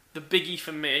 The biggie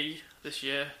for me this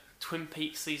year, Twin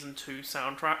Peaks Season 2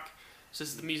 soundtrack. So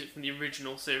this is the music from the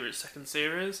original series, second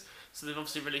series. So they've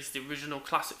obviously released the original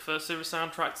classic first series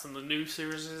soundtracks and the new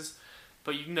series.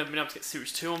 But you've never been able to get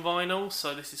Series 2 on vinyl,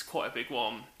 so this is quite a big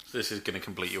one. This is going to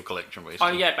complete your collection, basically.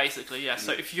 Oh, yeah, basically, yeah.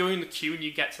 So if you're in the queue and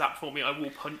you get to that for me, I will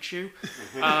punch you.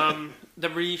 They're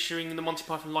reissuing the Monty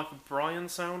Python Life of Brian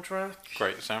soundtrack.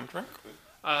 Great soundtrack.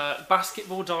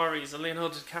 Basketball Diaries, a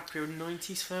Leonardo DiCaprio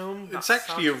 90s film. It's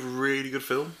actually a really good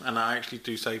film, and I actually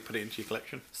do say put it into your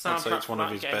collection. I'd say it's one of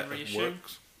his better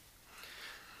works.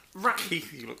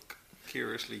 Keith, you look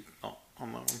curiously not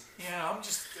on that one. Yeah, I'm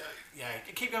just...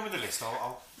 keep going with the list.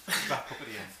 I'll wrap up at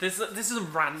the end. This is a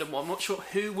random one. I'm not sure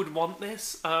who would want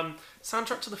this.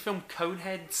 Soundtrack to the film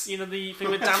Coneheads. You know, the thing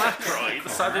with Dan Aykroyd.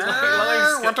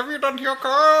 What have you done to your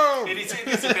car? It is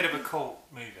a bit of a cult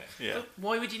movie. Yeah. But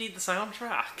why would you need the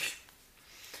soundtrack?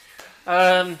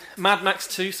 Mad Max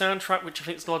 2 soundtrack, which I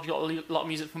think has got a lot of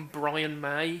music from Brian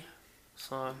May.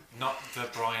 So Not the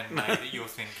Brian May that you're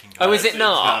thinking. Oh, is it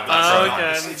not? No, that's Oh, not.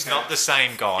 okay. It's not the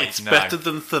same guy. It's no. better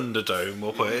than Thunderdome.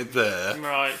 We'll put it there.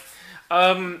 right.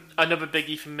 Another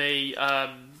biggie for me.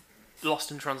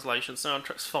 Lost in Translation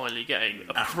soundtrack's finally getting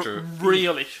a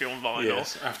real issue on vinyl.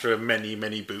 Yes, after many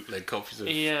bootleg copies have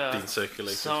been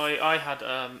circulated. So I had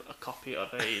a copy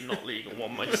of a not legal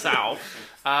one myself,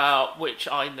 which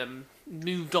I then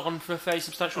moved on for a very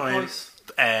substantial price.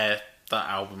 Air, that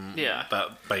album, Yeah.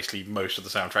 that basically most of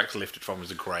the soundtracks lifted from, is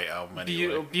a great album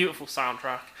anyway. Beautiful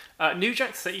soundtrack. New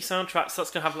Jack City soundtracks, that's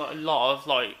going to have a lot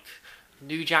of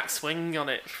New Jack Swing on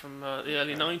it from the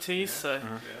early 90s, so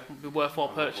it'll be worthwhile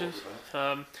purchase.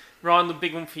 Ryan, the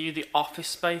big one for you, the Office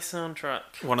Space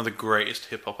soundtrack. One of the greatest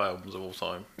hip-hop albums of all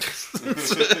time.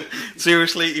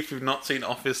 Seriously, if you've not seen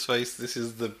Office Space, this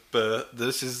is the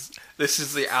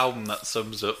album that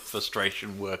sums up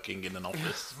frustration working in an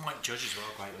office. Mike Judge as well,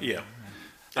 quite. Yeah.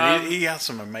 And he has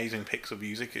some amazing picks of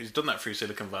music. He's done that through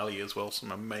Silicon Valley as well.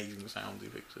 Some amazing sounds he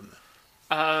picks in there.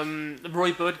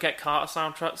 Roy Budd, Get Carter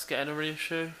soundtracks, getting a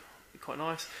reissue. Quite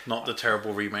nice. Not the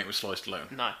terrible remake with Sliced Alone.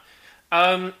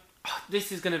 No.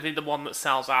 This is going to be the one that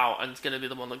sells out, and it's going to be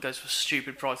the one that goes for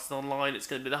stupid prices online. It's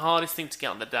going to be the hardest thing to get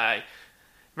on the day.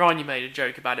 Ryan, you made a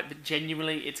joke about it, but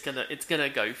genuinely, it's gonna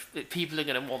go. People are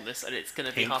going to want this, and it's going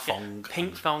to be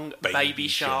Pink Fong Baby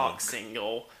Shark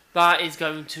single. That is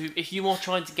going to, if you are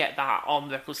trying to get that on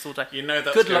Record Store Day, you know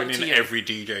that's good going luck in to you. every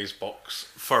DJ's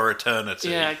box for eternity.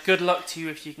 Yeah, good luck to you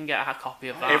if you can get a copy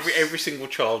of that. Every single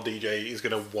child DJ is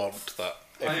going to want that.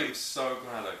 I am so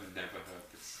glad I've never heard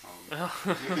this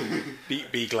song.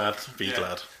 Be glad.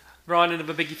 Glad. Ryan,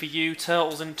 another biggie for you,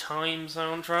 Turtles in Time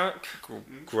soundtrack.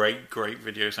 Great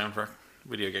video soundtrack.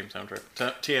 Video game soundtrack.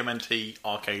 TMNT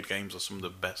arcade games are some of the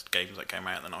best games that came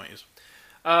out in the 90s.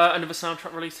 Another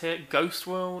soundtrack release here, Ghost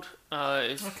World.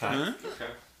 Okay.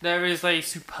 There is a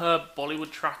superb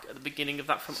Bollywood track at the beginning of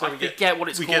that film. So I forget what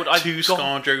it's called. We get two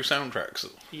ScarJo soundtracks.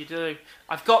 You do.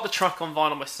 I've got the track on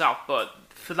vinyl myself, but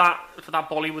for that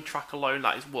Bollywood track alone,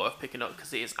 that is worth picking up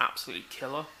because it is absolutely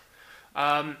killer.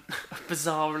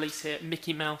 Bizarre release here,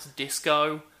 Mickey Mouse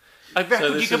Disco.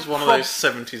 So this is one of those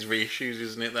 70s reissues,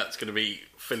 isn't it? That's going to be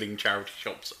filling charity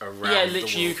shops around Yeah, the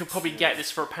literally, you world. could probably get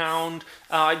this for £1.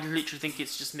 I literally think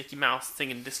it's just Mickey Mouse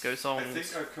singing disco songs. I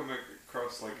think I've come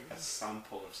across like a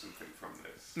sample of something from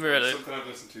this. Really? Something I've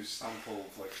listened to sampled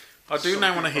like. I do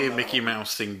now want to hear from that Mickey album.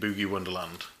 Mouse sing Boogie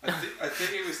Wonderland. I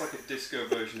think it was like a disco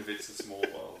version of It's a Small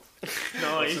World.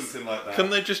 Nice. Or something like that. Can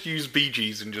they just use Bee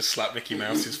Gees and just slap Mickey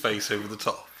Mouse's face over the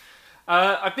top?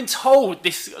 I've been told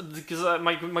this because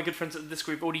my good friends at this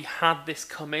group already had this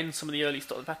come in. Some of the early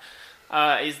stuff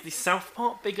is the South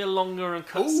Park Bigger, Longer and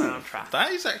Cut soundtrack.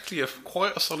 That is actually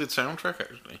quite a solid soundtrack,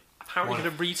 actually. Apparently going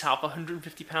to retail for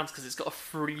 £150 because it's got a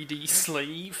 3D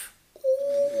sleeve.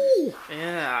 Ooh.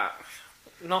 Yeah,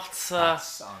 not.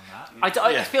 That's on that.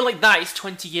 I feel like that is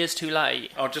 20 years too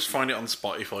late. I'll just find it on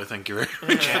Spotify, thank you very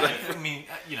much. Yeah, I mean,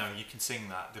 you know, you can sing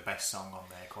the best song on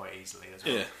there quite easily as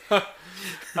well. Yeah.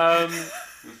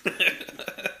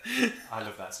 I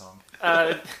love that song.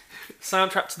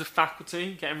 Soundtrack to The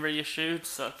Faculty getting reissued.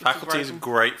 So Faculty is a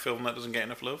great film that doesn't get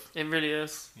enough love. It really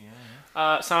is.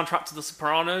 Yeah. Soundtrack to The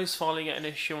Sopranos finally getting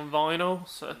an issue on vinyl,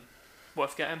 so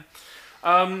worth getting.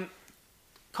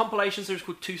 Compilation series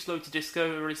called Too Slow to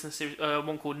Disco, releasing a series,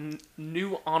 one called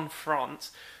New en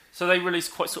France. So they release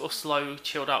quite sort of slow,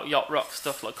 chilled out yacht rock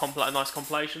stuff, like nice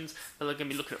compilations. But they're going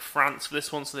to be looking at France for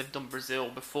this one, so they've done Brazil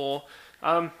before.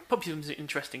 Probably some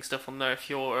interesting stuff on there if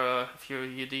you're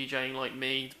DJing like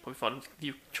me. Probably find a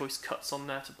few choice cuts on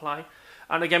there to play.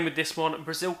 And again with this one,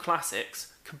 Brazil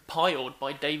Classics, compiled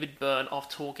by David Byrne of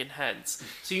Talking Heads.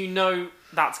 So you know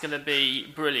that's going to be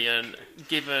brilliant,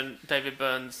 given David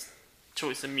Byrne's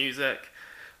choice in music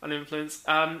and influence.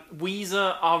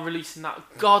 Weezer are releasing that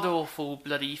god-awful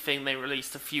bloody thing they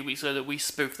released a few weeks ago that we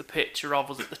spoofed the picture of.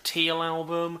 Was it the Teal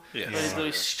album? Yes.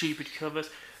 Those stupid covers.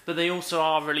 But they also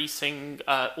are releasing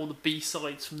all the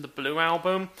B-sides from the Blue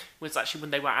album, which is actually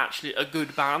when they were actually a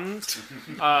good band.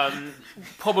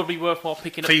 Probably worthwhile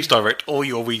picking up. Please direct all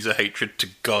your Weezer hatred to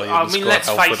Guy I mean, let's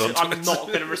Halford face it, on I'm Twitter. not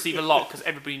going to receive a lot because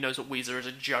everybody knows what Weezer is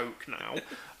a joke now.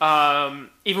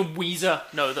 Even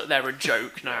Weezer know that they're a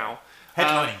joke now.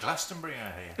 Headlining Glastonbury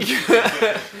out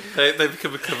here. They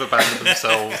become a cover band of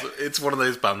themselves. It's one of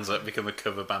those bands that become a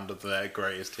cover band of their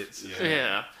greatest hits.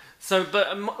 Yeah. So,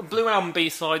 but Blue Album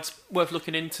B-sides, worth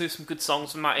looking into. Some good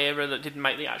songs from that era that didn't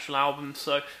make the actual album.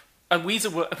 So, a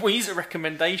Weezer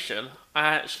recommendation, I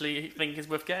actually think is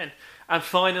worth getting. And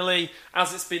finally,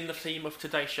 as it's been the theme of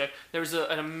today's show, there is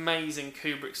an amazing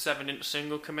Kubrick 7-inch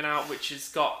single coming out, which has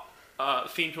got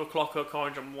theme to A Clockwork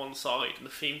Orange on one side and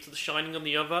the theme to The Shining on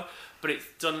the other, but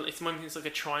it's like a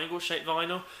triangle shaped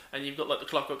vinyl, and you've got like the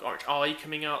Clockwork Orange eye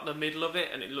coming out the middle of it,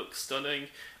 and it looks stunning.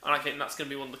 And I think that's going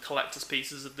to be one of the collector's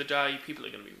pieces of the day. People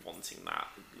are going to be wanting that.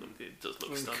 It does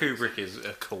look stunning. Kubrick is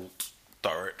a cult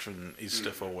director, and his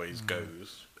stuff always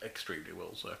goes extremely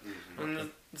well. So,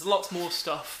 and there's lots more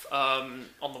stuff on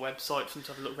the website. Sometimes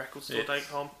have a look,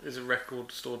 recordstore.com. Is it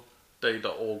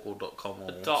recordstoreday.org or .com?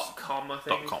 Or .com, I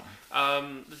think. .com.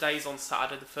 The day's on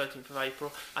Saturday, the 13th of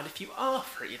April. And if you are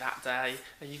free that day,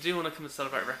 and you do want to come and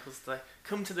celebrate Records Day,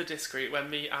 come to the Discreet, where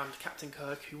me and Captain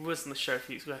Kirk, who was on the show a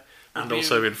few weeks ago, and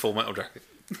also in Full Metal Jacket.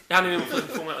 And in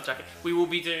Full Metal Jacket. We will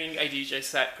be doing a DJ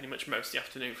set pretty much most of the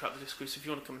afternoon throughout the Discreet, so if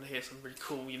you want to come and hear some really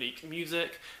cool, unique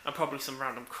music, and probably some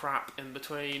random crap in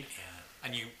between. Yeah.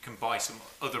 And you can buy some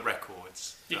other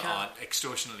records that aren't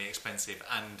extortionately expensive,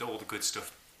 and all the good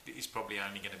stuff is probably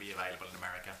only going to be available in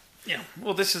America. Yeah,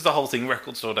 well, this is the whole thing.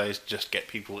 Record Store Day is just get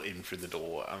people in through the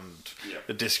door, and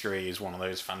the Discreet is one of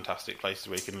those fantastic places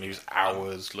where you can lose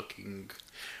hours looking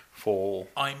for.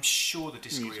 I'm sure the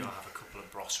Discreet will have a couple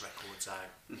of Bros records out.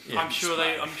 Yeah. I'm sure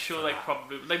they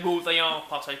probably they are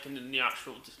partaking in the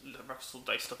actual Record Store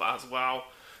Day stuff as well.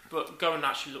 But go and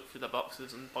actually look through their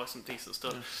boxes and buy some decent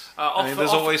stuff. Yes. There's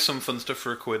always some fun stuff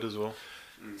for £1 as well.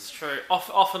 It's true.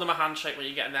 Offer them a handshake when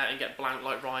you get in there and get blanked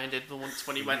like Ryan did once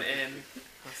when he went in.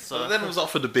 Well, then was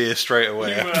offered a beer straight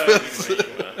away.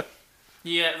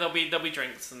 Yeah, there'll be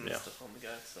drinks and stuff on the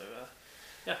go. So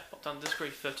pop down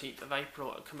Discreet 13th of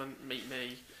April. Come and meet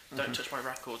me. Don't touch my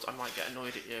records. I might get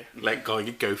annoyed at you. Let Guy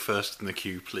go first in the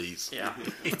queue, please. Yeah.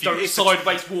 Don't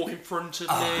sideways walk in front of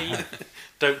me.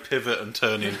 Don't pivot and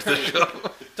turn into the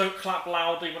shop. Don't clap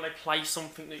loudly when I play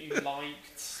something that you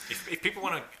liked. If people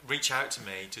want to reach out to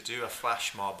me to do a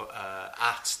flash mob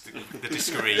at the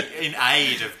Discreet in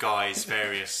aid of Guy's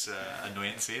various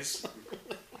annoyances,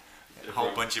 a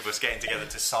whole bunch of us getting together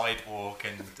to sidewalk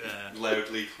and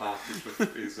loudly clap.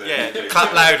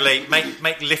 Clap loudly,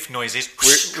 make lift noises.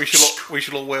 We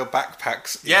should all wear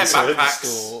backpacks. Yeah,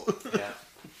 backpacks.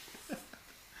 Yeah.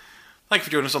 Thank you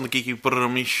for joining us on the Geeky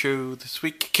Brummy Show this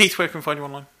week. Keith, where can we find you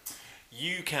online?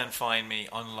 You can find me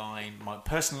online,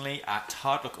 personally, at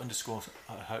hardluck_.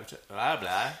 Blah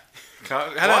blah. And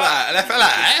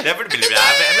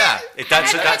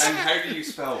how do you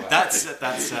spell that?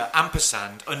 That's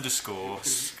ampersand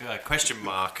question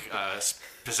mark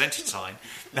percentage sign.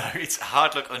 No, it's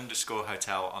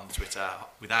hardluck_hotel on Twitter,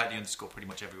 without the underscore pretty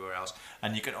much everywhere else.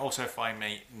 And you can also find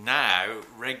me now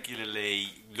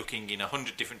regularly looking in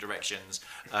 100 different directions,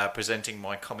 presenting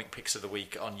my comic picks of the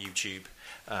week on YouTube.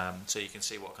 So you can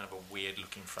see what kind of a weird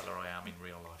looking fella I am in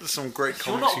real life. There's some great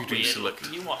comics you do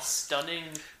select. You are stunning.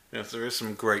 Yes, there is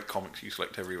some great comics you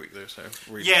select every week though, so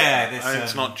really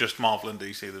it's not just Marvel and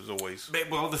DC, there's always...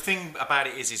 Well, the thing about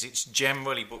it is it's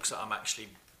generally books that I'm actually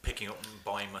picking up and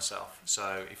buying myself.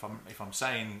 So if I'm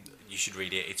saying you should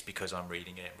read it, it's because I'm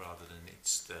reading it rather than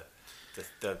it's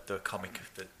the comic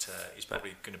that is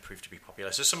probably going to prove to be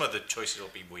popular. So some of the choices will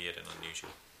be weird and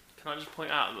unusual. Can I just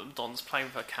point out that Don's playing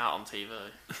with a cat on TV?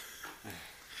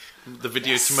 The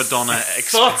video to Madonna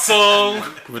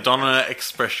Madonna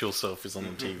Express Yourself is on the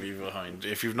TV behind.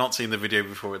 If you've not seen the video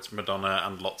before, it's Madonna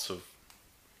and lots of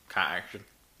cat action.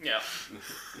 Yeah.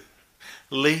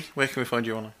 Lee, where can we find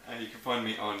you on? You can find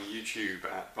me on YouTube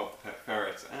at Bob the Pet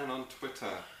Ferret and on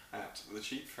Twitter at The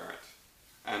Cheap Ferret.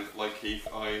 And like Heath,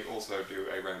 I also do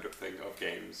a roundup thing of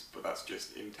games, but that's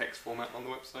just in text format on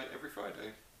the website every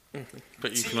Friday.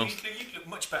 But you you look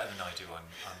much better than I do on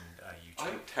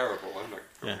YouTube. I'm terrible. I'm like...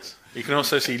 Yes. You can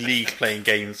also see Lee playing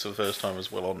games for the first time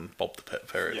as well on Bob the Pet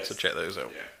Ferret, so check those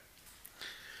out. Yeah.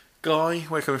 Guy,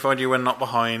 where can we find you when not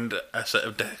behind a set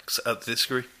of decks at the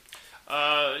Discreet?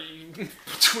 You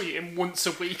tweet him once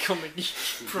a week on the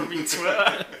Brummy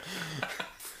Twitter.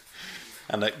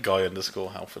 And at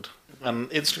Guy_Halford. And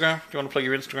Instagram? Do you want to plug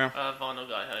your Instagram? Vinyl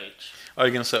Guy H. Are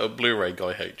you going to set up Blu-ray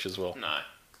Guy H as well? No.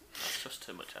 That's just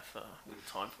too much effort all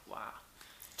the time. Wow.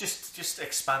 Just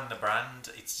expand the brand.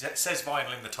 It says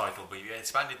vinyl in the title, but you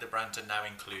expanded the brand to now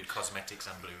include cosmetics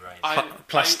and Blu-rays.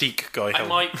 Plastique Guy. I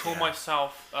might call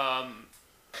myself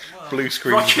Blue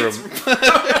Screen Brum.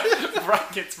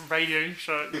 Brackets Radio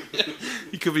Show.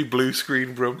 You could be Blue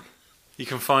Screen Brum. You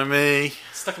can find me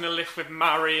stuck in a lift with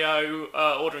Mario,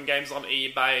 ordering games on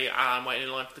eBay and waiting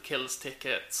in line for the Killers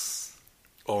tickets.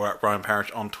 Or at Brian Parrish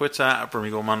on Twitter, at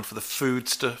Brummy Gorman for the food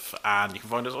stuff. And you can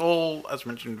find us all, as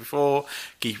mentioned before,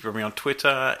 Geeky Brummy on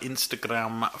Twitter,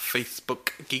 Instagram,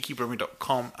 Facebook,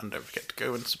 geekybrummy.com. And don't forget to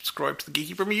go and subscribe to the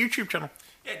Geeky Brummy YouTube channel.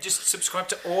 Yeah, just subscribe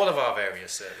to all of our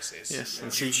various services. Yes.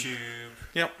 YouTube.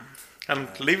 Yep. And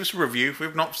leave us a review.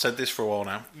 We've not said this for a while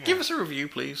now. Yeah. Give us a review,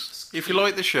 please. If you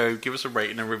like the show, give us a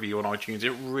rating and review on iTunes.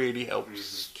 It really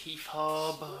helps. Keith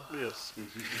Hub. Yes.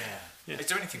 Yeah. Is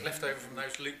there anything left over from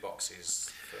those loot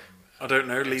boxes? I don't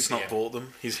know. Lee's not bought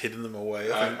them. He's hidden them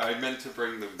away. I meant to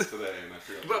bring them today and I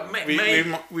forgot.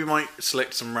 Well, we might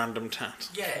select some random tat.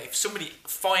 Yeah, if somebody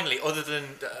finally, other than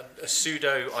a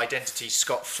pseudo identity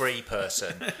Scot-free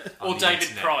person, or David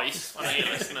Price, I know you're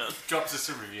listening, drops us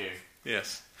a review.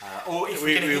 Yes. Or if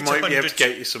we might be able to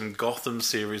get you some Gotham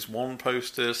Series 1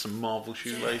 posters, some Marvel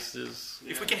shoelaces.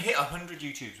 Yeah. If we can hit 100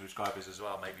 YouTube subscribers as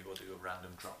well, maybe we'll do a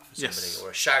random drop for somebody,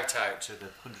 or a shout out to the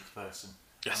 100th person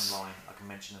online. I can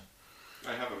mention them.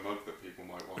 I have a mug that people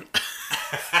might want.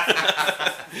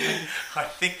 I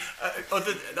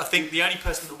think the only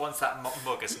person that wants that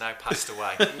mug has now passed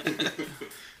away.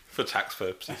 For tax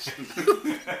purposes.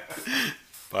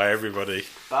 Bye, everybody.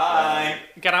 Bye.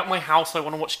 Get out my house. I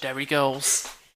want to watch Derry Girls.